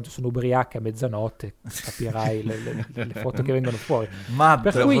poi sai quando sono ubriachi a mezzanotte capirai le foto che vengono fuori. Ma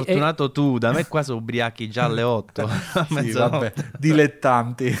per cui fortunato tu, da me qua sono ubriachi già alle 8 sì, vabbè,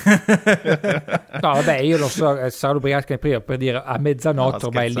 dilettanti. No vabbè, io non so, saranno ubriachi prima, per dire a mezzanotte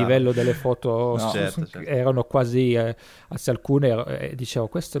ormai il livello delle foto certo. erano quasi anzi alcune dicevo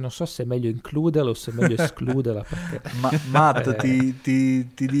questo non so se è meglio includerlo o se è meglio escluderla perché... Matt ti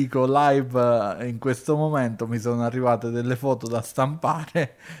dico live in questo momento mi sono arrivate delle foto da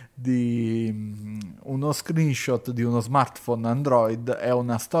stampare di uno screenshot di uno smartphone Android e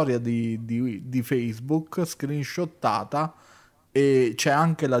una storia di Facebook screenshottata, e c'è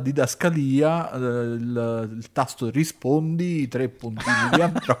anche la didascalia, il tasto rispondi, i 3 puntini di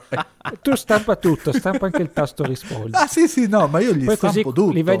Android. Tu stampa tutto, stampa anche il tasto rispondi. Ah sì, no, ma io gli poi stampo così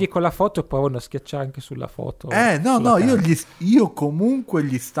tutto. Li vedi con la foto e provano a schiacciare anche sulla foto. No, io comunque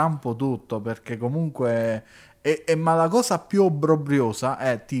gli stampo tutto, perché comunque... ma la cosa più obbrobriosa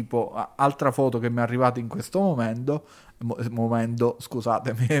è tipo, altra foto che mi è arrivata in questo momento,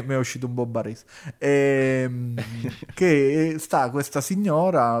 scusate, mi è uscito un po' barese, che sta questa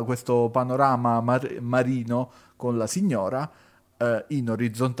signora, questo panorama marino con la signora in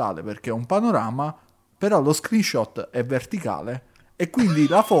orizzontale perché è un panorama, però lo screenshot è verticale e quindi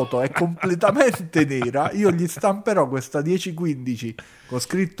la foto è completamente nera. Io gli stamperò questa 1015 con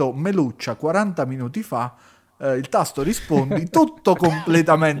scritto Meluccia 40 minuti fa, il tasto rispondi tutto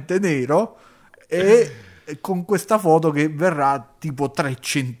completamente nero e con questa foto che verrà tipo 3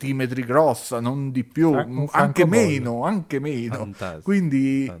 centimetri grossa, non di più, anche meno. Fantastico.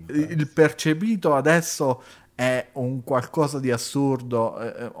 Quindi il percepito adesso è un qualcosa di assurdo,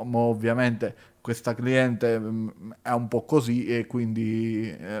 ma ovviamente questa cliente è un po' così e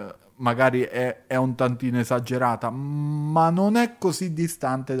quindi magari è un tantino esagerata, ma non è così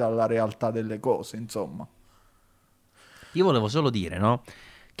distante dalla realtà delle cose, insomma. Io volevo solo dire, no,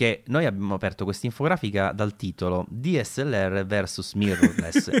 che noi abbiamo aperto questa infografica dal titolo DSLR versus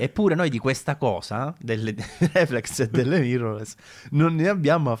mirrorless, eppure noi di questa cosa, delle reflex e delle mirrorless, non ne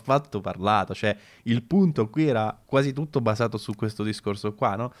abbiamo affatto parlato, cioè il punto qui era quasi tutto basato su questo discorso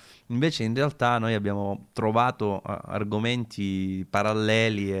qua, no? Invece in realtà noi abbiamo trovato argomenti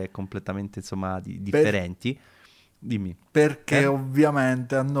paralleli e completamente, insomma, differenti. Dimmi. Perché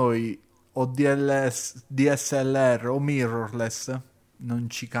ovviamente a noi o DSLR o mirrorless non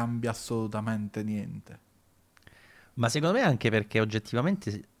ci cambia assolutamente niente. Ma secondo me anche perché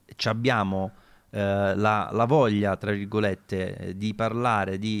oggettivamente ci abbiamo la voglia, tra virgolette, di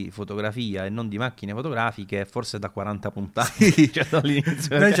parlare di fotografia e non di macchine fotografiche forse da 40 puntate. Sì. Cioè,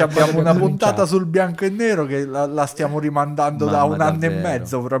 dall'inizio. Noi abbiamo una puntata sul bianco e nero che la stiamo rimandando da un anno e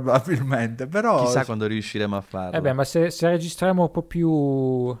mezzo probabilmente, però chissà quando riusciremo a farlo. Ma se registriamo un po'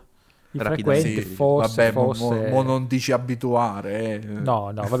 più frequente, sì, forse mo non dici abituare. No,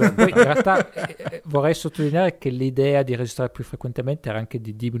 vabbè, poi in realtà vorrei sottolineare che l'idea di registrare più frequentemente era anche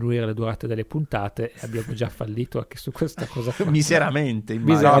di diminuire la durata delle puntate e abbiamo già fallito anche su questa cosa. Miseramente,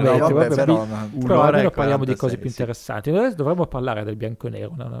 però almeno e parliamo di cose 46, più interessanti. Adesso dovremmo parlare del bianco e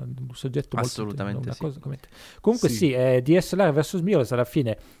nero, un soggetto assolutamente molto sì. Comunque DSLR versus mirrorless, alla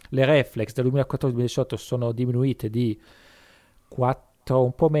fine le reflex dal 2014-2018 sono diminuite di 4,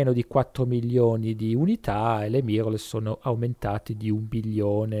 un po' meno di 4 milioni di unità, e le mirrorless sono aumentate di 1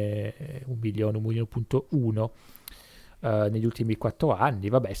 milione.1 negli ultimi 4 anni.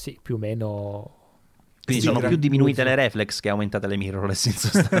 Vabbè, sì, più o meno. Quindi sono più diminuite le reflex che aumentate le mirrorless, in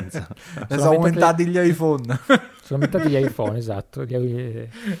sostanza. sono aumentati gli iPhone. Sono aumentati gli iPhone, esatto.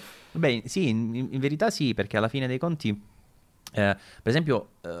 Beh, sì, in verità sì, perché alla fine dei conti, per esempio,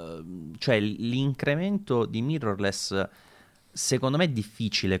 cioè l'incremento di mirrorless secondo me è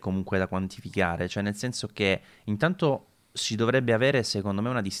difficile comunque da quantificare, cioè nel senso che intanto si dovrebbe avere secondo me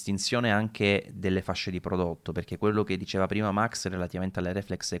una distinzione anche delle fasce di prodotto, perché quello che diceva prima Max relativamente alla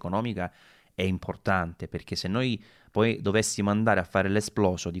reflex economica è importante, perché se noi poi dovessimo andare a fare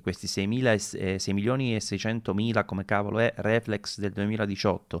l'esploso di questi 6 milioni e 600 mila, come cavolo è, reflex del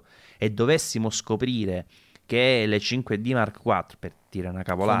 2018, e dovessimo scoprire che le 5D Mark IV, per dire una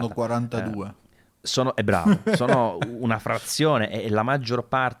cavolata, sono 42, sono una frazione, e la maggior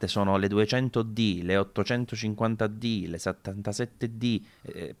parte sono le 200D, le 850D, le 77D,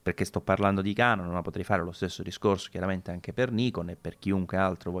 perché sto parlando di Canon, ma potrei fare lo stesso discorso chiaramente anche per Nikon e per chiunque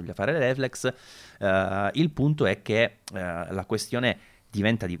altro voglia fare le reflex. Il punto è che la questione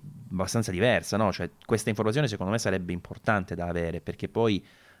diventa abbastanza diversa, no? Cioè, questa informazione secondo me sarebbe importante da avere, perché poi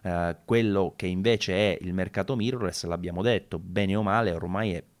quello che invece è il mercato mirrorless, l'abbiamo detto, bene o male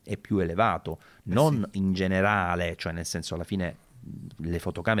ormai è più elevato, non in generale, cioè nel senso alla fine le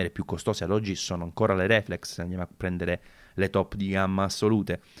fotocamere più costose ad oggi sono ancora le reflex, se andiamo a prendere le top di gamma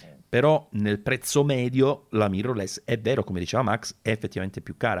assolute. Però nel prezzo medio la mirrorless, è vero, come diceva Max, è effettivamente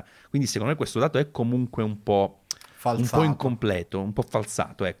più cara. Quindi secondo me questo dato è comunque un po' incompleto, un po'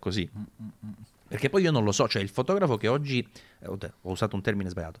 falsato, è così. Perché poi io non lo so, cioè il fotografo che oggi, ho usato un termine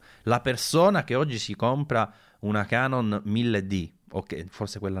sbagliato, la persona che oggi si compra una Canon 1000D, ok,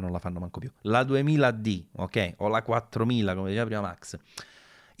 forse quella non la fanno manco più, la 2000D, ok, o la 4000 come diceva prima Max,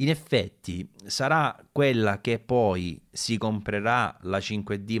 in effetti sarà quella che poi si comprerà la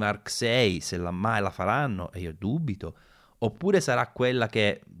 5D Mark VI, se mai la faranno, e io dubito, oppure sarà quella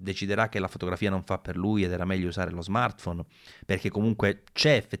che deciderà che la fotografia non fa per lui ed era meglio usare lo smartphone, perché comunque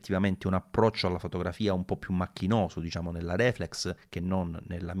c'è effettivamente un approccio alla fotografia un po' più macchinoso, diciamo, nella reflex che non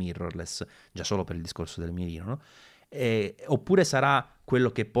nella mirrorless, già solo per il discorso del mirino, no? Oppure sarà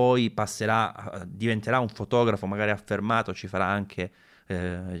quello che poi passerà, diventerà un fotografo magari affermato, ci farà anche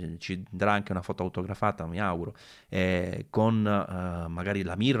ci darà anche una foto autografata, mi auguro, con magari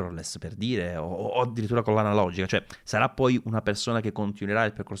la mirrorless, per dire, o addirittura con l'analogica. Cioè sarà poi una persona che continuerà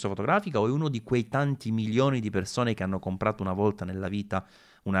il percorso fotografico, o è uno di quei tanti milioni di persone che hanno comprato una volta nella vita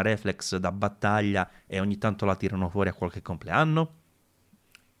una reflex da battaglia e ogni tanto la tirano fuori a qualche compleanno?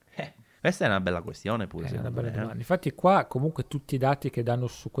 Questa è una bella questione pure, è una bella me, domanda. Infatti qua comunque tutti i dati che danno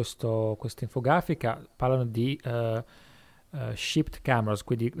su questa infografica parlano di shipped cameras,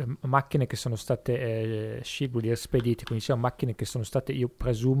 quindi macchine che sono state shipped, vuol dire spedite, quindi sono macchine che sono state, io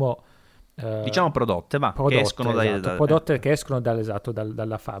presumo, diciamo prodotte, che escono prodotte che escono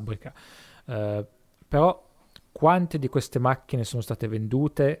dalla fabbrica. Però quante di queste macchine sono state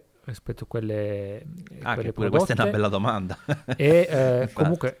vendute rispetto a quelle che pure questa è una bella domanda. E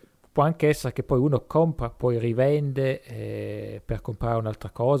comunque può anche essere che poi uno compra, poi rivende per comprare un'altra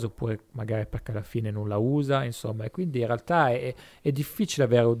cosa, oppure magari perché alla fine non la usa, insomma, e quindi in realtà è difficile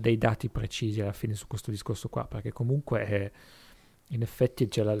avere dei dati precisi alla fine su questo discorso qua, perché comunque in effetti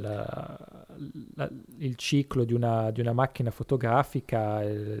c'è il ciclo di una macchina fotografica,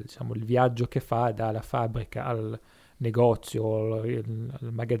 diciamo il viaggio che fa dalla fabbrica al negozio,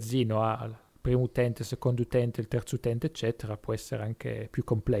 al magazzino, al primo utente, secondo utente, il terzo utente, eccetera, può essere anche più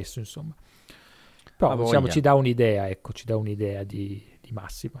complesso, insomma. Però diciamo ci dà un'idea, ecco, ci dà un'idea di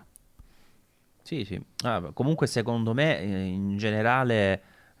massima. Sì. Comunque secondo me in generale,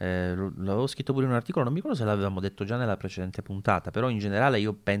 l'avevo scritto pure in un articolo, non mi ricordo se l'avevamo detto già nella precedente puntata, però in generale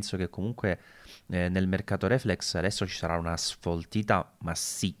io penso che comunque nel mercato reflex adesso ci sarà una sfoltita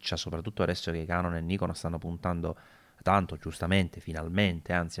massiccia, soprattutto adesso che Canon e Nikon stanno puntando tanto, giustamente,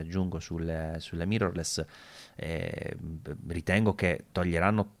 finalmente, anzi aggiungo, sulle mirrorless. Ritengo che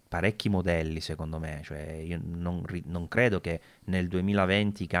toglieranno parecchi modelli, secondo me, cioè io non credo che nel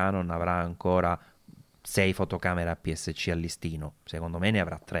 2020 Canon avrà ancora 6 fotocamere APS-C al listino, secondo me ne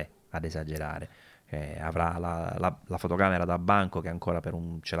avrà 3 ad esagerare. Avrà la fotocamera da banco che ancora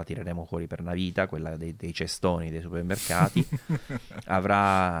ce la tireremo fuori per una vita, quella dei cestoni dei supermercati.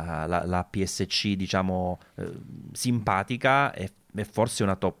 Avrà la PSC, diciamo, simpatica, e forse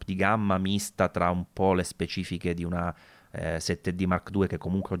una top di gamma mista tra un po' le specifiche di una 7D Mark II, che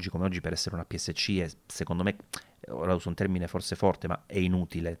comunque oggi come oggi per essere una PSC è, secondo me, ora uso un termine forse forte, ma è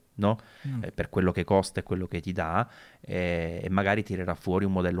inutile, no? Per quello che costa e quello che ti dà, e magari tirerà fuori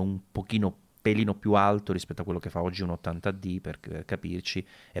un modello un pochino pelino più alto rispetto a quello che fa oggi un 80D, per capirci,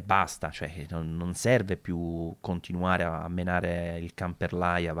 e basta, cioè non serve più continuare a menare il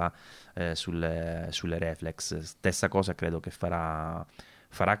camperlaia sulle reflex. Stessa cosa credo che farà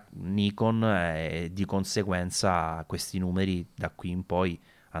Nikon, e di conseguenza questi numeri da qui in poi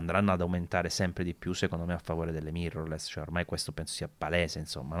andranno ad aumentare sempre di più, secondo me, a favore delle mirrorless, cioè ormai questo penso sia palese,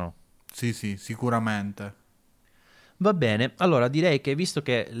 insomma, no? Sì, sicuramente. Va bene, allora direi che visto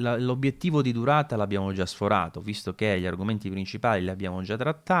che l'obiettivo di durata l'abbiamo già sforato, visto che gli argomenti principali li abbiamo già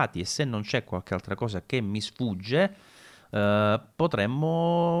trattati, e se non c'è qualche altra cosa che mi sfugge,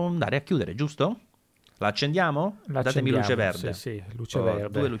 potremmo andare a chiudere, giusto? La accendiamo? Datemi luce verde. Sì, luce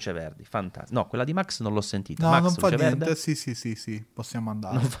verde. 2 luci verdi, fantastico. No, quella di Max non l'ho sentita. No, Max, non fa luce niente. verde? Sì, possiamo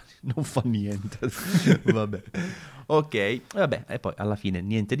andare. Non fa niente. Vabbè. Ok, vabbè, e poi alla fine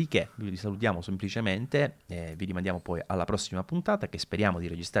niente di che. Vi salutiamo semplicemente, vi rimandiamo poi alla prossima puntata, che speriamo di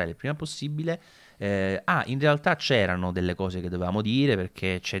registrare il prima possibile. In realtà c'erano delle cose che dovevamo dire,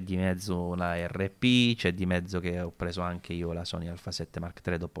 perché c'è di mezzo una RP, c'è di mezzo che ho preso anche io la Sony Alpha 7 Mark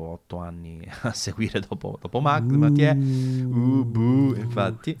III dopo 8 anni a seguire dopo Max, Mattia.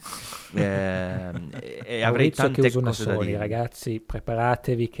 Infatti. E avrei tante che uso cose una da Sony, dire. ragazzi,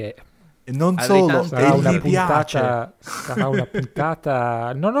 preparatevi che E non Avrei solo, tanto- Sarà una gli piace. sarà una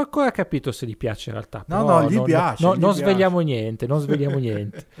puntata. Non ho ancora capito se gli piace in realtà. No, però no, gli piace, non gli piace. sveliamo niente, non sveliamo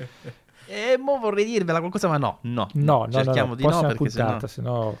niente. E mo vorrei dirvela qualcosa, ma no. No, Cerchiamo di no, prossima perché puntata,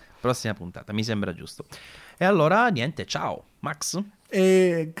 sennò... sennò... Prossima puntata, mi sembra giusto. E allora, niente, ciao, Max.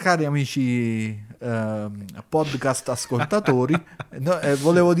 E cari amici podcast ascoltatori, no,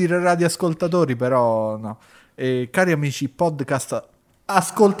 volevo dire radioascoltatori, però no. E cari amici podcast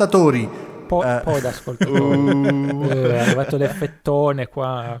ascoltatori, Poi da ascoltatori. È arrivato l'effettone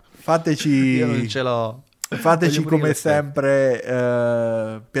qua. fateci Io non ce l'ho. Fateci Voglio pure come io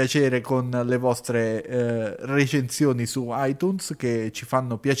sempre piacere con le vostre recensioni su iTunes, che ci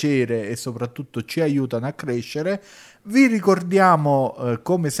fanno piacere e soprattutto ci aiutano a crescere. Vi ricordiamo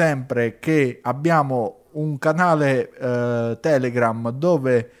come sempre che abbiamo un canale Telegram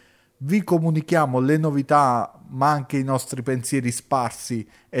dove vi comunichiamo le novità ma anche i nostri pensieri sparsi,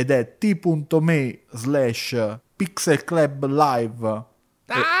 ed è t.me/pixelclub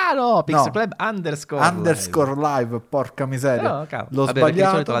Ah no, Pixel No. Club _live, live. porca miseria. Oh, cavolo. L'ho Vabbè, perché di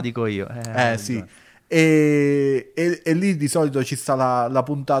sbagliato. solito la dico io. Sì. E lì di solito ci sta la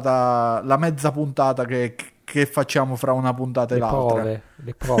puntata, la mezza puntata che facciamo fra una puntata e l'altra. Le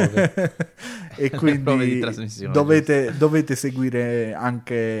prove. E prove di quindi trasmissione, dovete seguire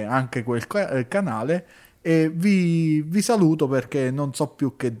anche quel canale. E vi saluto perché non so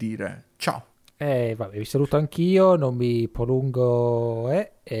più che dire. Ciao. Vabbè, vi saluto anch'io, non mi prolungo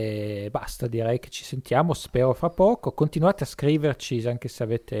e basta, direi che ci sentiamo, spero fra poco. Continuate a scriverci anche se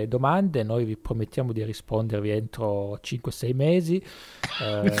avete domande, noi vi promettiamo di rispondervi entro 5-6 mesi.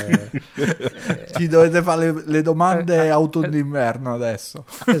 Ci dovete fare le domande autunno d'inverno adesso.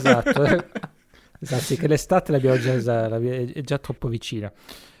 Esatto, esatto, sì, che l'estate l'abbiamo è già troppo vicina.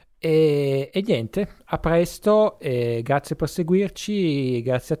 E niente, a presto, grazie per seguirci,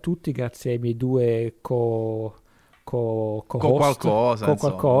 grazie a tutti, grazie ai miei due qualcosa,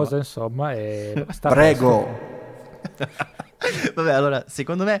 insomma, e basta. Prego. Vabbè, allora,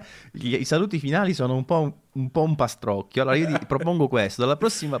 secondo me i saluti finali sono un po' un pastrocchio. Allora io ti propongo questo: dalla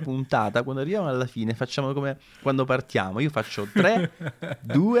prossima puntata, quando arriviamo alla fine, facciamo come quando partiamo. Io faccio 3,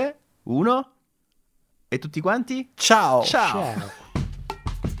 2, 1 e tutti quanti Ciao. Ciao.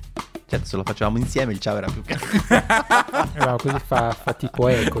 Certo, se lo facevamo insieme il ciao era più caro. No, così fa tipo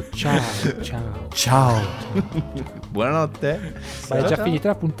eco. Ciao. Buonanotte. Ma è già finita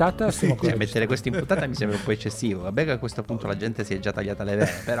la puntata? Stiamo ancora Mettere questo in puntata mi sembra un po' eccessivo. Vabbè che a questo punto la gente si è già tagliata le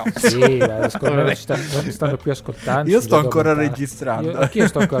vene, però Sì, non stanno più ascoltando. Io sto ancora registrando. Anch'io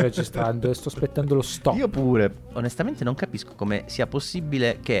sto ancora registrando e sto aspettando lo stop. io pure. Onestamente non capisco come sia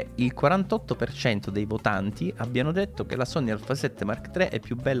possibile che il 48% dei votanti abbiano detto che la Sony Alpha 7 Mark III è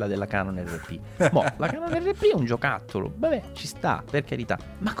più bella della Canon RP. Mo, la Canon RP è un giocattolo, vabbè, ci sta, per carità.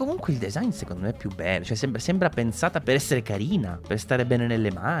 Ma comunque il design secondo me è più bello, cioè sembra pensata per essere carina, per stare bene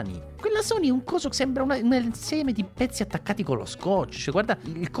nelle mani. Quella Sony è un coso che sembra un insieme di pezzi attaccati con lo scotch. Cioè guarda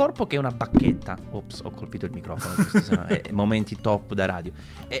il corpo che è una bacchetta. Ops, ho colpito il microfono, momenti top da radio.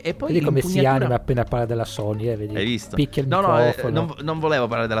 E poi vedi come si anima appena parla della Sony, vedi? Hai visto? Picchia il no, microfono. non volevo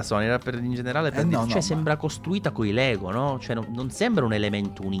parlare della Sony, era in generale per dire, no, sembra costruita coi Lego, no? Cioè non sembra un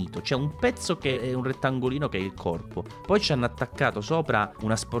elemento unito, c'è un pezzo che è un rettangolino che è il corpo. Poi ci hanno attaccato sopra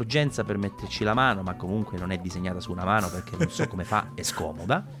una sporgenza per metterci la mano, ma comunque non è disegnata su una mano perché non so come fa, è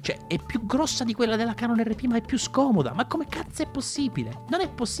scomoda. Cioè è più grossa di quella della Canon RP, ma è più scomoda. Ma come cazzo è possibile? Non è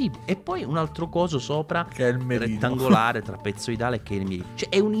possibile. E poi un altro coso sopra Che è il mirino. rettangolare trapezoidale che è il mirino. Cioè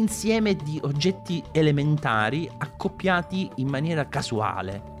è un insieme di oggetti elementari accoppiati in maniera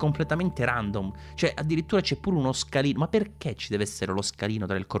casuale, completamente random. Cioè addirittura c'è pure uno scalino. Ma perché ci deve essere lo scalino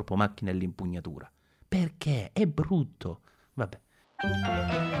tra il corpo macchina e l'impugnatura? Perché? È brutto. Vabbè.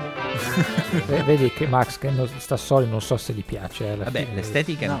 Vedi che Max che sta solo, non so se gli piace. Vabbè,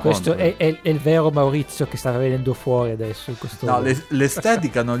 l'estetica è un questo conto. è il vero Maurizio che sta venendo fuori adesso in questo... No,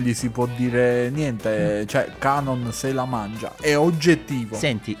 l'estetica non gli si può dire niente, cioè Canon se la mangia, è oggettivo.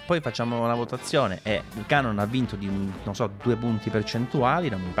 Senti, poi facciamo una votazione e il Canon ha vinto di, 2 punti percentuali,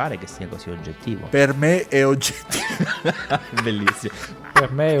 non mi pare che sia così oggettivo. Per me è oggettivo. Bellissimo.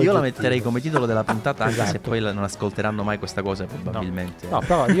 Per me è Io oggettivo. la metterei come titolo della puntata, anche se Esatto. poi non ascolteranno mai questa cosa probabilmente. No,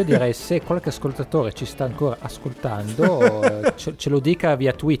 però io direi se qualche ascoltatore ci sta ancora ascoltando ce lo dica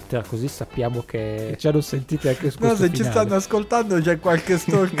via Twitter, così sappiamo che ci hanno sentiti anche su No, questo se ci finale. stanno ascoltando c'è qualche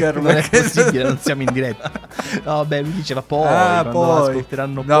stalker. Non è perché- possibile, non siamo in diretta. No, vabbè, lui diceva poi, Ah, quando poi. la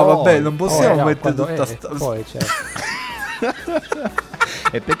ascolteranno No, poi. vabbè, non possiamo no, mettere quando- tutta sta... poi c'è.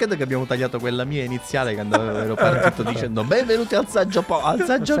 E peccato che abbiamo tagliato quella mia iniziale quando ero partito dicendo benvenuti al saggio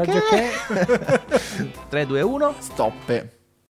che? 3, 2, 1 Stoppe.